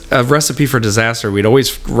was a recipe for disaster. We'd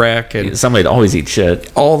always wreck, and somebody'd always eat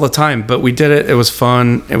shit all the time. But we did it. It was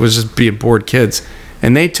fun. It was just being bored kids,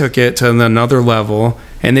 and they took it to another level,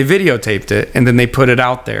 and they videotaped it, and then they put it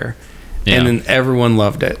out there, and then everyone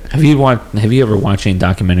loved it. Have you ever watched any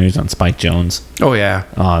documentaries on Spike Jonze? Oh yeah.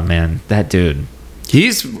 Oh man, that dude.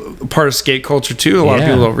 He's part of skate culture too. A lot of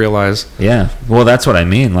people don't realize. Yeah, well, that's what I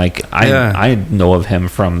mean. Like, I know of him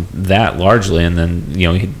from that largely, and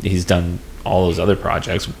then he's done all those other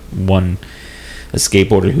projects. A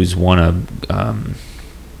skateboarder who's won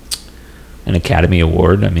an Academy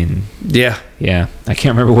Award. I mean, yeah. I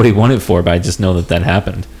can't remember what he won it for, but I just know that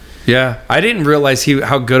happened. Yeah, I didn't realize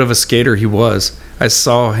how good of a skater he was. I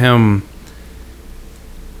saw him.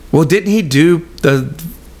 Well, didn't he do the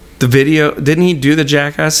video? Didn't he do the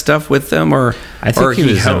Jackass stuff with them, or I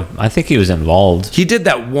think he was involved. He did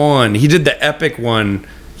that one. He did the epic one.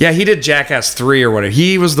 Yeah, he did Jackass 3 or whatever.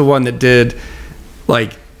 He was the one that did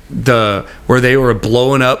like where they were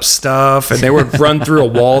blowing up stuff, and they would run through a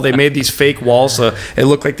wall. They made these fake walls so it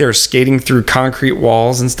looked like they were skating through concrete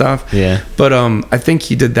walls and stuff. Yeah. But I think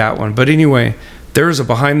he did that one. But anyway, there was a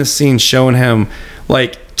behind the scenes showing him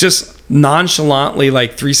like just nonchalantly like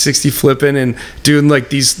 360 flipping and doing like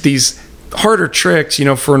these harder tricks,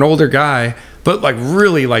 for an older guy, but like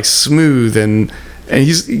really like smooth, and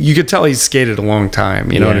you could tell he's skated a long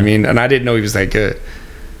time, you know what I mean? And I didn't know he was that good.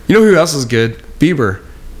 You know who else is good? Bieber.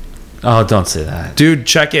 Oh, don't say that. Dude,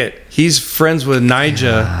 check it. He's friends with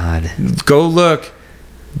Nyjah. God. Go look.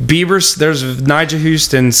 There's Nyjah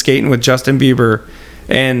Houston skating with Justin Bieber,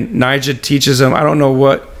 and Nyjah teaches him, I don't know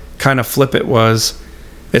what kind of flip it was.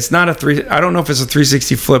 It's not I don't know if it's a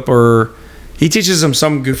 360 flip, or he teaches him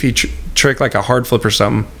some goofy trick like a hard flip or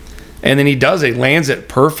something. And then he does it, lands it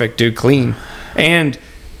perfect, dude, clean. And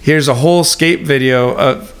here's a whole skate video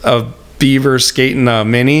of Bieber skating a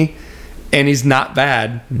mini, and he's not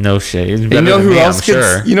bad. No shade. You know who else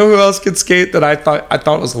could skate that I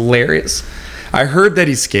thought was hilarious? I heard that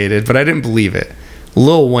he skated, but I didn't believe it.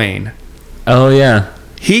 Lil Wayne. Oh yeah.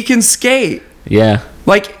 He can skate. Yeah.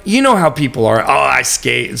 Like, you know how people are. Oh, I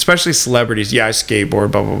skate, especially celebrities. Yeah, I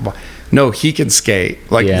skateboard, blah blah blah. No, he can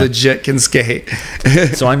skate. Like, legit can skate.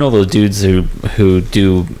 So I know those dudes who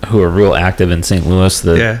are real active in St. Louis,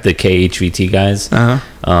 the KHVT guys.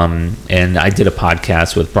 And I did a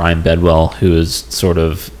podcast with Brian Bedwell, who is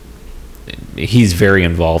he's very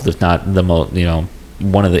involved, if not the most,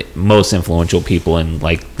 one of the most influential people in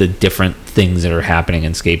like the different things that are happening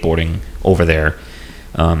in skateboarding over there.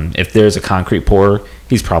 If there's a concrete pour,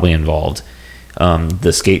 he's probably involved.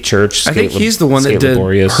 The skate church. I think he's the one that did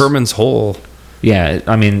Herman's Hole. Yeah,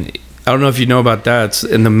 I mean, I don't know if you know about that. It's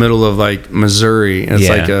in the middle of like Missouri. It's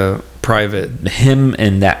like a private. Him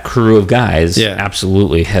and that crew of guys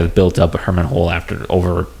absolutely have built up a Herman Hole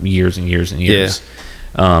over years and years and years.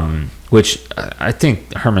 Yeah. Which I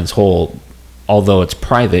think Herman's Hole, although it's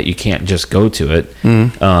private, you can't just go to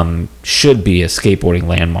it. Should be a skateboarding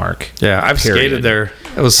landmark. Yeah, I've skated there.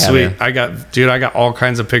 It was sweet. I got all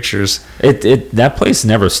kinds of pictures. That place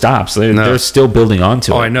never stops. They're still building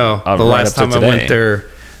onto it. Oh, I know. The last time I went there,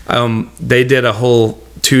 they did a whole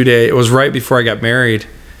 2-day. It was right before I got married.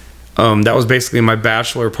 That was basically my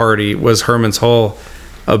bachelor party. Was Herman's Hole.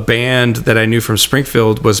 A band that I knew from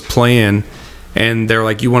Springfield was playing, and they're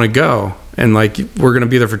like, "You want to go?" And like, we're gonna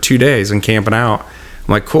be there for 2 days and camping out.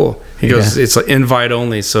 I'm like, cool. He goes, it's an invite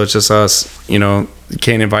only, so it's just us. You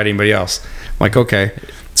can't invite anybody else. I'm like, okay.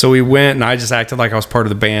 So we went, and I just acted like I was part of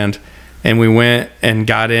the band, and we went and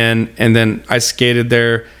got in, and then I skated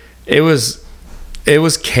there. It was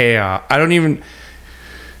chaos.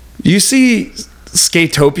 You see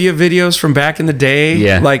Skatopia videos from back in the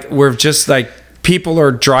day, like where just like people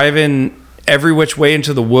are driving every which way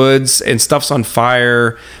into the woods and stuff's on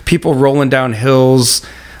fire, people rolling down hills,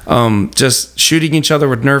 just shooting each other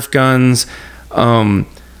with Nerf guns.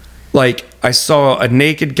 Like I saw a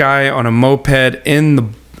naked guy on a moped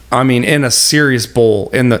in I mean, in a serious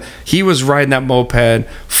bowl. He was riding that moped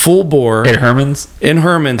full bore in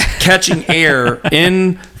Herman's, catching air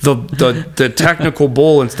in the technical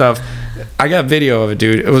bowl and stuff. I got video of it,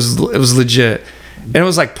 dude. It was legit, and it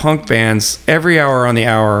was like punk bands every hour on the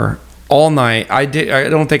hour, all night. I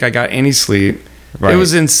don't think I got any sleep. Right. It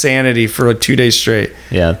was insanity for like 2 days straight.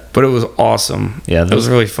 Yeah, but it was awesome. Yeah, it was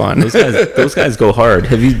really fun. Those guys go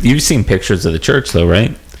hard. You've seen pictures of the church though,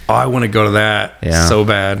 right? Oh, I want to go to that so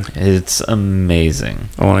bad. It's amazing.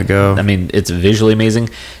 I want to go. I mean, it's visually amazing.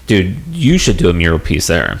 Dude, you should do a mural piece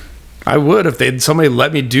there. I would if somebody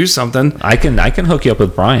let me do something. I can hook you up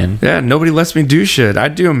with Brian. Yeah, nobody lets me do shit.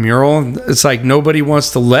 I'd do a mural. It's like nobody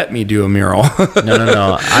wants to let me do a mural.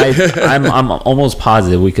 No. I'm almost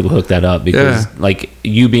positive we could hook that up because like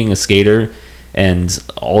you being a skater and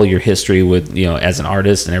all your history with, you know, as an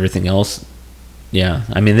artist and everything else. Yeah,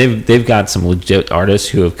 I mean they've got some legit artists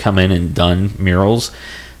who have come in and done murals,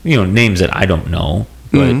 you know, names that I don't know,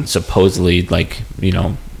 but supposedly like, you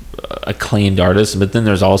know, acclaimed artists. But then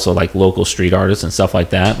there's also like local street artists and stuff like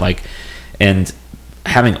that. Like, and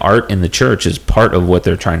having art in the church is part of what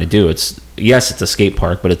they're trying to do. It's a skate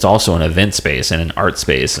park, but it's also an event space and an art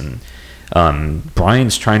space. And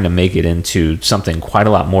Brian's trying to make it into something quite a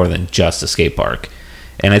lot more than just a skate park,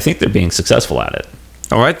 and I think they're being successful at it.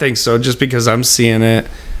 Oh, I think so. Just because I'm seeing it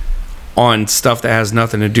on stuff that has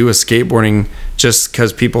nothing to do with skateboarding, just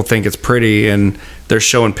because people think it's pretty and they're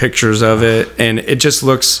showing pictures of it, and it just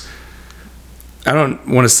looks, I don't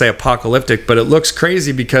want to say apocalyptic, but it looks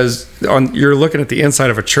crazy because you're looking at the inside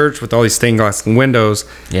of a church with all these stained glass windows,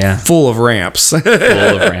 full of ramps.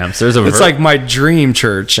 It's like my dream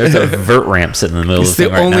church. There's a vert ramp sitting in the middle. It's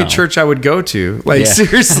the only church I would go to. Like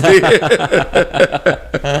seriously,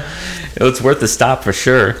 it's worth the stop for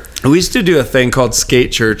sure. We used to do a thing called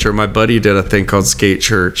Skate Church, or my buddy did a thing called Skate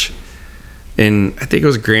Church, and I think it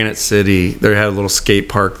was Granite City. They had a little skate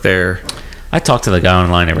park there. I talk to the guy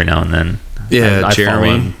online every now and then. Yeah,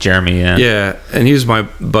 Jeremy, yeah, and he was my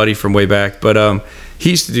buddy from way back. But he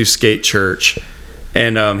used to do Skate Church,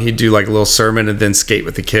 and he'd do like a little sermon and then skate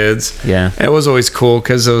with the kids. Yeah, and it was always cool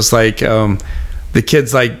because it was like the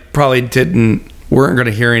kids like probably weren't going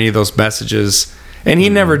to hear any of those messages, and he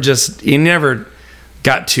never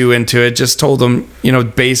got too into it. Just told them, you know,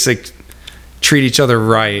 basic, treat each other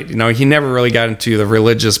right. You know, he never really got into the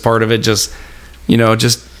religious part of it. Just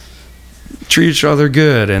treat each other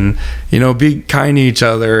good, and, you know, be kind to each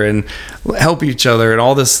other and help each other and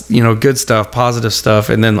all this, you know, good stuff, positive stuff.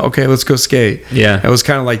 And then, okay, let's go skate. Yeah, it was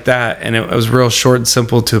kind of like that, and it was real short and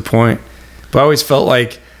simple to the point. But I always felt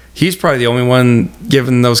like he's probably the only one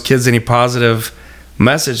giving those kids any positive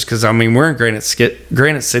message, because I mean, we're in Granite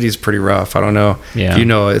City is pretty rough. I don't know. Yeah, you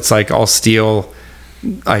know, it's like all steel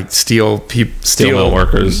mill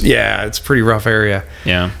workers. Yeah, it's a pretty rough area.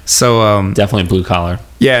 Yeah, so definitely blue collar.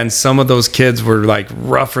 Yeah, and some of those kids were like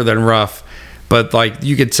rougher than rough, but like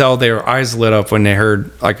you could tell their eyes lit up when they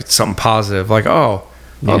heard like something positive, like, oh,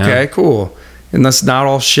 okay, cool, and that's not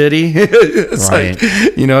all shitty. It's right.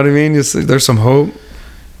 Like, you know what I mean? There's some hope.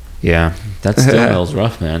 Yeah, that steel mill's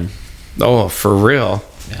rough, man. Oh, for real.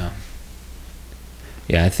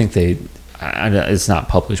 Yeah, I think it's not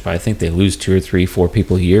published, but I think they lose 2 or 3, 4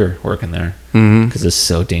 people a year working there because it's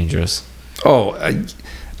so dangerous. Oh,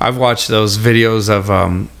 I've watched those videos of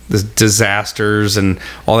the disasters and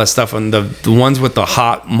all that stuff, and the ones with the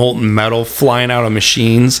hot molten metal flying out of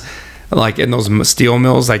machines, like in those steel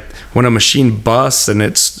mills, like when a machine busts and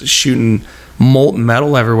it's shooting molten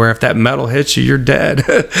metal everywhere. If that metal hits you, you're dead.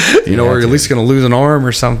 you know, or you're at least going to lose an arm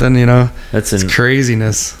or something, you know. It's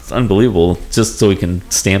craziness. It's unbelievable, just so we can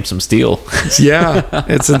stamp some steel. Yeah,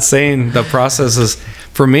 it's insane. The process is,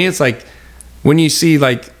 for me, it's like when you see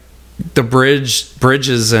like the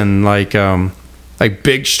bridges and like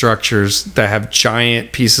big structures that have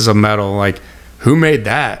giant pieces of metal, like who made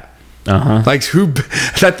that? Like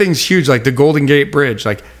that thing's huge, like the Golden Gate Bridge.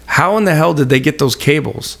 Like how in the hell did they get those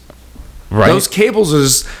cables? Right. Those cables are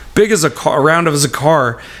as big as a car, round as a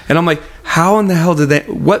car, and I'm like, how in the hell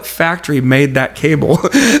what factory made that cable?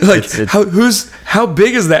 Like, how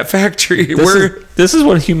big is that factory? This is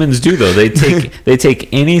what humans do, though. They take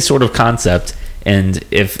any sort of concept, and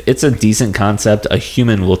if it's a decent concept, a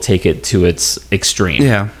human will take it to its extreme.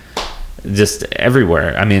 Yeah, just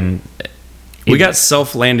everywhere. I mean, we got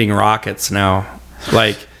self-landing rockets now,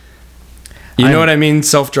 like. You know what I mean?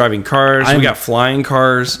 Self-driving cars. We got flying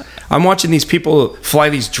cars. I'm watching these people fly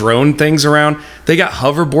these drone things around. They got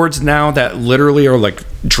hoverboards now that literally are like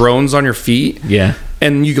drones on your feet. Yeah.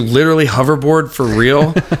 And you can literally hoverboard for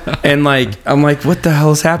real. And like, I'm like, what the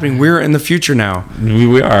hell is happening? We're in the future now.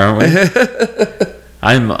 We are, aren't we?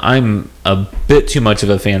 I'm a bit too much of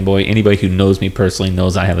a fanboy. Anybody who knows me personally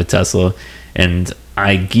knows I have a Tesla, and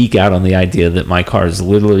I geek out on the idea that my car is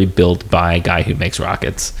literally built by a guy who makes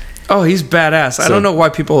rockets. Oh, he's badass. I don't know why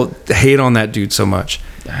people hate on that dude so much.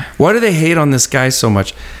 Why do they hate on this guy so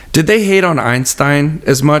much? Did they hate on Einstein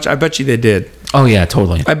as much? I bet you they did. Oh, yeah,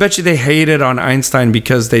 totally. I bet you they hated on Einstein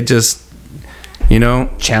because they just,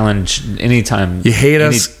 challenge anytime. You hate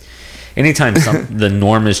us. Anytime the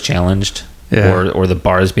norm is challenged or the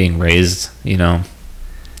bar is being raised,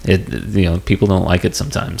 people don't like it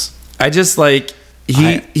sometimes. I just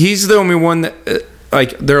he's the only one that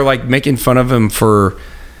they're like making fun of him for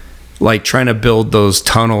like trying to build those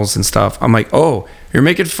tunnels and stuff. I'm like, oh, you're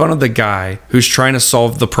making fun of the guy who's trying to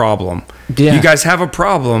solve the problem. Yeah. You guys have a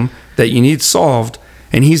problem that you need solved,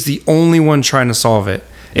 and he's the only one trying to solve it.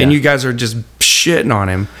 Yeah. And you guys are just shitting on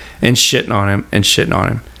him and shitting on him and shitting on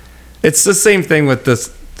him. It's the same thing with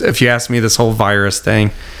this, if you ask me, this whole virus thing.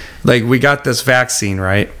 Like, we got this vaccine,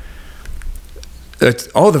 right?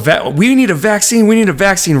 We need a vaccine. We need a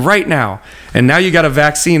vaccine right now. And now you got a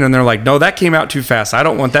vaccine, and they're like, no, that came out too fast. I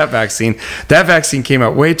don't want that vaccine. That vaccine came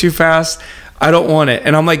out way too fast. I don't want it.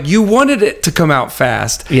 And I'm like, you wanted it to come out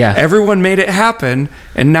fast. Yeah. Everyone made it happen,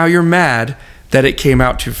 and now you're mad that it came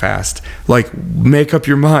out too fast. Like, make up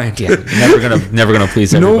your mind. Yeah, never gonna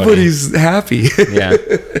please everybody. Nobody's happy. Yeah.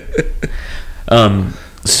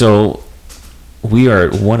 So we are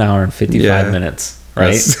at 1 hour and 55 minutes,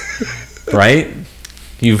 right? Right?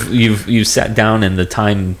 You've sat down in the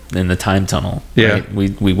time tunnel. Yeah. Right?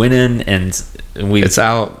 We went in and it's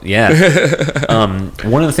out. Yeah.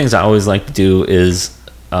 One of the things I always like to do is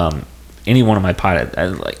any one of my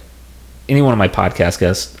podcast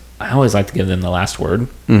guests, I always like to give them the last word,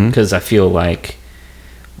 because I feel like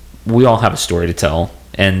we all have a story to tell,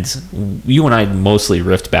 and you and I mostly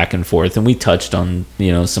riffed back and forth, and we touched on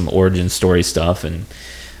some origin story stuff,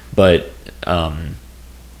 but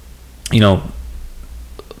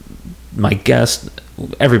my guest,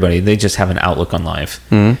 everybody, they just have an outlook on life,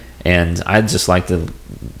 and I'd just like to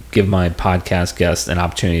give my podcast guests an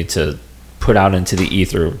opportunity to put out into the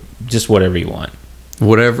ether just whatever you want.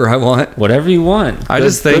 Whatever I want. Whatever you want. I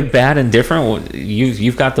just think good, bad, and different.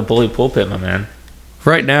 You've got the bully pulpit, my man.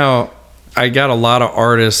 Right now, I got a lot of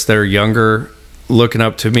artists that are younger looking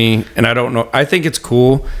up to me, and I don't know. I think it's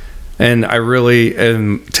cool, and I really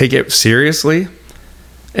take it seriously.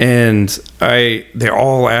 And they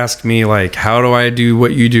all ask me, like, how do I do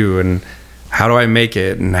what you do, and how do I make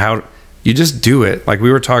it, and how you just do it. Like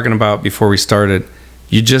we were talking about before we started,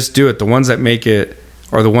 you just do it. The ones that make it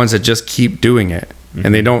are the ones that just keep doing it,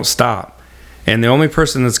 and they don't stop. And the only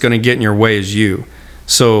person that's going to get in your way is you.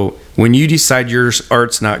 So when you decide your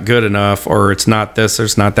art's not good enough, or it's not this, or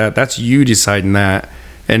it's not that, that's you deciding that,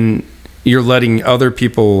 and you're letting other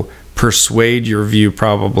people persuade your view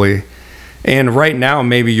probably. And right now,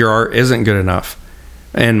 maybe your art isn't good enough.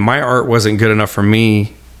 And my art wasn't good enough for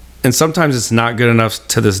me. And sometimes it's not good enough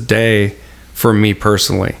to this day for me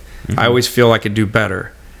personally. I always feel I could do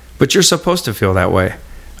better. But you're supposed to feel that way,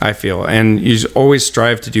 I feel. And you always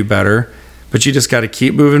strive to do better. But you just got to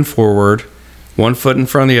keep moving forward, one foot in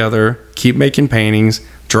front of the other, keep making paintings,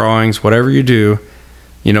 drawings, whatever you do,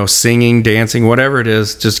 singing, dancing, whatever it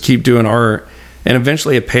is, just keep doing art. And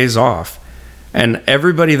eventually it pays off. And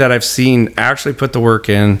everybody that I've seen actually put the work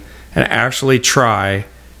in and actually try,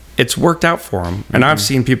 it's worked out for them. And I've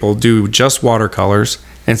seen people do just watercolors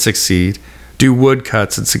and succeed, do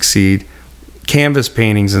woodcuts and succeed, canvas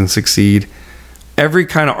paintings and succeed, every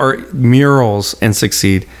kind of art, murals and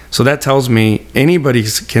succeed. So that tells me anybody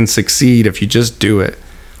can succeed if you just do it.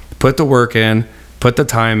 Put the work in, put the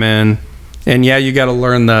time in, and yeah, you got to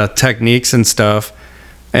learn the techniques and stuff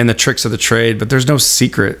and the tricks of the trade, but there's no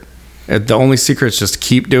secret. The only secret is just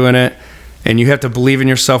keep doing it, and you have to believe in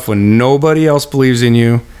yourself when nobody else believes in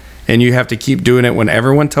you, and you have to keep doing it when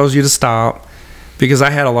everyone tells you to stop. Because I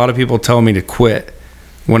had a lot of people tell me to quit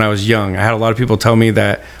when I was young. I had a lot of people tell me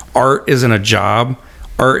that art isn't a job,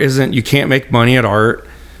 you can't make money at art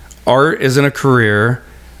isn't a career,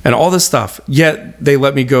 and all this stuff. Yet they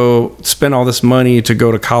let me go spend all this money to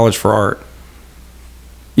go to college for art.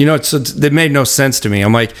 It made no sense to me.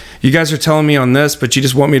 I'm like, you guys are telling me on this, but you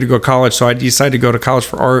just want me to go to college, so I decided to go to college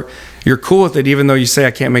for art. You're cool with it, even though you say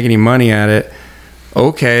I can't make any money at it.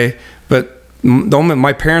 Okay, but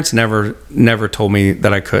my parents never told me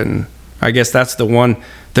that I couldn't. I guess that's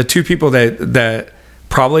the two people that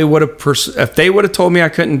probably would have, if they would have told me I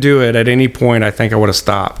couldn't do it at any point, I think I would have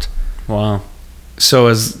stopped. Wow.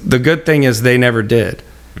 So the good thing is they never did.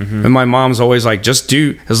 And my mom's always like, just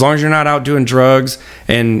do, as long as you're not out doing drugs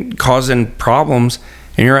and causing problems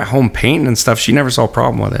and you're at home painting and stuff. She never saw a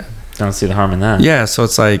problem with it. don't see the harm in that. Yeah, so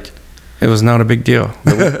it's like, it was not a big deal.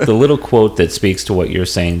 The little quote that speaks to what you're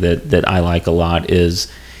saying that I like a lot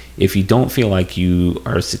is, if you don't feel like you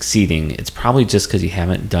are succeeding, it's probably just because you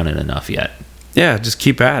haven't done it enough yet. Yeah, just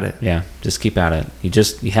keep at it. Yeah, just keep at it.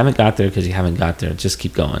 You haven't got there because you haven't got there. Just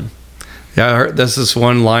keep going. Yeah, I heard this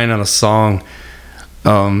one line on a song,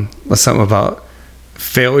 something about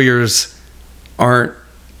failures just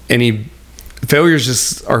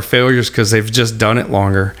are failures because they've just done it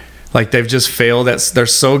longer. Like they've just failed. They're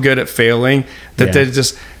so good at failing that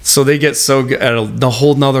they get so good at the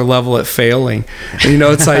whole nother level at failing. And,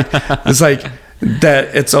 it's like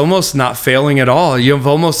that. It's almost not failing at all. You've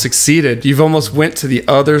almost succeeded. You've almost went to the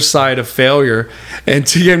other side of failure, and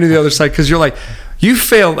to get to the other side because you're like, you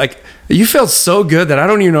failed so good that I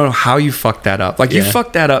don't even know how you fucked that up. Like you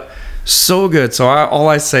fucked that up so good. So all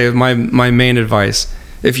I say is my main advice: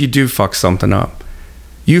 if you do fuck something up,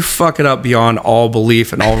 you fuck it up beyond all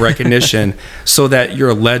belief and all recognition so that you're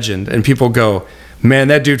a legend and people go, man,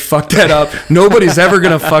 that dude fucked that up. Nobody's ever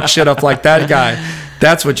going to fuck shit up like that guy.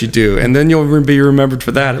 That's what you do. And then you'll be remembered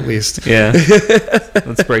for that at least. Yeah.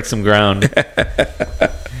 Let's break some ground.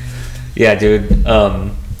 Yeah, dude.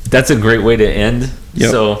 That's a great way to end.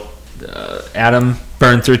 Yep. So, Adam,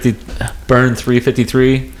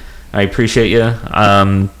 BURN353, I appreciate you.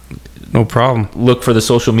 No problem. Look for the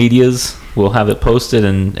social medias. We'll have it posted,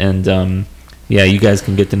 and you guys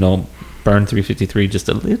can get to know BURN353 just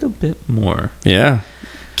a little bit more. Yeah.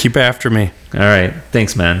 Keep after me. All right.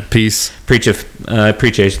 Thanks, man. Peace. I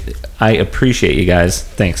appreciate you guys.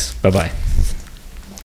 Thanks. Bye-bye.